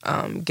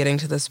getting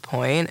to this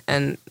point,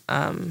 and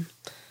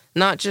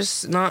not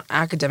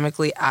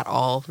academically at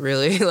all,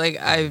 really. Like,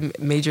 I'm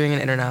majoring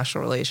in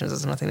international relations. It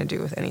has nothing to do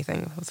with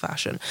anything with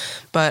fashion.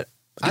 But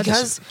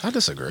because I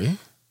disagree.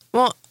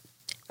 Well,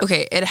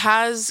 okay, it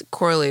has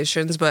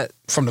correlations, but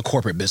from the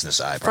corporate business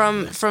side,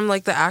 from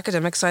like the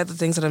academic side, the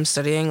things that I'm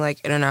studying, like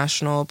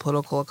international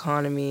political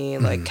economy,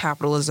 like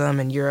capitalism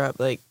in Europe,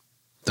 like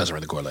doesn't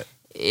really correlate.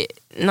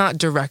 Not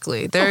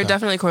directly. There are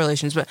definitely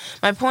correlations, but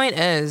my point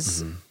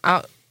is,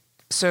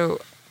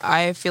 so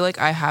I feel like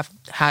I have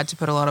had to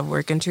put a lot of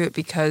work into it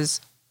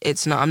because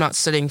I'm not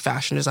studying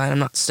fashion design. I'm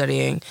not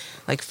studying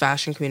like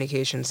fashion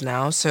communications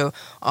now. So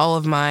all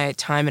of my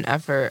time and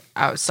effort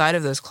outside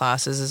of those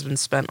classes has been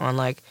spent on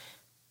like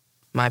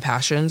my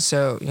passion.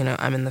 So, you know,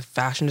 I'm in the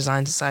Fashion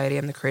Design Society.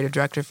 I'm the creative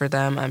director for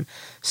them. I'm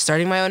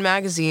starting my own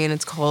magazine.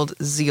 It's called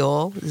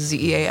Zeal,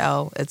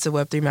 Zeal. It's a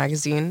Web3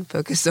 magazine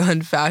focused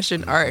on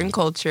fashion, art, and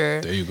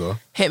culture. There you go.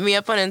 Hit me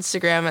up on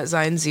Instagram at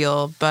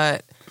ZionZeal.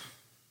 But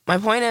my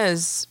point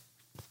is,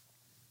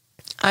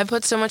 I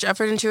put so much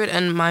effort into it,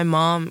 and my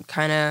mom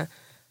kind of,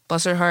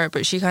 bless her heart,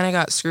 but she kind of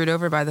got screwed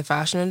over by the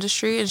fashion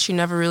industry, and she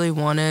never really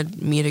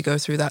wanted me to go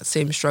through that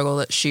same struggle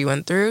that she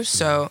went through.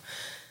 So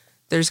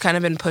there's kind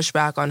of been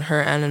pushback on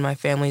her end and my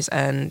family's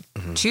end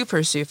to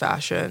pursue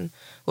fashion,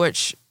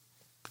 which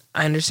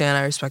I understand.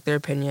 I respect their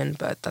opinion,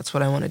 but that's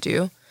what I want to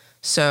do.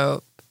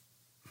 So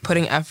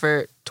putting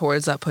effort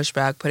towards that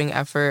pushback, putting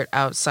effort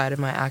outside of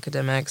my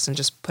academics, and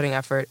just putting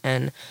effort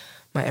in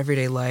my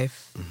everyday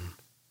life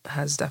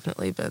has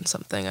definitely been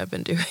something I've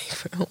been doing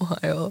for a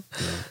while.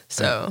 Yeah.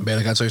 So, man,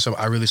 I gotta tell you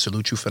something. I really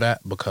salute you for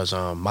that, because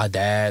my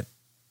dad,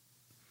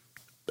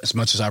 as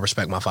much as I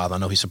respect my father, I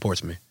know he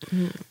supports me.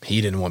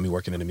 He didn't want me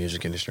working in the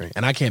music industry.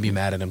 And I can't be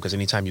mad at him, because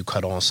anytime you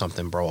cut on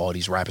something, bro, all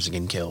these rappers are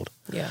getting killed.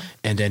 Yeah.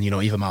 And then, you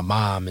know, even my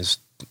mom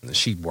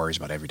she worries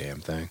about every damn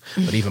thing.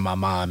 But even my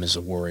mom is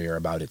a worrier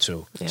about it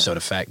too. Yeah. So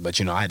the fact, but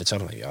you know, I had to tell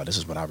her, like, yo, this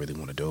is what I really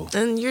want to do.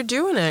 And you're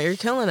doing it. You're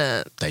killing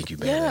it. Thank you,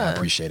 baby. Yeah. I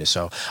appreciate it.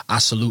 So I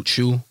salute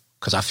you,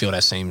 because I feel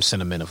that same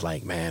sentiment of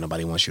like, man,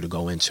 nobody wants you to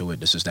go into it.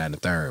 This is that and the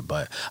third.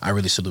 But I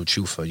really salute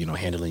you for, you know,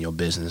 handling your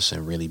business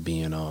and really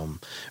being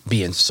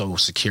so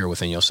secure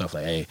within yourself.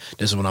 Like, hey,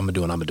 this is what I'm gonna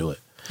do, and I'm gonna do it.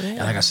 Yeah. And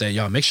like I said,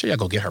 y'all, make sure y'all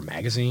go get her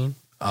magazine.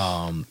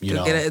 You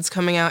know, get it. It's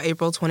coming out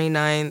April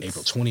 29th.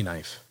 April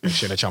 29th. Make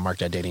sure that y'all mark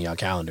that date in y'all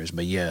calendars.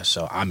 But yeah,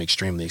 so I'm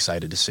extremely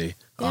excited to see.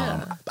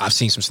 Yeah. I've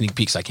seen some sneak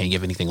peeks. I can't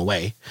give anything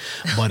away,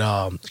 but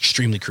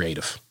extremely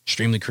creative,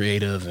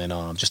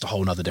 and just a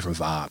whole nother different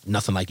vibe.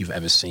 Nothing like you've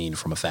ever seen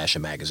from a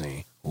fashion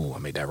magazine. Ooh, I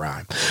made that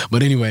rhyme.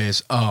 But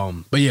anyways,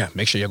 but yeah,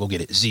 make sure y'all go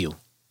get it. Zeal.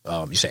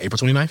 You said April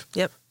 29th?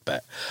 Yep.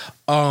 But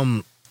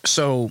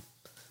so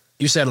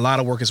you said a lot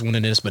of work is went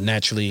into this, but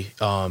naturally,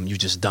 you've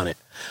just done it.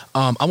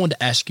 I wanted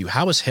to ask you,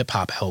 how has hip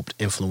hop helped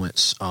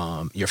influence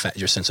your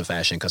sense of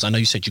fashion? Because I know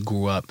you said you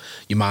grew up,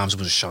 your mom's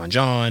was Sean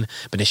John,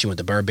 but then she went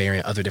to Burberry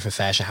and other different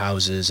fashion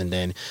houses, and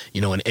then,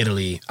 you know, in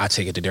Italy, I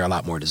take it that they're a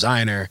lot more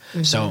designer.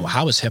 So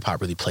how has hip hop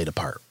really played a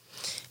part?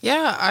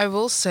 Yeah, I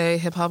will say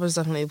hip hop has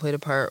definitely played a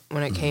part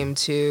when it came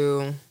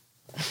to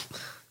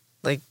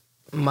like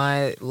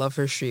my love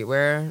for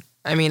streetwear.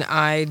 I mean,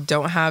 I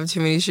don't have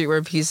too many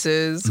streetwear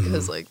pieces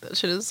because like that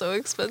shit is so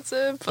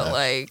expensive. But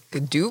like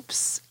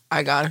dupes,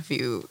 I got a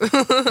few.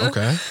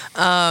 Okay.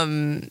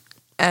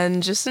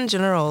 And just in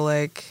general,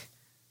 like,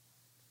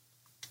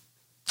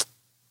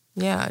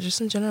 yeah, just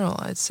in general,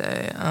 I'd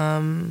say.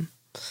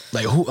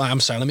 Like who?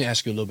 I'm sorry. Let me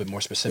ask you a little bit more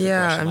specific.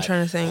 Yeah, question. I'm like,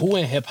 trying to think. Who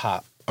in hip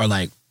hop, or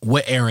like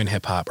what era in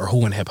hip hop, or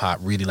who in hip hop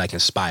really like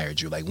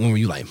inspired you? Like when were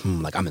you like,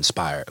 like I'm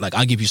inspired? Like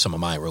I'll give you some of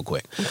mine real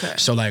quick. Okay.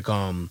 So like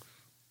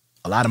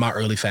a lot of my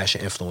early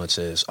fashion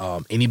influences,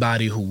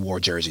 anybody who wore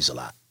jerseys a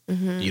lot.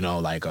 You know,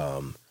 like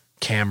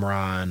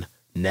Cameron,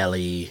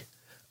 Nelly,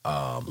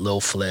 Lil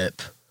Flip,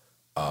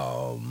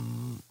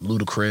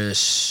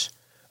 Ludacris.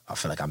 I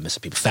feel like I'm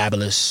missing people.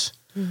 Fabulous.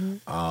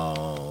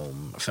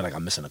 I feel like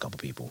I'm missing a couple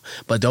people,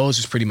 but those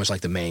is pretty much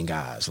like the main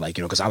guys. Like,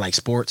 you know, because I like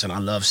sports and I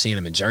love seeing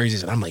them in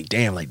jerseys, and I'm like,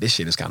 damn, like this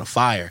shit is kind of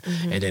fire.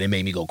 And then it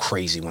made me go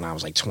crazy when I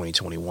was like 20,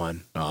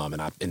 21,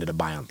 and I ended up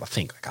buying, I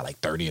think I got like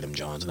 30 of them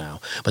Johns now.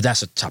 But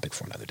that's a topic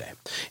for another day.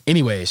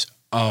 Anyways,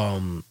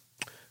 so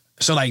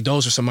like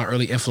those are some of my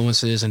early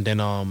influences, and then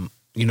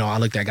you know, I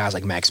looked at guys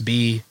like Max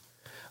B,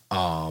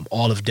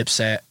 all of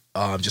Dipset,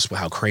 just with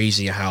how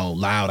crazy and how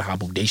loud and how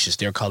bodacious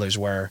their colors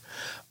were.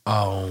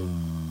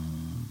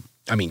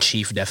 I mean,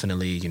 Chief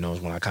definitely, you know,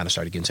 when I kind of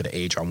started getting to the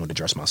age where I wanted to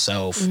dress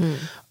myself.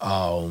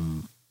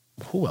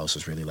 Who else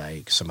was really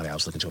like somebody I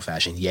was looking to a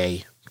fashion?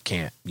 Ye,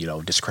 can't, you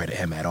know, discredit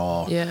him at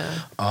all. Yeah.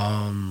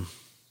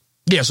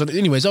 Yeah, so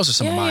anyways, those are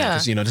some of mine.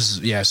 Because, you know, this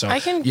is, so,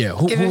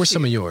 who were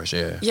some of yours?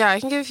 Yeah. Yeah, I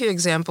can give a few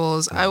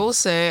examples. I will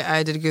say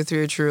I did go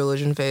through a True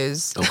Religion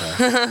phase.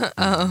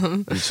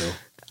 Okay. Me too.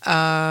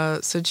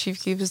 So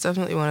Chief Keef is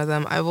definitely one of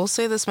them. I will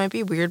say this might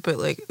be weird, but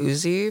like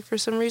Uzi, for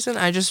some reason,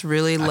 I just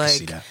really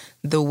like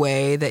the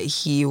way that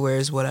he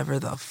wears whatever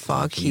the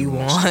fuck he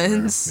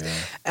wants. Yeah.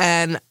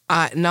 And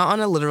not on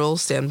a literal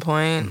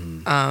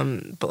standpoint,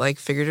 but like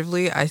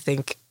figuratively, I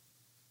think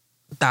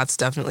that's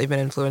definitely been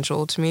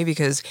influential to me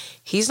because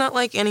he's not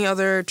like any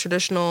other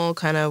traditional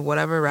kind of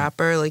whatever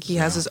rapper. Like he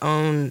has his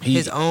own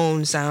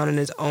sound and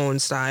his own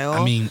style.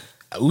 I mean,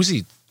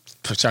 Uzi,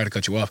 sorry to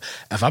cut you off.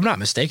 If I'm not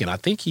mistaken, I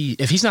think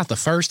if he's not the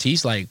first,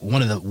 he's like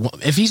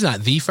if he's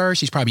not the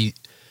first, he's probably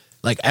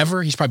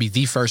he's probably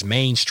the first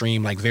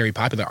mainstream, like very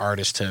popular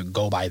artist to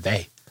go by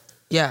they.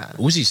 Yeah.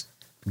 Uzi's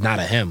not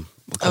a him.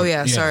 Oh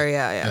yeah, sorry,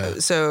 yeah.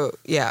 So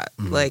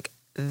like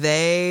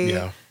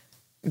they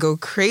go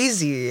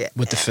crazy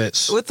with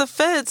the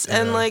fits.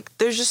 And like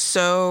they're just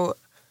so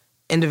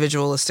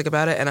individualistic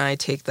about it, and I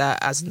take that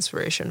as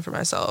inspiration for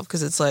myself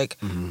because it's like,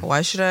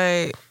 why should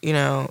I, you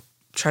know,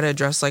 try to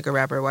dress like a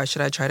rapper? Why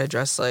should I try to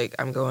dress like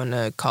I'm going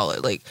to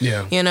college? Like,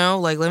 you know,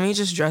 like let me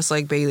just dress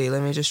like Bailey.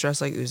 Let me just dress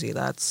like Uzi.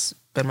 That's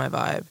been my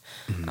vibe.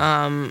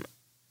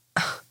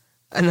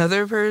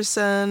 Another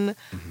person,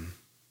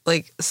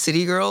 like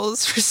City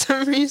Girls for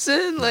some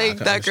reason, like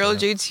that girl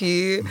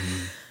JT.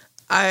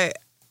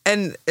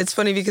 And it's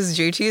funny because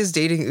JT is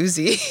dating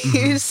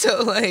Uzi,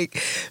 so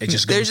like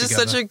they're just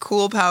such a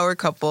cool power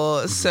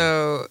couple.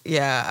 So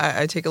yeah,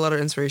 I take a lot of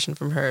inspiration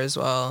from her as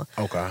well.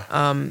 Okay.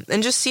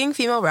 And just seeing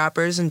female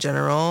rappers in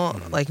general,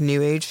 like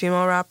new age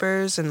female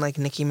rappers, and like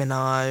Nicki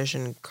Minaj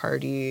and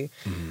Cardi,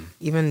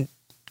 even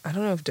I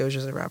don't know if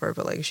Doja's a rapper,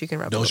 but like she can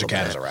rap. Doja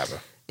Cat is a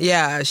rapper.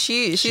 Yeah,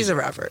 she's a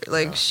rapper.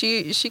 Like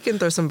she can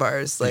throw some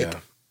bars. Like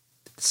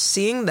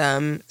seeing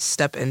them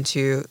step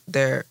into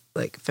their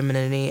like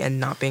femininity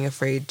and not being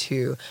afraid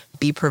to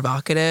be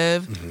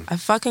provocative. I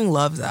fucking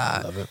love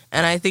that. Love it.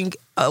 And I think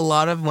a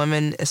lot of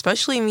women,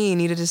 especially me,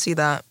 needed to see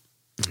that.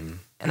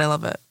 And I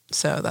love it.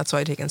 So that's why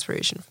I take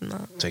inspiration from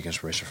that. Take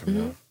inspiration from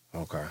that.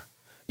 Okay.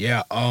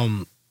 Yeah.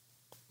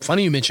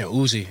 Funny you mentioned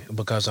Uzi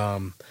because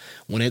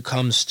when it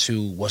comes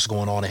to what's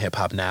going on in hip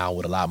hop now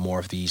with a lot more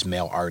of these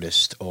male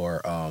artists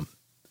or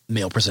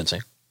male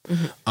presenting,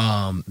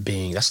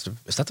 being is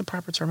that the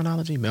proper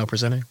terminology? Male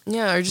presenting?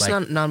 Yeah, or just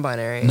like,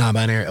 non-binary.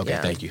 Non-binary. Okay,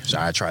 thank you.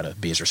 Sorry, I try to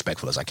be as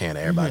respectful as I can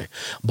to everybody.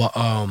 But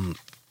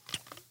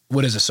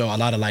what is it? So a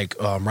lot of like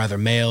rather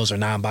males or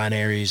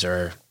non-binaries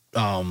or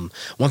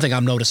one thing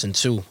I'm noticing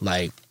too,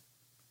 like,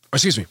 or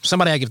excuse me,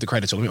 somebody I give the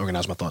credit to. Let me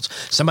organize my thoughts.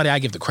 Somebody I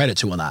give the credit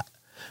to a lot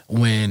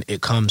when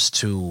it comes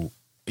to,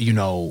 you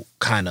know,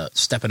 kind of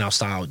stepping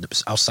outside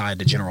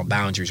the general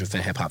boundaries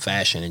within hip hop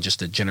fashion and just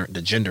the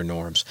gender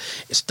norms.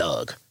 It's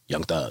Thug.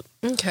 Young Thug.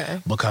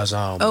 Okay. Because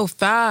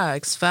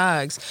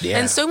facts. Yeah.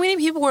 And so many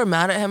people were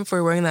mad at him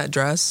for wearing that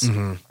dress.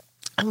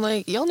 I'm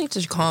like, y'all need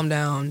to calm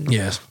down.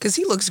 Yes. Because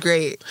he looks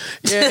great.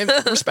 Yeah, and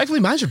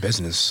respectfully, mind your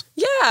business.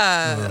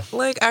 Yeah.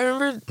 Like, I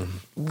remember,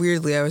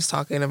 weirdly, I was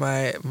talking to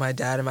my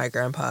dad and my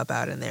grandpa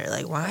about it, and they're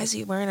like, why is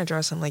he wearing a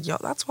dress? I'm like, y'all,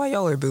 that's why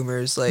y'all are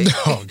boomers. Like,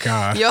 oh,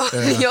 God.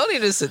 Y'all need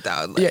to sit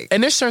down. Like,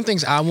 and there's certain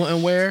things I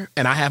wouldn't wear,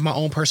 and I have my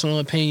own personal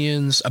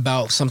opinions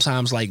about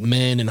sometimes, like,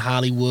 men in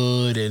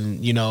Hollywood,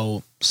 and, you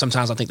know,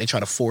 sometimes I think they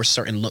try to force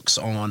certain looks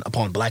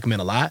upon black men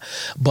a lot.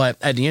 But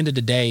at the end of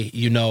the day,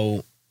 you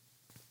know,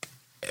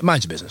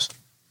 mind your business.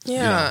 Yeah,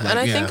 you know, like, and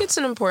I think it's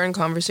an important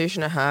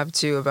conversation to have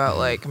too about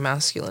like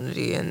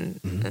masculinity and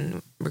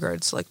in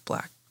regards to like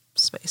black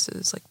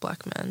spaces, like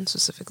black men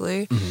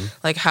specifically,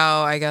 like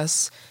how I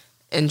guess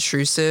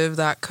intrusive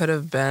that could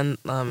have been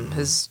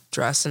his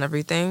dress and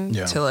everything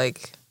to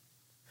like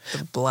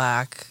the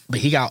black, but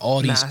he got all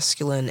these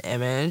masculine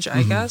image,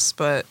 I guess,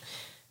 but.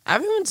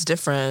 Everyone's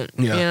different,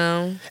 you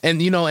know?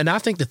 And, you know, and I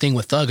think the thing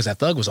with Thug is that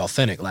Thug was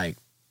authentic. Like,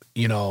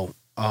 you know,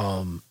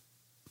 I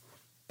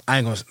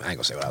ain't gonna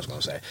say what I was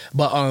gonna say.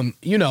 But,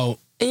 you know.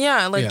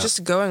 Yeah, like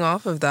just going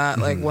off of that,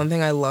 like one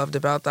thing I loved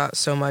about that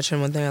so much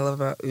and one thing I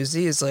love about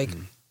Uzi is like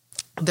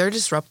they're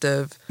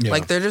disruptive.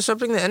 Like they're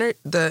disrupting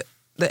the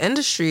the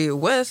industry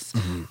with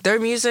their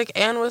music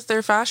and with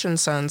their fashion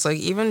sense. Like,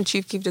 even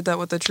Chief Keef did that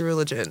with the True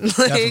Religion.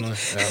 Like,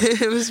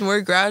 it was more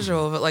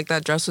gradual, but like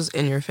that dress was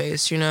in your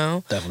face, you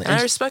know? Definitely. And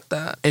I respect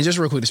that. And just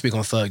real quick to speak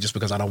on Thug, just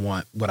because I don't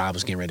want what I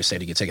was getting ready to say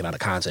to get taken out of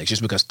context.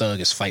 Just because Thug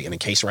is fighting a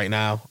case right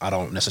now, I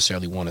don't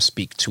necessarily want to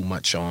speak too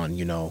much on,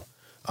 you know,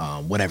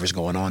 whatever's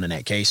going on in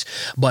that case.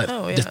 But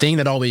the thing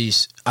that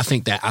always, I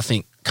think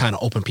kind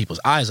of opened people's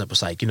eyes up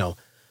was like, you know,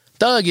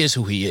 Thug is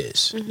who he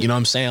is. You know what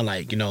I'm saying?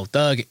 Like, you know,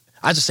 Thug,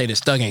 I just say this,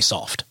 Thug ain't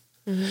soft.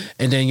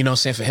 And then, you know what I'm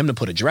saying, for him to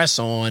put a dress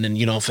on and,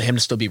 you know, for him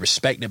to still be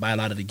respected by a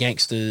lot of the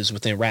gangsters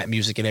within rap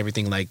music and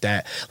everything like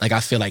that, like, I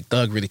feel like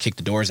Thug really kicked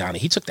the doors down. And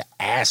he took the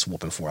ass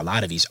whooping for a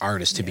lot of these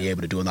artists to be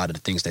able to do a lot of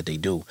the things that they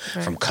do.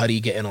 Right. From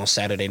Cudi getting on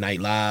Saturday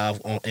Night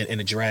Live in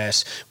a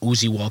dress,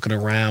 Uzi walking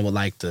around with,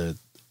 like, the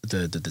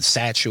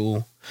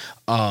satchel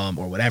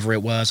or whatever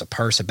it was, a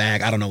purse, a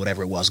bag, I don't know,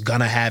 whatever it was,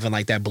 Gunna having,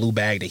 like, that blue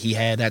bag that he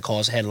had that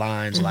caused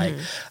headlines. Like,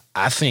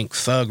 I think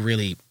Thug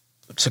really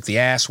took the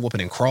ass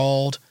whooping and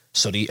crawled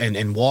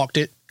and walked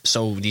it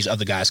so these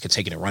other guys could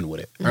take it and run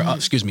with it. Or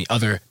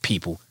other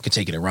people could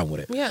take it and run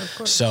with it. Yeah, of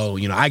course. So,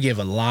 you know, I give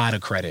a lot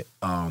of credit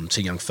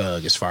to Young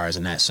Thug as far as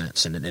in that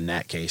sense and in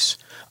that case.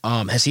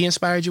 Has he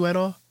inspired you at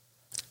all?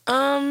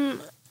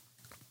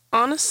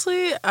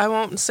 Honestly, I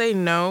won't say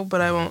no, but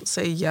I won't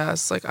say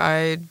yes. Like,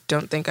 I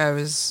don't think I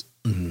was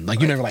like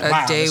you never like,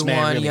 wow, this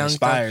man really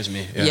inspires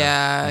me.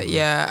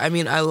 Yeah. I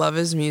mean, I love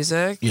his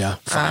music. Yeah.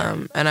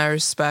 And I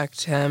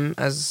respect him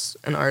as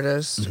an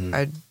artist.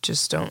 I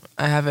just don't.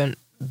 I haven't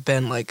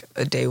been like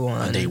a day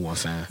one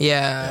fan.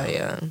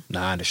 Yeah.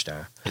 No, I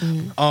understand.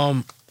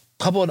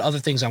 Couple of other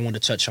things I want to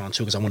touch on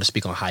too, because I want to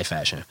speak on high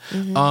fashion.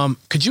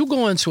 Could you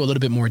go into a little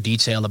bit more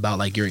detail about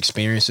like your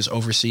experiences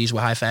overseas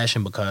with high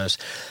fashion? Because,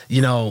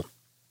 you know,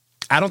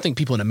 I don't think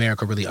people in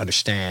America really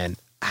understand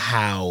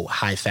how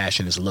high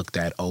fashion is looked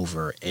at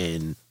over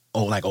in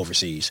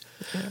overseas.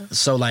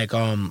 So like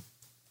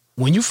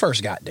when you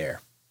first got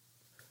there,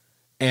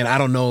 and I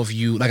don't know if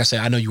you, like I said,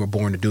 I know you were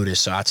born to do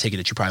this, so I take it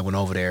that you probably went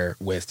over there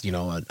with, you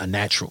know, a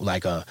natural,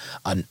 like a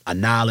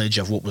knowledge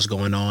of what was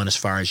going on as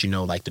far as, you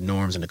know, like the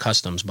norms and the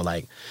customs. But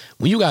like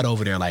when you got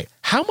over there, like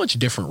how much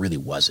different really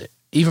was it?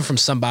 Even from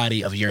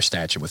somebody of your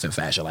stature within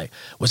fashion, like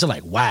was it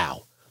like,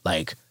 wow,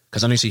 like,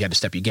 because I know you had to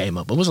step your game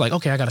up, but was it like,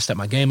 okay, I got to step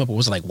my game up, or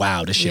was it like,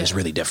 wow, this shit is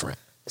really different?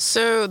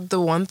 So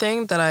the one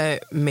thing that I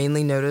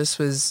mainly noticed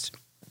was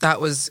that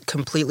was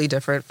completely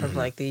different from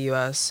like the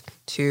US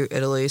to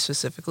Italy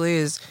specifically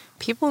is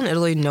people in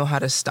Italy know how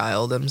to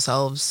style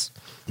themselves.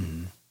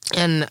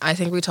 And I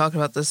think we talked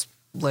about this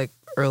like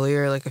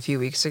earlier, like a few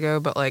weeks ago,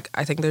 but like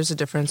I think there's a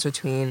difference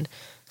between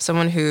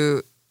someone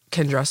who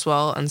can dress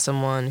well and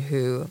someone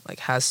who like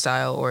has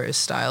style or is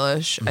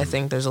stylish. I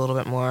think there's a little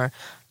bit more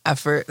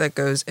effort that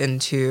goes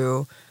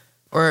into,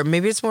 or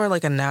maybe it's more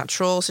like a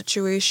natural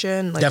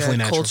situation, like definitely a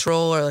natural.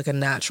 Cultural or like a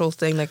natural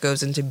thing that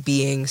goes into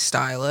being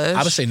stylish.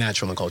 I would say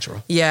natural and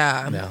cultural.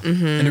 Yeah.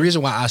 And the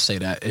reason why I say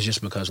that is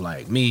just because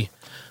like me,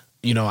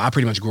 you know, I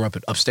pretty much grew up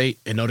in upstate,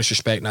 and no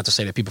disrespect, not to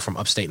say that people from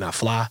upstate not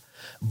fly,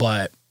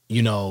 but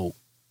you know,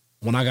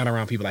 when I got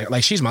around people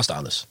like she's my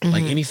stylist.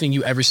 Like anything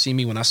you ever see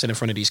me when I sit in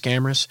front of these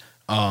cameras,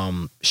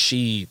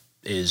 she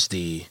is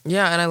the and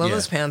I love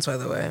those pants, by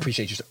the way.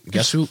 Appreciate you.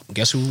 Guess who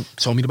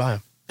told me to buy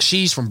them?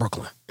 She's from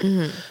Brooklyn.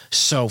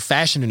 So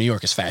fashion in New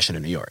York is fashion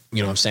in New York.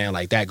 You know what I'm saying?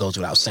 Like that goes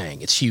without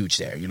saying. It's huge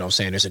there. You know what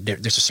I'm saying?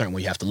 There's a certain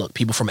way you have to look.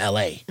 People from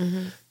LA,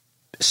 a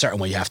certain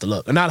way you have to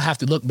look. Or not have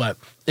to look, but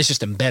it's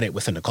just embedded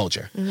within the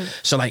culture.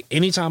 So like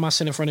anytime I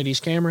sit in front of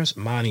these cameras,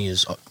 Monty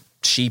is,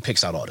 she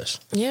picks out all this.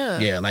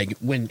 Yeah, like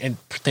and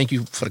thank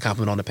you for the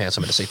compliment on the pants.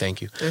 I'm going to say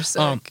thank you. They're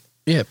sick.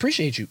 Yeah,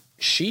 appreciate you.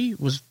 She's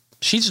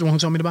the one who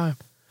told me to buy them.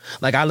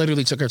 Like I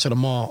literally took her to the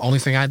mall. Only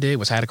thing I did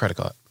was had a credit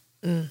card.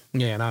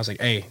 Yeah, and I was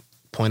like, hey,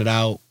 point it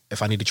out.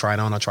 If I need to try it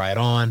on, I'll try it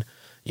on.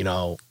 You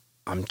know,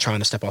 I'm trying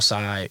to step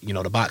outside, you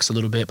know, the box a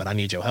little bit, but I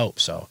need your help.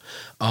 So,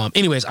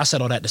 anyways, I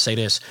said all that to say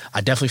this. I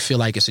definitely feel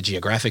like it's a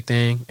geographic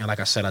thing. And like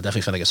I said, I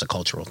definitely feel like it's a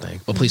cultural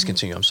thing. But please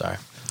continue. I'm sorry.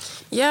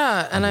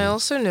 Yeah, and I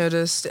also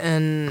noticed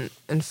in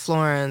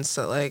Florence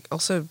that like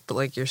also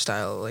like your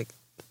style, like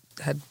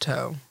head to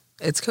toe,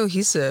 it's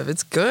cohesive.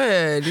 It's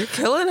good. You're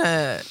killing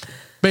it.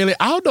 Bailey,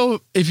 I don't know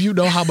if you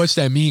know how much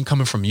that mean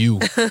coming from you.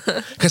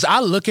 Because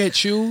I look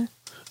at you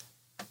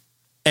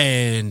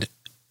and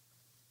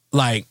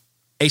like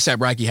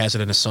A$AP Rocky has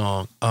it in a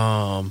song,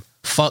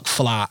 fuck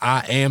fly,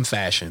 I am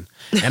fashion.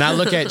 And I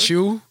look at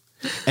you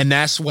and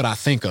that's what I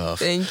think of.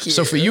 Thank you.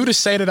 So for you to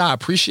say that, I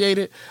appreciate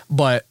it,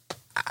 but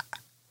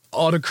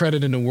all the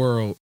credit in the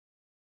world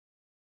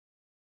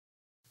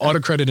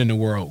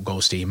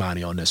goes to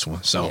Imani on this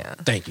one. So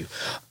thank you.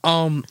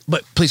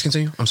 But please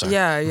continue. I'm sorry.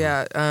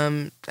 Yeah.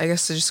 I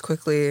guess to just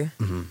quickly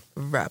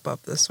wrap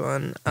up this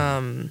one.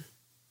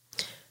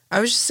 I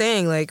was just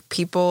saying, like,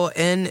 people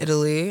in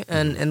Italy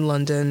and in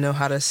London know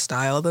how to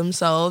style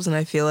themselves, and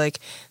I feel like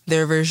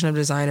their version of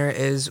designer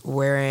is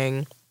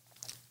wearing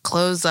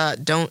clothes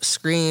that don't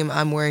scream,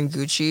 I'm wearing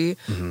Gucci,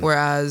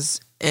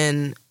 whereas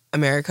in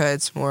America,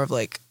 it's more of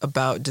like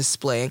about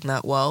displaying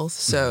that wealth.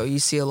 So you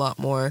see a lot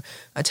more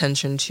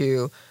attention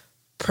to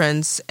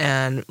prints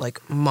and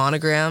like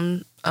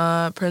monogram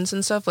prints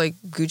and stuff, like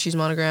Gucci's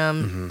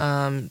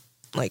monogram,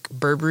 like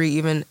Burberry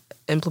even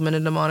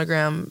implemented a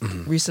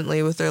monogram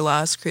recently with their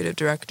last creative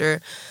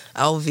director,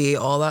 LV,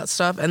 all that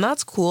stuff. And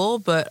that's cool,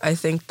 but I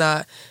think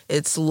that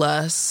it's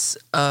less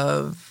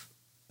of...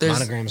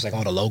 monograms, like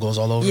all the logos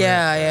all over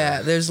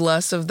Yeah. There's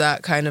less of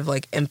that kind of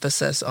like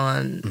emphasis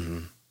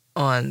on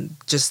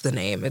just the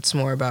name. It's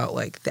more about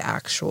like the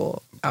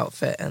actual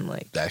outfit and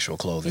like... the actual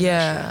clothing.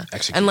 Yeah.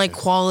 And like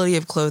quality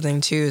of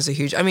clothing too is a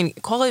huge... I mean,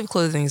 quality of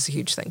clothing is a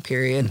huge thing,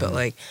 period. But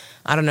like,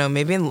 I don't know,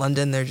 maybe in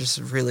London they're just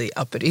really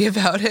uppity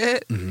about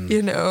it,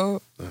 you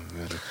know?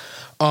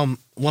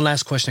 One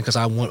last question, because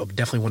I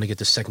definitely want to get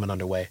this segment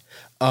underway.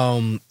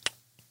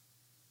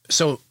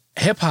 So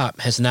hip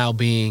hop has now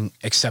being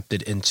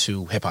accepted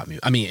into hip hop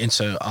music. I mean,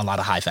 into a lot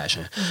of high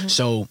fashion.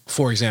 So,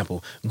 for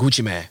example,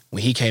 Gucci Mane,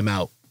 when he came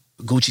out,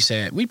 Gucci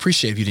said, "We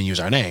appreciate if you didn't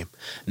use our name."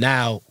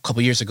 Now, a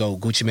couple years ago,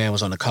 Gucci Mane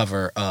was on the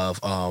cover of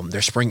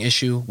their spring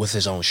issue with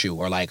his own shoe,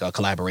 or like a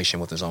collaboration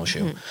with his own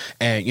shoe.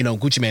 And, you know,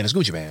 Gucci Mane is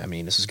Gucci Mane. I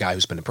mean, this is a guy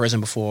who's been in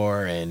prison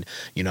before, and,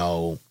 you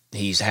know,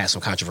 he's had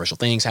some controversial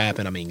things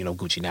happen. I mean, you know,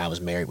 Gucci now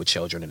is married with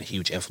children and a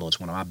huge influence,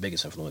 one of my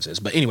biggest influences.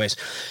 But anyways,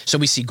 so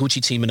we see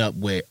Gucci teaming up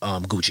with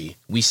Gucci.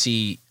 We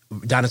see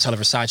Donatella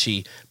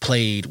Versace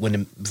played when the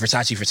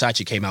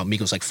Versace came out,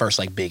 Migos' like first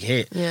like big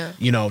hit. Yeah.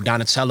 You know,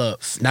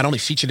 Donatella not only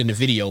featured in the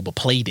video, but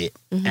played it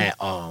at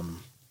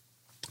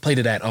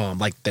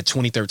like the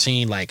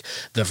 2013 like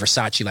the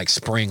Versace like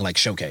spring like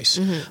showcase.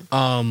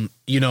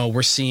 You know,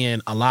 we're seeing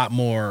a lot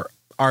more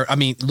art. I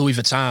mean, Louis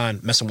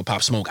Vuitton messing with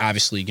Pop Smoke,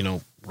 obviously, you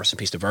know, rest in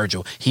peace to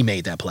Virgil, he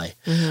made that play.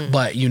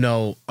 But, you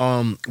know,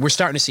 we're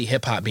starting to see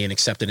hip hop being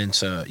accepted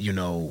into, you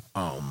know,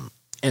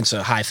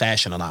 into high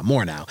fashion a lot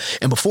more now.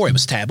 And before it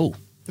was taboo.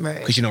 Right.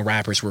 Because, you know,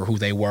 rappers were who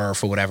they were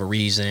for whatever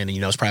reason. And, you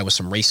know, it's probably with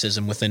some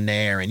racism within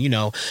there. And, you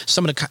know,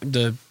 some of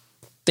the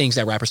things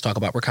that rappers talk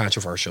about were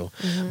controversial.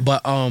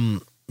 But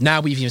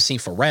now we've even seen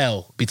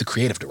Pharrell be the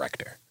creative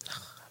director. I'm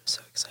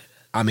so excited.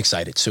 I'm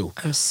excited too.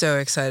 I'm so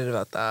excited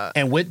about that.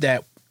 And with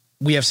that,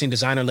 we have seen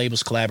designer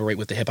labels collaborate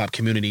with the hip-hop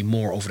community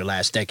more over the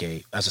last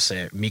decade. As I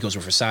said, Migos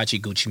with Versace,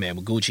 Gucci Mane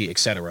with Gucci,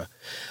 etc.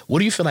 What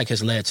do you feel like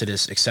has led to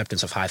this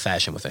acceptance of high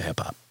fashion within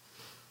hip-hop?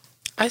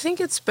 I think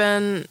it's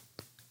been,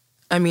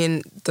 I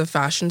mean, the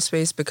fashion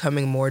space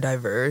becoming more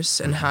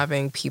diverse and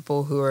having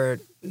people who are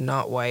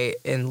not white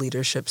in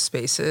leadership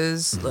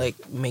spaces,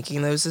 like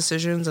making those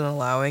decisions and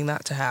allowing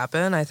that to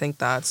happen. I think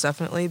that's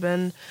definitely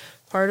been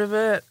part of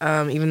it,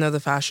 even though the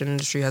fashion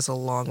industry has a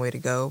long way to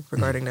go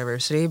regarding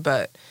diversity.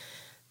 But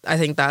I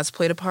think that's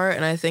played a part.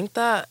 And I think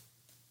that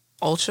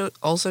also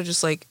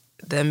just like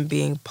them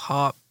being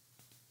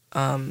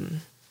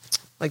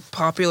like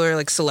popular,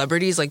 like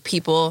celebrities, like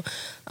people,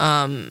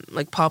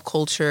 like pop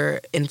culture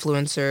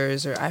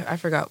influencers, or I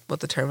forgot what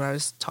the term I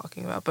was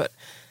talking about, but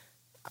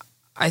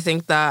I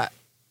think that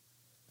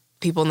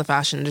people in the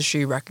fashion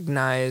industry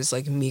recognize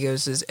like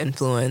Migos'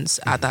 influence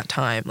at that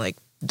time. Like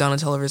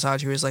Donatella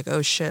Versace was like,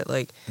 oh shit,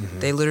 like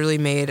they literally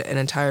made an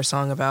entire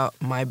song about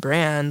my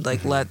brand.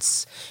 Like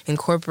let's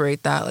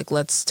incorporate that. Like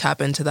let's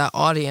tap into that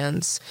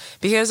audience.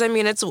 Because I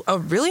mean, it's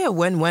really a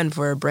win-win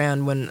for a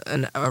brand when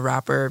a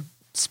rapper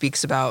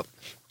speaks about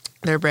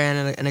their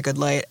brand in a good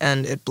light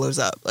and it blows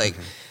up. Like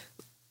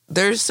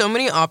there's so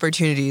many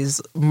opportunities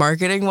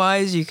marketing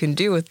wise you can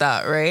do with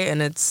that, right?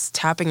 And it's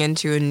tapping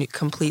into a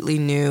completely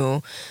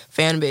new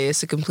fan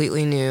base, a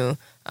completely new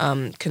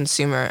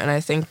consumer. And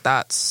I think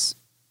that's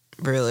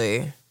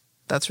really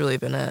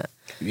been it.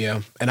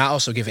 Yeah, and I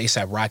also give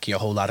A$AP Rocky a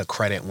whole lot of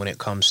credit when it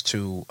comes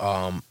to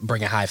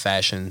bringing high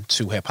fashion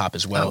to hip hop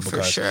as well.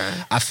 For sure.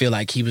 I feel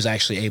like he was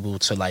actually able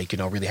to like, you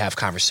know, really have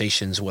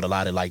conversations with a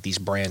lot of like these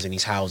brands and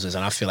these houses,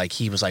 and I feel like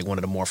he was like one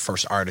of the more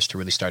first artists to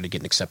really start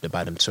getting accepted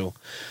by them too.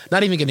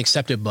 Not even getting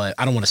accepted, but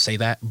I don't want to say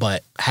that,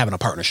 but having a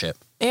partnership.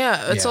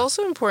 Yeah, it's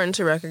also important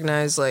to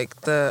recognize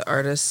like the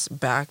artists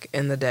back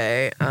in the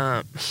day,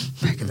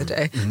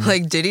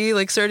 like Diddy,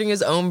 like starting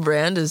his own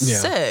brand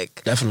is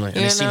sick. Definitely,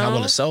 and they seen how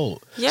well it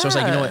sold. Yeah. So it's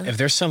like, you know what, if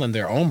they're selling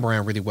their own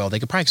brand really well, they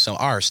could probably sell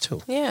ours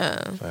too.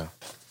 Yeah.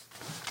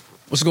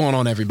 What's going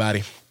on,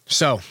 everybody?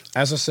 So,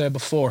 as I said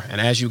before,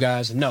 and as you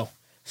guys know,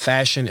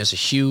 fashion is a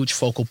huge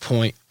focal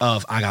point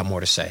of I Got More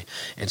to Say.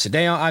 And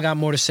today on I Got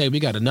More to Say, we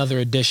got another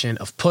edition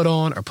of Put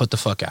On or Put the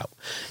Fuck Out.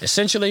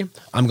 Essentially,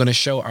 I'm going to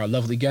show our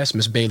lovely guest,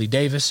 Miss Bailey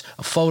Davis,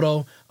 a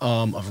photo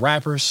of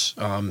rappers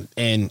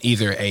in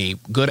either a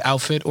good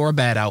outfit or a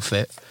bad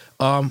outfit.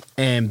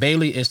 And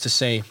Bailey is to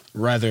say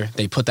whether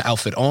they put the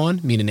outfit on,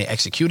 meaning they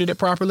executed it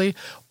properly,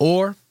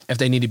 or if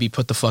they need to be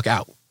put the fuck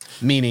out,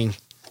 meaning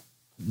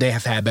they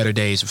have had better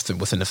days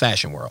within the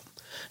fashion world.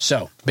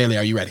 So, Bailey,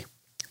 are you ready?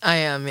 I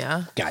am,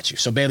 yeah. Got you.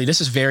 So, Bailey, this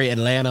is very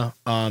Atlanta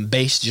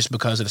based just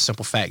because of the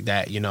simple fact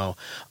that, you know,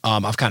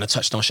 I've kind of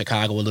touched on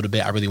Chicago a little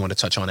bit. I really want to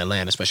touch on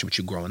Atlanta, especially with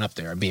you growing up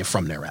there, being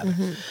from there, rather.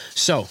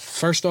 So,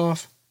 first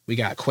off, we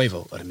got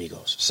Quavo of the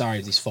Migos.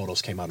 Sorry, these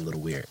photos came out a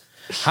little weird.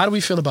 How do we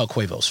feel about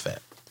Quavo's fit?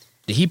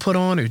 Did he put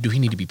on, or do he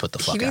need to be put the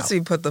fuck out? He needs to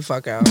be put the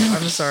fuck out.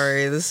 I'm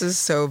sorry. This is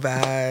so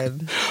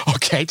bad.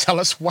 Okay,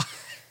 tell us why.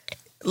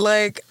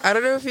 Like, I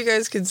don't know if you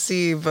guys can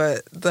see,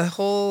 but the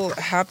whole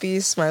happy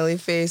smiley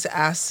face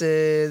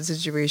acid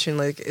situation,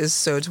 like, is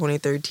so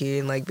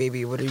 2013. Like,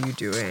 baby, what are you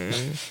doing?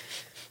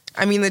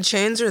 I mean, the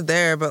chains are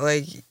there, but,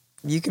 like,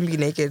 you can be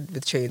naked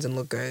with chains and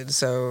look good.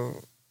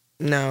 So,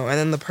 no. And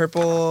then the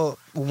purple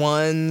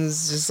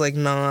ones, just, like,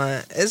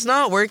 not... It's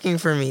not working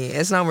for me.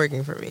 It's not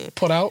working for me.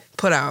 Put out?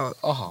 Put out.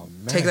 Oh,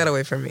 man. Take that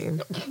away from me.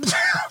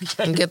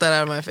 And get that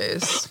out of my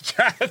face.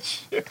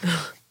 Gotcha.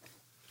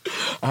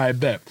 All right,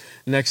 bet.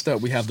 Next up,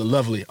 we have the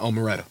lovely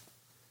Omeretta.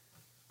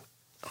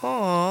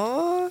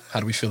 Aww. How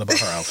do we feel about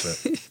her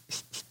outfit?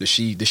 Does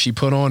she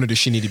put on, or does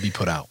she need to be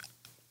put out?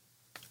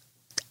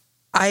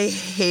 I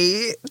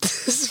hate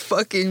this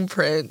fucking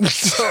print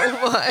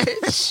so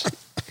much.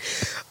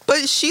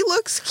 But she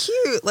looks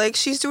cute. Like,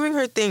 she's doing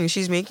her thing.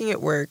 She's making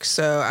it work.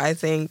 So I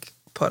think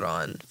put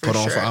on. Put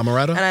on sure. for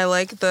Omeretta? And I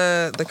like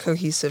the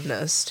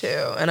cohesiveness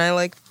too. And I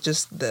like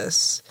just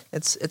this.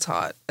 It's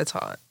hot. It's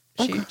hot.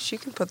 Okay. She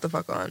can put the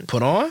fuck on.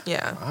 Put on?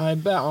 Yeah. I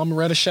bet.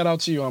 Omeretta, shout out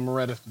to you,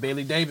 Omeretta.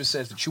 Bailey Davis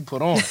says that you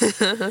put on.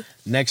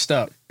 Next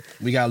up,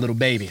 we got Little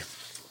Baby.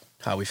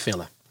 How we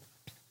feeling?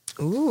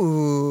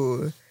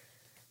 Ooh.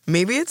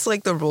 Maybe it's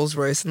like the Rolls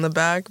Royce in the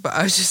back, but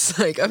I was just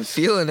like, I'm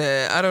feeling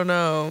it. I don't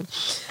know.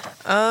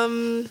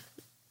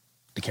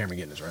 The camera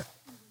getting this right.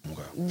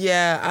 Okay.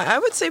 Yeah, I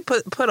would say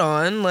put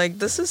on. Like,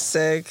 this is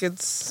sick.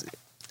 It's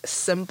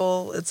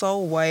simple. It's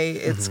all white.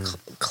 It's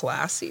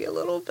classy a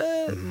little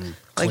bit.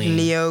 Like Clean.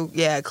 neo.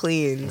 Yeah,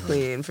 clean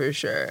for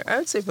sure. I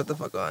would say put the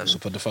fuck on. So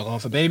put the fuck on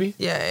for Baby?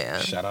 Yeah.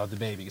 Shout out to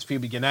Baby, because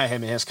people be getting at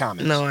him in his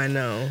comments. No, I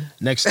know.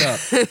 Next up,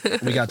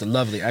 we got the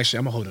lovely. Actually,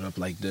 I'm going to hold it up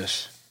like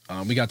this.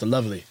 We got the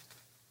lovely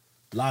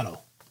Lotto.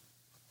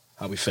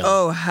 How we feeling?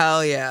 Oh,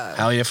 hell yeah.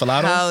 Hell yeah for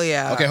Lotto? Hell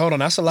yeah. Okay, hold on.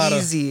 That's a lot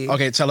Easy.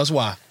 Okay, tell us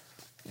why.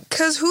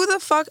 Because who the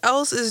fuck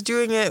else is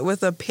doing it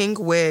with a pink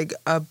wig,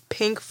 a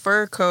pink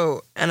fur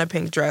coat, and a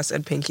pink dress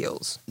and pink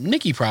heels?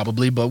 Nikki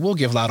probably, but we'll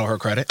give Lotto her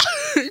credit.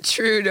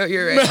 True. No,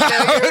 you're right.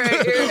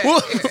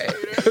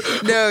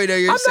 No,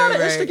 you're I'm so not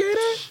an right. instigator.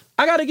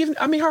 I gotta give.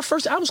 I mean, her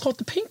first album's called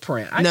The Pink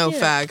Print. No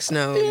facts.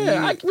 No.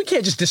 Yeah, we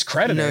can't just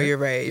discredit her. No, you're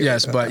right.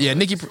 Yes, but yeah,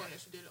 Nikki.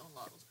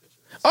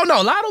 Oh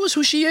no, Lotto is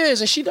who she is,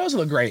 and she does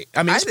look great.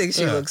 I mean, I think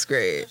she looks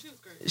great.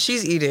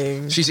 She's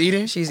eating. She's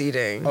eating? She's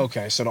eating.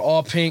 Okay, so the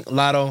all pink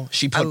Lotto,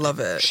 I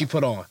love it. She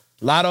put on.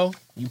 Lotto,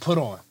 you put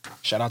on.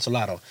 Shout out to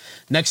Lotto.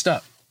 Next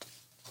up,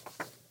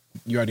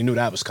 you already knew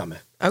that was coming.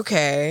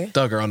 Okay.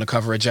 Thugger on the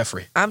cover of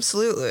Jeffrey.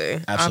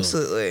 Absolutely.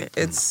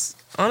 It's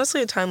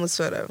honestly a timeless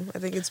photo. I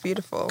think it's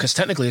beautiful. Because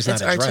technically it's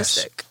not a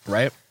artistic. dress,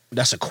 right?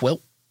 That's a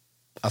quilt.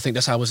 I think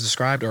that's how it was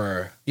described,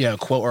 or a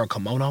quilt or a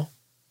kimono.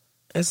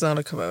 It's not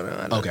a kimono,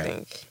 I don't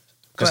think.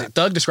 Because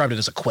Thug described it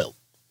as a quilt.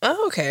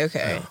 Oh, okay.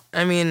 Yeah.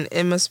 I mean,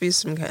 it must be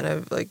some kind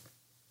of like.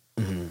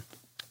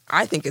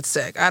 I think it's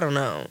sick. I don't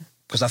know.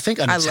 Because I think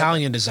an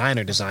Italian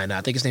designer designed that.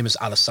 I think his name is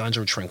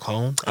Alessandro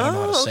Trincone. I don't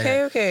know how to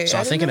say it. Okay. So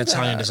I think an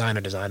Italian designer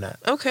designed that.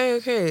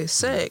 Okay.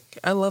 Sick.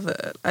 I love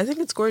it. I think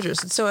it's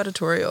gorgeous. It's so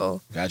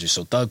editorial. Got you.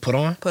 So Thug put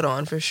on? Put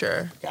on for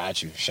sure.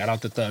 Got you. Shout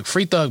out to Thug.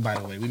 Free Thug, by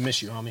the way. We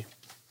miss you, homie.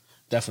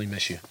 Definitely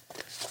miss you.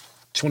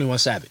 21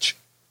 Savage.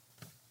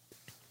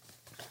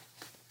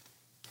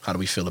 How do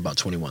we feel about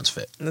 21's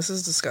fit? This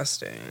is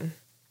disgusting.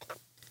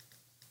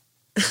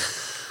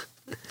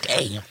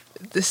 Damn.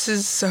 This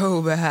is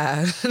so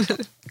bad.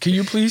 Can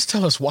you please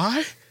tell us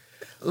why?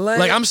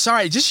 Like, I'm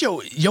sorry, just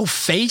your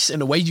face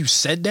and the way you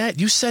said that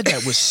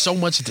with so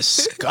much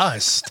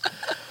disgust.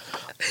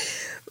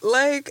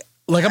 Like,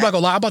 I'm not gonna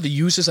lie, I'm about to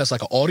use this as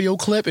like an audio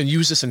clip and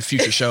use this in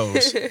future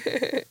shows.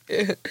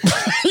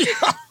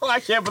 I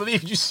can't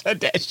believe you said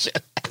that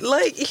shit.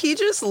 Like, he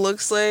just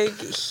looks like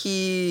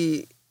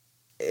he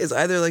is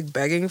either like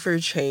begging for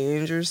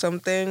change or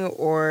something,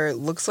 or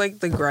looks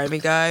like the grimy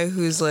guy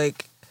who's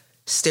like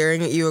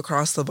staring at you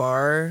across the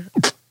bar.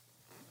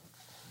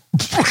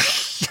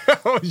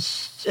 Oh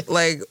shit.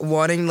 Like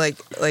wanting like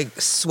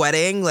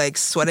sweating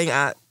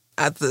at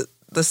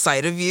the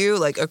sight of you,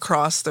 like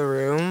across the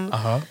room.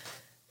 Uh-huh.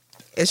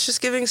 It's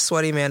just giving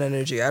sweaty man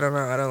energy. I don't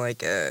know. I don't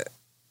like it.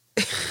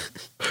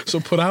 So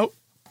put out?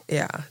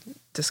 Yeah.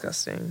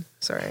 Disgusting.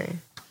 Sorry.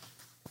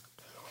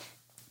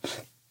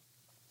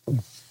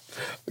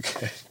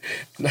 Okay.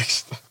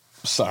 Next.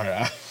 Sorry.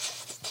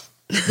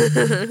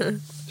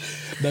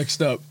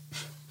 Next up,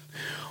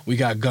 we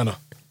got Gunna.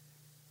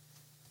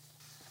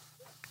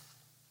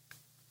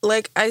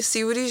 Like, I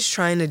see what he's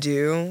trying to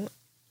do,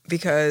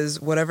 because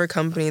whatever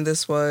company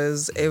this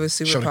was, it was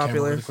super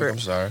popular for. I'm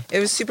sorry. It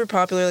was super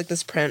popular. Like,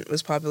 this print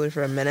was popular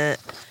for a minute.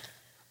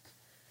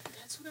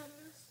 That's who that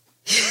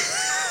is?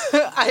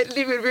 I didn't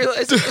even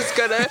realize it was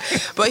Gunna,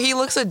 but he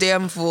looks a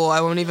damn fool.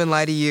 I won't even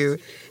lie to you.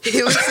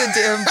 He looks a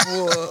damn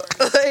fool.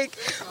 Like,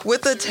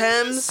 with the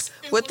Thames,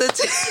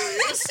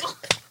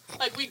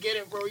 Like, we get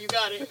it, bro. You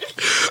got it.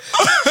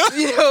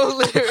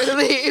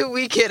 Literally,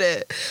 we get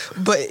it.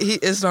 But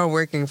it's not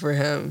working for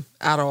him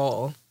at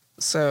all.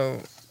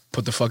 So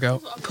Put the fuck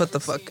out? put the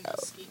fuck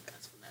out.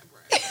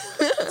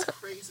 That's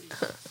crazy.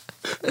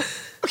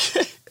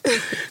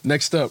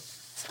 Next up,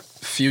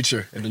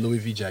 Future in the Louis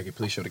V jacket.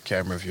 Please show the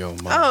camera if you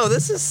don't mind. Oh,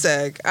 this is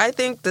sick. I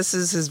think this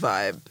is his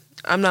vibe.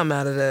 I'm not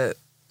mad at it.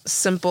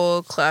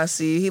 Simple,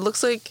 classy. He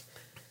looks like...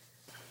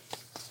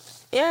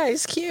 Yeah,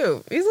 he's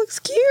cute. He looks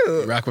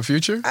cute. Rock with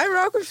Future? I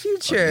rock with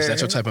Future. Is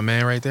that your type of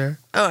man right there?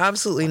 Oh,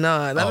 absolutely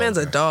not. That man's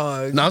a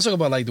dog. No, I'm talking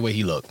about like the way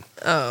he looked.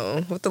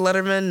 Oh, with the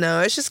Letterman?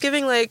 No, it's just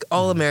giving like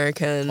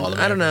all-American.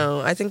 I don't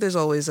know. I think there's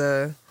always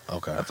a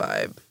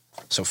vibe.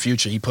 So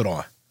Future, he put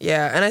on.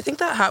 Yeah, and I think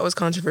that hat was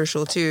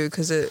controversial too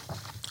because it...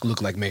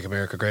 Looked like Make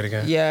America Great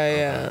Again?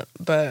 Yeah.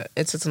 But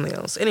it's something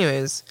else.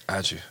 Anyways.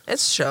 Got you.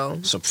 It's chill.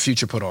 So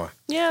Future put on.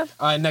 Yeah.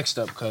 All right, next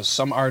up, because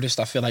some artists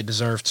I feel like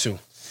deserve too.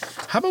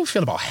 How about we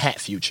feel about Hat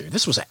Future?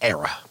 This was an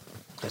era.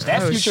 Because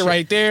that Future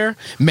right there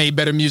made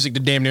better music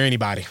than damn near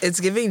anybody. It's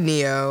giving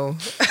Neo.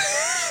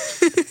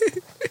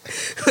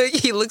 Like,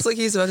 he looks like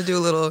he's about to do a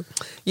little...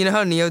 You know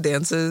how Neo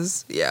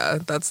dances? Yeah,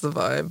 that's the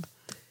vibe.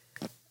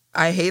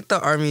 I hate the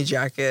army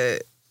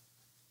jacket.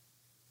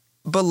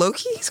 But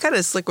low-key, he's kind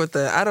of slick with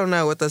the... I don't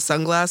know, with the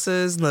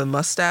sunglasses and the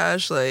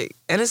mustache. Like,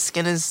 and his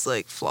skin is,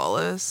 like,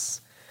 flawless.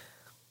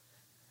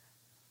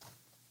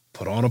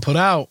 Put on or put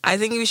out? I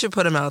think we should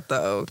put him out,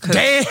 though.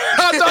 Damn,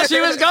 I thought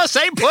she was going to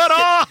say put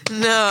on.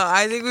 No,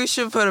 I think we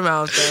should put him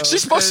out, though. She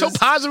spoke so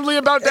positively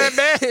about that,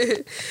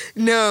 man.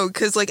 No,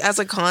 because, like, as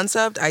a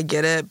concept, I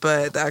get it,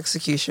 but the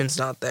execution's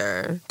not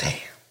there. Damn.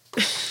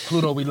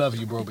 Pluto, we love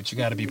you, bro, but you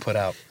got to be put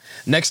out.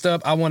 Next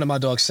up, I wanted my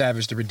dog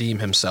Savage to redeem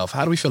himself.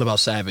 How do we feel about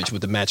Savage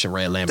with the matching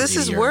red Lamborghini? This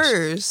is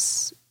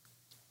worse.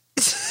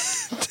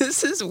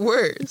 This is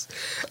worse.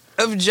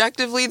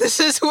 Objectively, this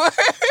is worse.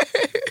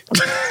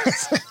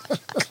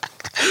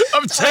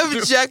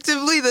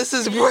 Objectively, this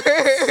is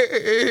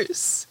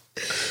worse.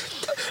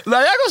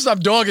 Like, y'all gonna stop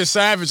dogging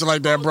Savage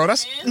like that, bro.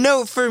 That's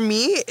no, for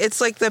me,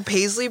 it's like the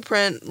paisley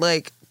print,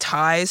 like,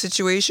 tie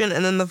situation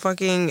and then the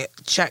fucking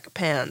check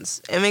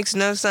pants. It makes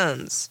no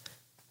sense.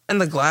 And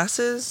the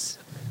glasses,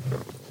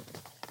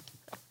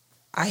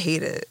 I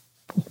hate it.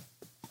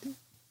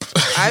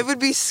 I would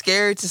be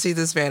scared to see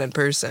this man in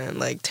person,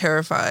 like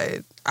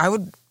terrified. I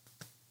would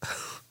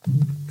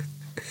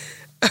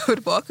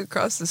walk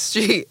across the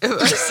street if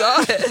I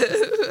saw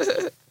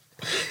it.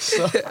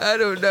 So, I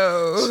don't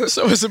know.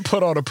 So is it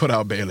put on or put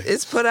out, Bailey?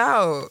 It's put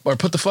out. Or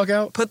put the fuck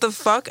out? Put the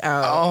fuck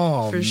out.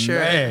 Oh, for sure.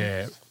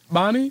 Man.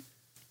 Bonnie?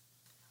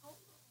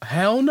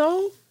 Hell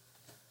no?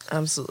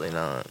 Absolutely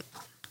not.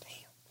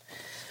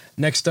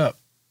 Next up,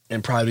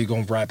 and probably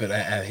gonna wrap it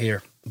at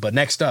here, but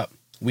next up,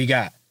 we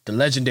got the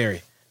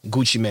legendary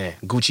Gucci Man,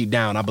 Gucci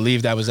Down. I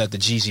believe that was at the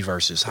Jeezy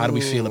Versus. How do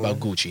we feel about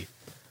Gucci?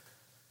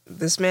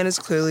 This man is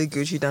clearly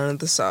Gucci down at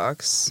the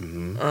socks.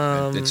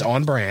 Mm-hmm. It's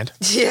on brand.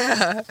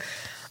 Yeah.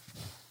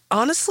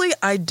 Honestly,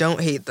 I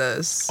don't hate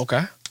this.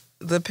 Okay.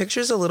 The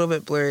picture's a little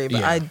bit blurry,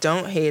 but I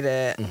don't hate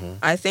it. Mm-hmm.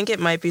 I think it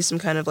might be some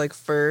kind of like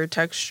fur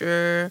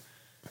texture,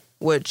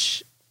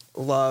 which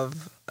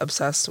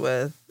obsessed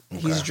with.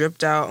 Okay. He's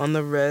dripped out on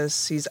the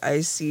wrists. He's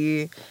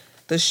icy.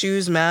 The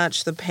shoes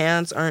match. The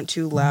pants aren't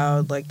too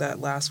loud like that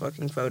last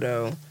fucking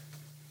photo.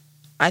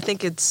 I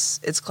think it's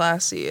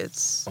classy.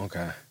 It's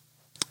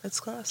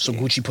classy. So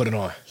Gucci put it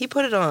on. He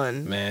put it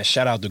on. Man,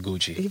 shout out to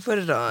Gucci. He put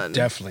it on.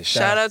 Definitely.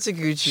 Shout out to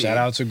Gucci. Shout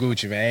out to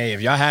Gucci, man. Hey, if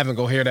y'all haven't,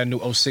 go hear that new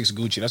 06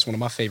 Gucci. That's one of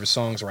my favorite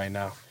songs right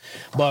now.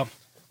 But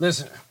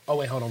listen. Oh,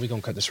 wait, hold on. We're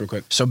going to cut this real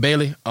quick. So,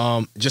 Bailey,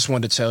 just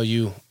wanted to tell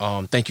you,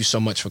 thank you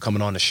so much for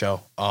coming on the show.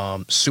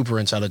 Super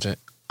intelligent.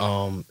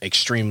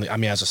 Extremely, I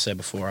mean, as I said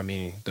before, I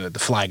mean, the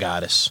fly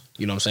goddess.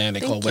 You know what I'm saying?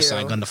 They call West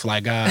Side Gun the fly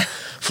god.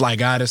 Fly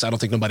goddess. I don't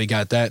think nobody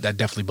got that. That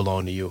definitely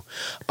belonged to you.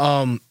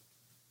 As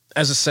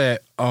I said,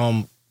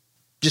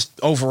 just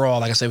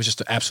overall, like I said, it was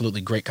just an absolutely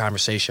great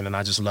conversation, and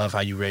I just love how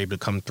you were able to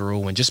come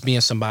through and just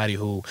being somebody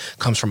who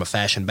comes from a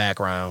fashion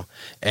background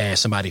and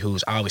somebody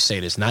who's, I always say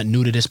this, not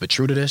new to this, but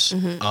true to this.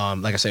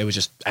 Mm-hmm. Like I said, it was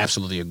just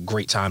absolutely a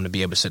great time to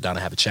be able to sit down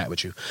and have a chat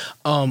with you.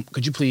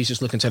 Could you please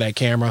just look into that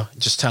camera,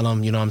 just tell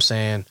them, you know what I'm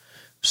saying,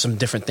 some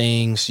different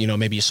things, you know,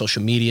 maybe your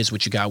social medias,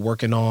 what you got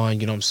working on,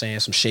 you know what I'm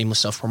saying, some shameless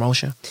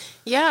self-promotion?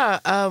 Yeah,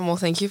 well,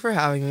 thank you for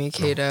having me,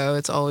 Kato.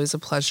 It's always a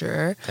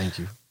pleasure. Thank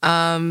you.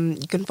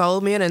 You can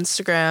follow me on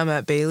Instagram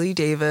at Bailey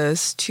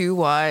Davis, 2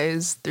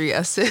 Y's, 3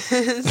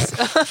 S's.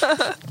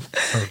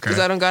 Because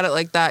I don't got it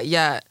like that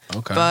yet.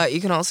 Okay. But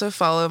you can also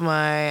follow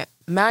my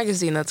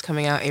magazine that's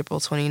coming out April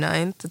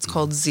 29th. It's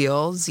called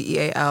Zeal,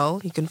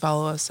 Z-E-A-L. You can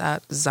follow us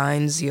at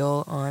Zine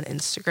Zeal on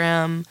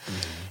Instagram.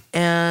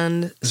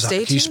 And stay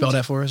tuned. Can you spell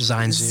that for us?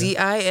 Zine Zeal?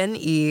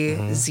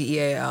 Z-I-N-E-Z-E-A-L,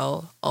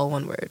 all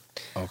one word.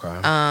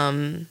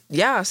 Okay.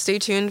 Yeah, stay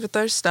tuned with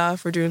our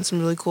stuff. We're doing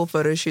some really cool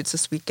photo shoots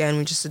this weekend.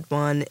 We just did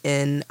one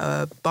in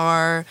a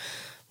bar,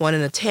 one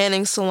in a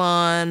tanning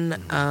salon,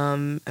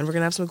 and we're going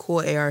to have some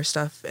cool AR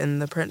stuff in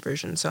the print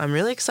version. So I'm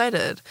really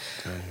excited.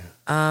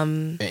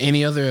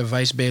 Any other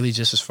advice, Bailey,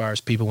 just as far as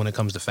people when it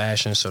comes to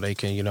fashion so they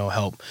can, you know,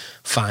 help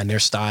find their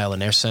style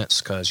and their sense?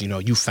 Because, you know,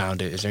 you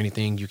found it. Is there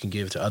anything you can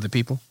give to other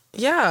people?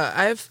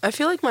 Yeah, I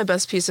feel like my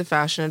best piece of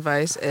fashion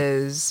advice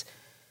is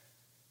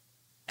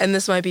and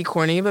this might be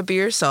corny, but be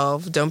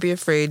yourself. Don't be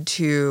afraid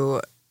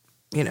to,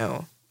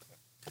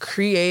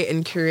 create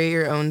and curate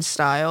your own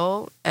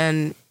style,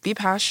 and be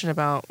passionate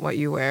about what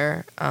you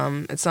wear.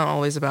 It's not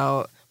always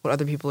about what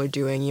other people are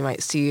doing. You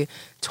might see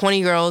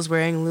 20 girls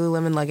wearing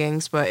Lululemon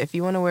leggings, but if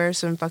you want to wear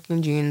some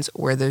fucking jeans,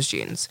 wear those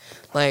jeans.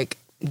 Like,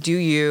 do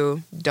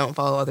you, don't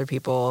follow other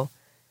people,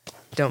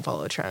 don't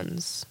follow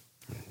trends.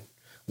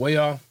 Well,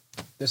 y'all,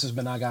 this has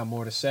been I Got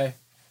More to Say.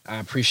 I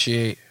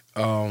appreciate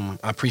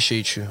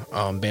you,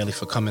 Bailey,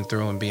 for coming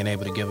through and being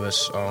able to give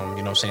us,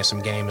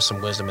 some game and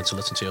some wisdom and to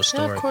listen to your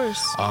story. Yeah, of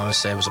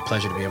course. It was a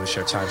pleasure to be able to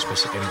share time,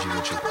 space, and energy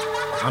with you.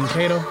 I'm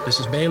Kato. This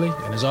is Bailey.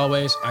 And as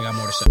always, I got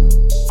more to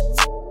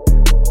say.